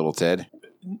see little Ted.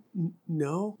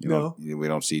 No. We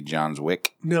don't see John's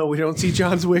Wick. No, we don't see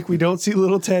John's Wick. We don't see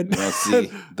Little Ted. We don't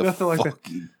see the Nothing like that.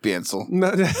 fucking pencil.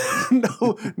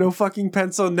 No fucking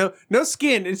pencil. No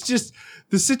skin. It's just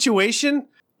the situation.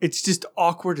 It's just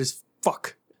awkward as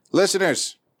fuck.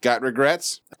 Listeners, got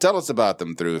regrets? Tell us about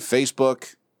them through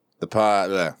Facebook, the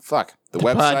website.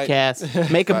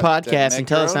 Podcast. Make a podcast and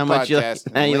tell us how much you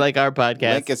like our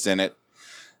podcast. Link us in it.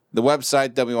 The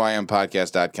website,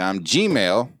 wympodcast.com.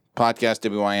 Gmail,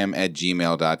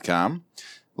 podcastwym@gmail.com.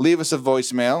 Leave us a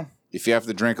voicemail. If you have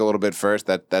to drink a little bit first,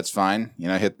 that's fine. You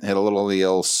know, hit a little of the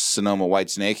old Sonoma White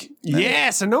Snake.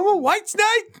 Yeah, Sonoma White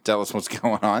Snake. Tell us what's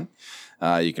going on.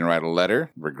 You can write a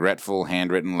letter, regretful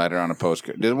handwritten letter on a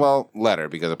postcard. Well, letter,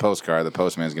 because a postcard, the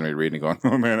postman's going to be reading and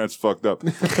going, oh man, that's fucked up.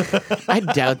 I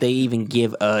doubt they even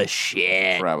give a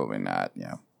shit. Probably not,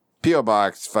 yeah. P.O.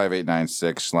 Box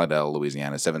 5896, Slidell,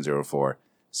 Louisiana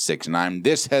 70469.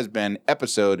 This has been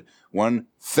episode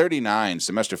 139,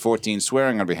 semester 14,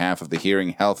 swearing on behalf of the Hearing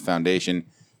Health Foundation.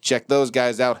 Check those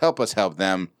guys out. Help us help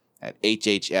them at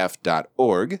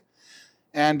hhf.org.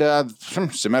 And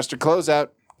semester closeout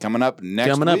coming up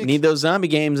next week. Need those zombie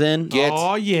games in.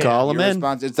 Oh, yeah. Call them in.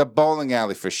 It's the bowling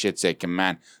alley, for shit's sake. Come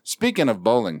on. Speaking of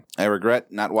bowling, I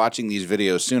regret not watching these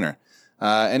videos sooner.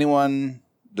 Anyone,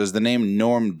 does the name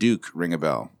Norm Duke ring a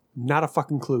bell? Not a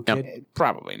fucking clue, kid.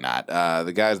 Probably not.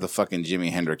 The guy's the fucking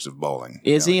Jimi Hendrix of bowling.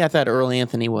 Is he? I thought Earl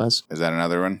Anthony was. Is that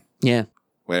another one? Yeah.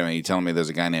 Wait a minute. You telling me there's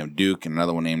a guy named Duke and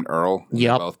another one named Earl?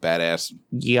 Yep. They're both badass?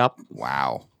 Yep.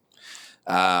 Wow.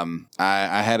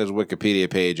 I had his Wikipedia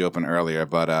page open earlier,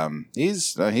 but he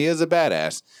is a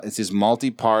badass. It's his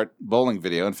multi-part bowling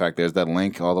video. In fact, there's that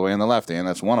link all the way on the left hand.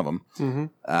 That's one of them.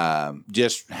 Mm-hmm.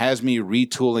 Just has me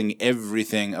retooling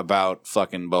everything about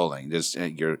fucking bowling. Just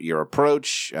your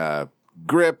approach,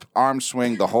 grip, arm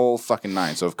swing, the whole fucking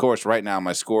nine. So of course, right now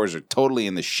my scores are totally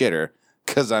in the shitter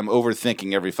because I'm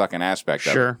overthinking every fucking aspect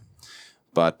of it. Sure.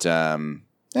 But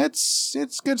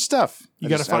it's good stuff. You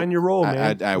got to find your role,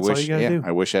 man. I wish.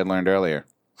 I wish I'd learned earlier.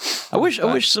 I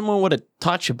wish someone would have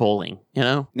taught you bowling. You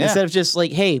know, Yeah. instead of just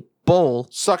like, hey, bowl.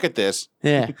 Suck at this.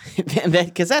 Yeah,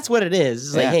 because that's what it is.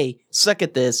 It's like, hey, suck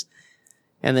at this.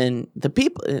 And then the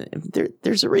people,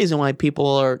 there's a reason why people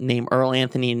are named Earl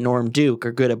Anthony and Norm Duke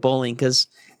are good at bowling because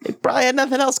they probably had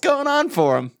nothing else going on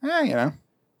for them. Yeah, you know.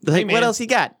 Like, what else you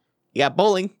got? You got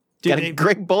bowling. Dude, got a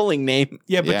great bowling name.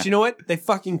 Yeah, but Yeah. you know what? They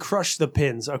fucking crush the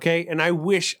pins, okay? And I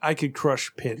wish I could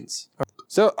crush pins.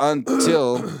 So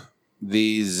until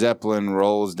the Zeppelin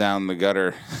rolls down the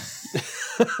gutter,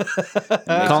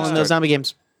 Calling those zombie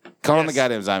games. calling Yes. the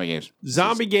goddamn zombie games.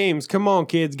 Zombie games. Come on,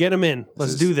 kids. Get them in.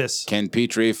 Let's do this. Ken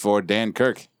Petrie for Dan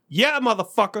Kirk, Yeah,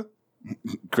 motherfucker.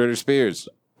 Critter Spears.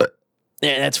 Yeah,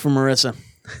 that's for Marissa.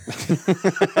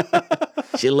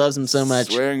 She loves him so much.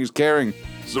 Swearing is caring.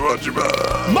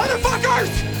 Motherfuckers!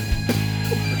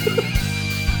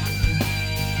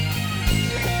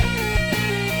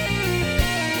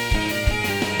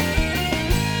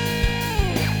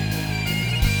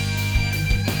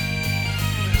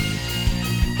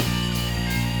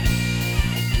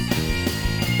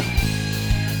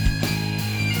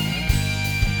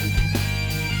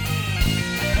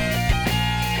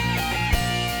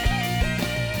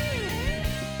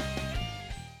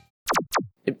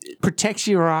 Protects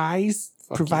your eyes,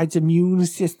 provides immune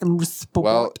system support.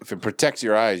 Well, if it protects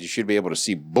your eyes, you should be able to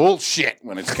see bullshit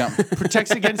when it's coming.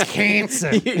 Protects against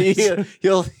cancer.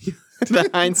 You'll the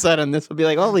hindsight on this will be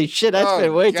like, holy shit, I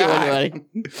spent way too God. much money.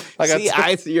 I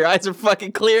got See, your eyes are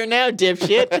fucking clear now,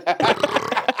 dipshit.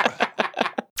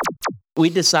 We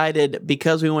decided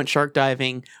because we went shark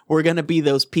diving, we're going to be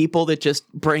those people that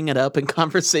just bring it up in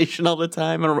conversation all the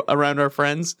time around our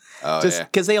friends. Oh, just yeah.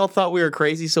 because they all thought we were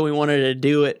crazy, so we wanted to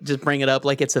do it, just bring it up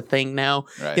like it's a thing now.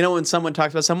 Right. You know, when someone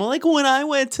talks about someone like when I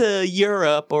went to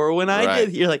Europe or when I Right.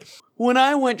 did, you're like, when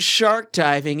I went shark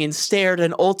diving and stared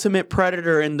an ultimate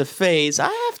predator in the face, I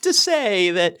have to say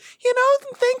that, you know,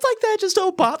 things like that just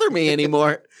don't bother me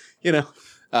anymore. You know,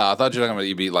 I thought you were talking about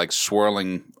you'd be like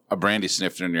swirling a brandy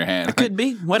snifter in your hand. could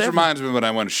be This whatever. reminds me when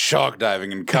I went shark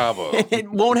diving in Cabo. It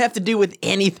won't have to do with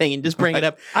anything, and just bring it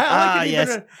up. I like it yes.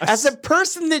 even- As a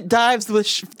person that dives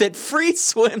with that free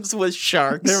swims with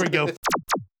sharks. There we go.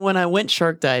 When I went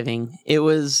shark diving, it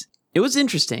was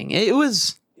interesting. It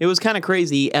was It was kind of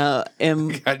crazy.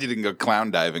 And God, you didn't go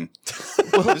clown diving.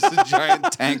 Just a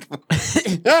giant tank.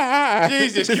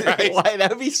 Jesus Christ. Why? That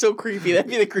would be so creepy.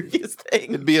 That'd be the creepiest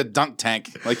thing. It'd be a dunk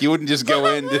tank. Like, you wouldn't just go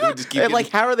in. It would just keep And like,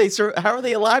 how are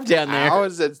they alive down there? How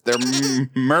is it? They're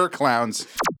mer clowns.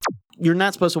 You're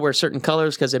not supposed to wear certain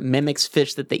colors because it mimics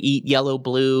fish that they eat, yellow,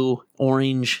 blue,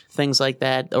 orange, things like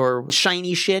that, or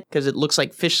shiny shit because it looks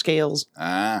like fish scales.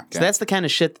 Okay. So that's the kind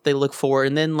of shit that they look for.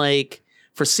 And then like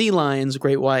for sea lions,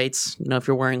 great whites, if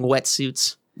you're wearing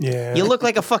wetsuits, you look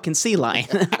like a fucking sea lion.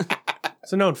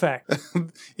 It's a known fact.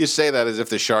 You say that as if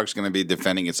the shark's going to be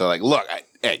defending itself. Like, look,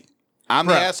 hey, I'm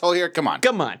the asshole here. Come on.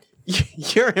 Come on.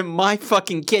 You're in my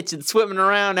fucking kitchen swimming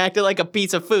around acting like a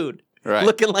piece of food. Right.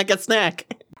 Looking like a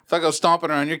snack. If I go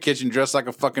stomping around your kitchen dressed like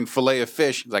a fucking fillet of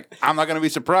fish, it's like, I'm not going to be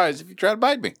surprised if you try to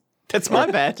bite me. That's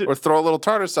my bad. Or throw a little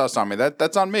tartar sauce on me.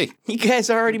 That's on me. You guys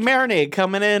are already marinated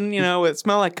coming in, it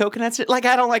smell like coconuts. Like,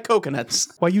 I don't like coconuts.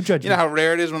 Why you judge You know how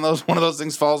rare it is when one of those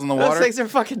things falls in the water? Those things are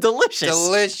fucking delicious.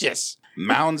 Delicious.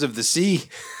 Mounds of the sea.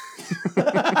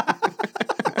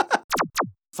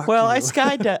 Well, I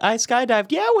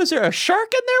skydived. Yeah, was there a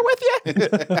shark in there with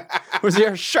you? Was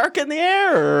there a shark in the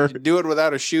air? Or? Do it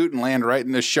without a chute and land right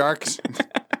in the sharks.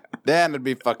 Then I'd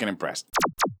be fucking impressed.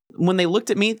 When they looked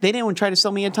at me, they didn't even try to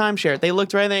sell me a timeshare. They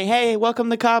looked right there, hey,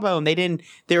 welcome to Cabo. And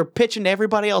they were pitching to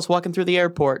everybody else walking through the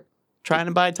airport, trying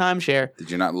to buy a timeshare. Did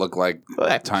you not look like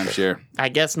timeshare? I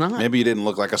guess not. Maybe you didn't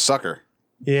look like a sucker.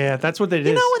 Yeah, that's what they did.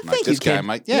 You know what? Thank you, Ken.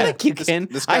 Thank you, Ken.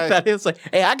 I thought it was like,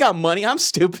 hey, I got money. I'm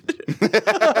stupid.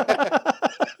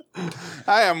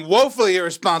 I am woefully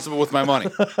irresponsible with my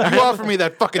money. You offer me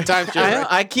that fucking timeshare.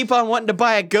 I keep on wanting to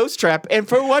buy a ghost trap, and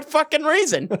for what fucking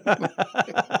reason?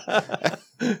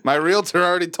 My realtor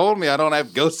already told me I don't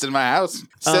have ghosts in my house.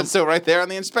 Said so right there on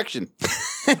the inspection.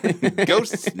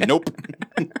 Ghosts? Nope.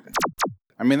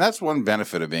 I mean, that's one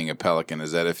benefit of being a pelican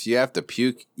is that if you have to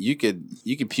puke, you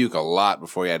could puke a lot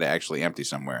before you had to actually empty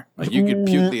somewhere. Like you could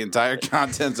puke the entire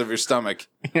contents of your stomach.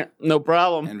 No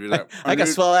problem. And be like, I can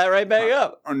swallow that right back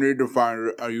up. I need to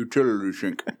find a utility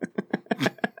sink.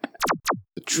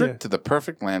 The trick to the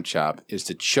perfect lamb chop is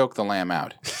to choke the lamb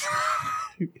out.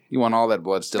 You want all that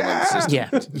blood still in the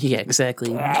system. Yeah,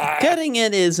 exactly. Cutting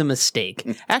it is a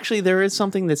mistake. Actually, there is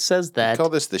something that says that. We call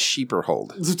this the sheeper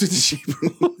hold.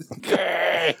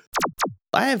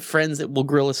 I have friends that will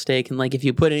grill a steak, and like if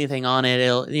you put anything on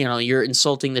it, you're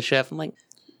insulting the chef. I'm like,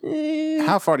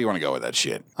 how far do you want to go with that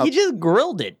shit? You just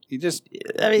grilled it. You just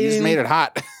made it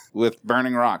hot with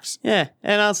burning rocks. Yeah,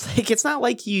 and I was like, it's not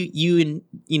like you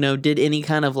did any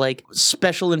kind of like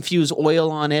special infused oil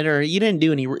on it, or you didn't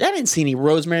do any. I didn't see any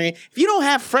rosemary. If you don't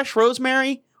have fresh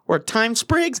rosemary or thyme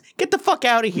sprigs, get the fuck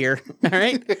out of here. All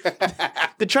right,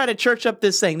 to try to church up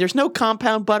this thing. There's no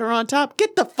compound butter on top.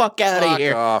 Get the fuck out of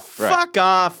here. Fuck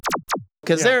off.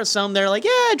 Because there are some that are like,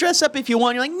 yeah, dress up if you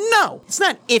want. You're like, no, it's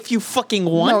not if you fucking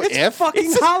want. No, it's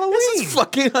fucking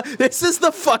Halloween. This is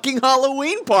the fucking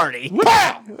Halloween party.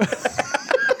 Wow.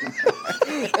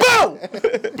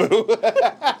 Boo!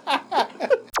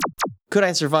 Could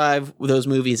I survive those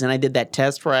movies? And I did that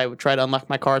test where I would try to unlock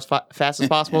my car as fast as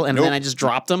possible, and then I just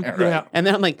dropped them. Yeah. And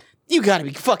then I'm like, you gotta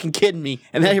be fucking kidding me.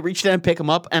 And then I reached down and pick him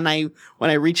up, and when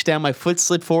I reached down, my foot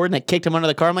slid forward, and I kicked him under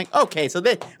the car. I'm like, okay, so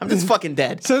I'm just fucking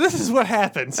dead. So this is what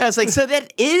happens. I was like, so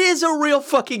that it is a real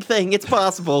fucking thing. It's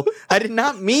possible. I did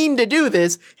not mean to do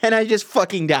this, and I just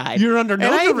fucking died. You're under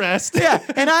no arrest. Yeah,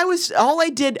 and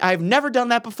I've never done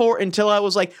that before until I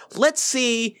was like, let's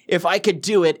see if I could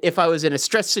do it if I was in a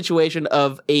stress situation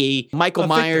of a Michael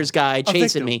Myers guy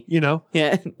chasing me.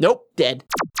 Yeah. Nope, dead.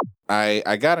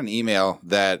 I got an email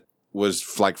that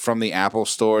was like from the Apple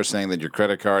store saying that your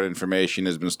credit card information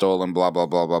has been stolen, blah, blah,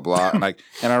 blah, blah, blah.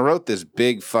 And I wrote this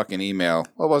big fucking email.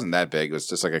 Well, it wasn't that big. It was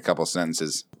just like a couple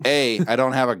sentences. A, I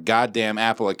don't have a goddamn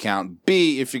Apple account.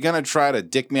 B, if you're going to try to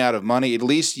dick me out of money, at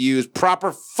least use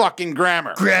proper fucking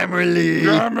grammar.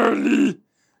 Grammarly.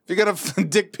 If you're going to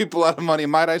dick people out of money,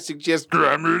 might I suggest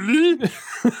Grammarly?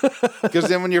 Because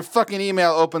then when your fucking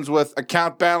email opens with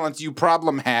account balance you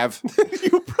problem have,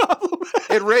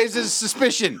 it raises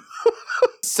suspicion.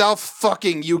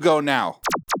 Self-fucking you go now.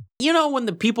 You know when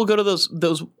the people go to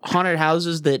those haunted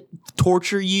houses that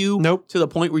torture you to the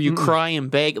point where you cry and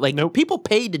beg? Like, people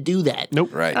pay to do that.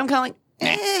 Nope. Right. I'm kind of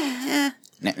like,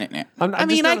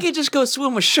 I could just go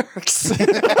swim with sharks.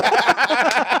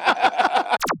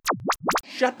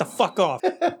 Shut the fuck off.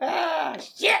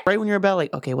 Right when you're about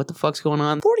like, okay, what the fuck's going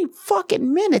on? 40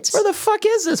 fucking minutes. Where the fuck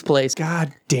is this place?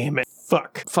 God damn it.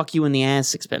 fuck. Fuck you in the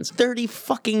ass expense. $30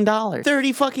 fucking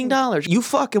 $30. You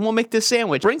fuck and we'll make this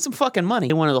sandwich. Bring some fucking money.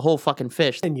 They wanted the whole fucking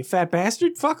fish. And you fat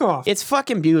bastard, fuck off. It's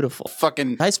fucking beautiful.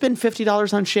 Fucking. I spend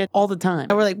 $50 on shit all the time.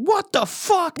 And we're like, what the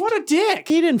fuck? What a dick.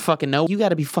 You didn't fucking know. You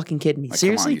gotta be fucking kidding me. Like,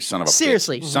 Seriously? Come on, you son of a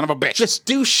Seriously. bitch. Son of a bitch. Just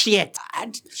do shit.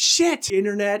 Shit.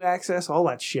 Internet access, all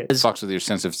that shit. Fucks with your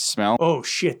sense of smell. Oh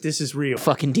shit, this is real.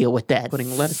 Fucking deal with that.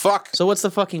 Putting lettuce. Fuck. So what's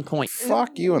the fucking point?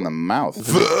 Fuck you in the mouth.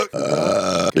 Fuck.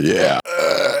 Yeah.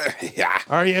 Yeah.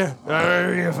 Are you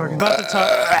fucking about to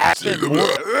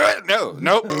talk? No.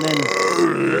 Nope.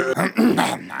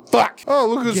 Fuck. Oh,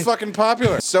 look who's fucking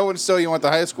popular. So-and-so you went to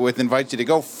high school with invites you to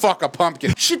go fuck a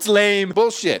pumpkin. Shit's lame.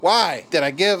 Bullshit. Why did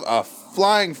I give a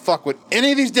flying fuck what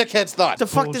any of these dickheads thought? The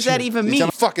fuck does that even mean?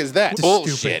 What the fuck is that?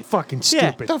 Bullshit. Stupid. Fucking Yeah.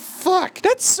 stupid. The fuck?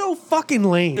 That's so fucking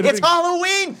lame. It's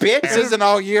Halloween, bitch. This isn't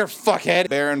all year, fuckhead.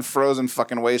 Barren, frozen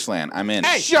fucking wasteland. I'm in.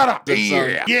 Hey, shut up.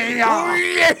 Yeah.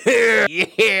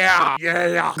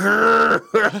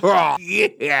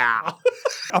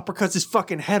 Uppercuts his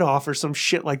fucking head off or some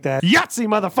shit like that. Yahtzee,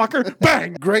 motherfucker!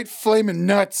 Bang! Great flaming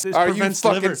nuts. This Are you prevents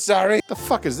fucking liver. sorry? The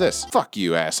fuck is this? Fuck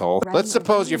you, asshole. Let's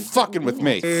suppose you're fucking with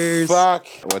me. Fuck.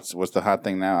 What's the hot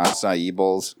thing now? Acai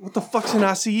bowls. What the fuck's an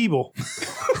acai bowl?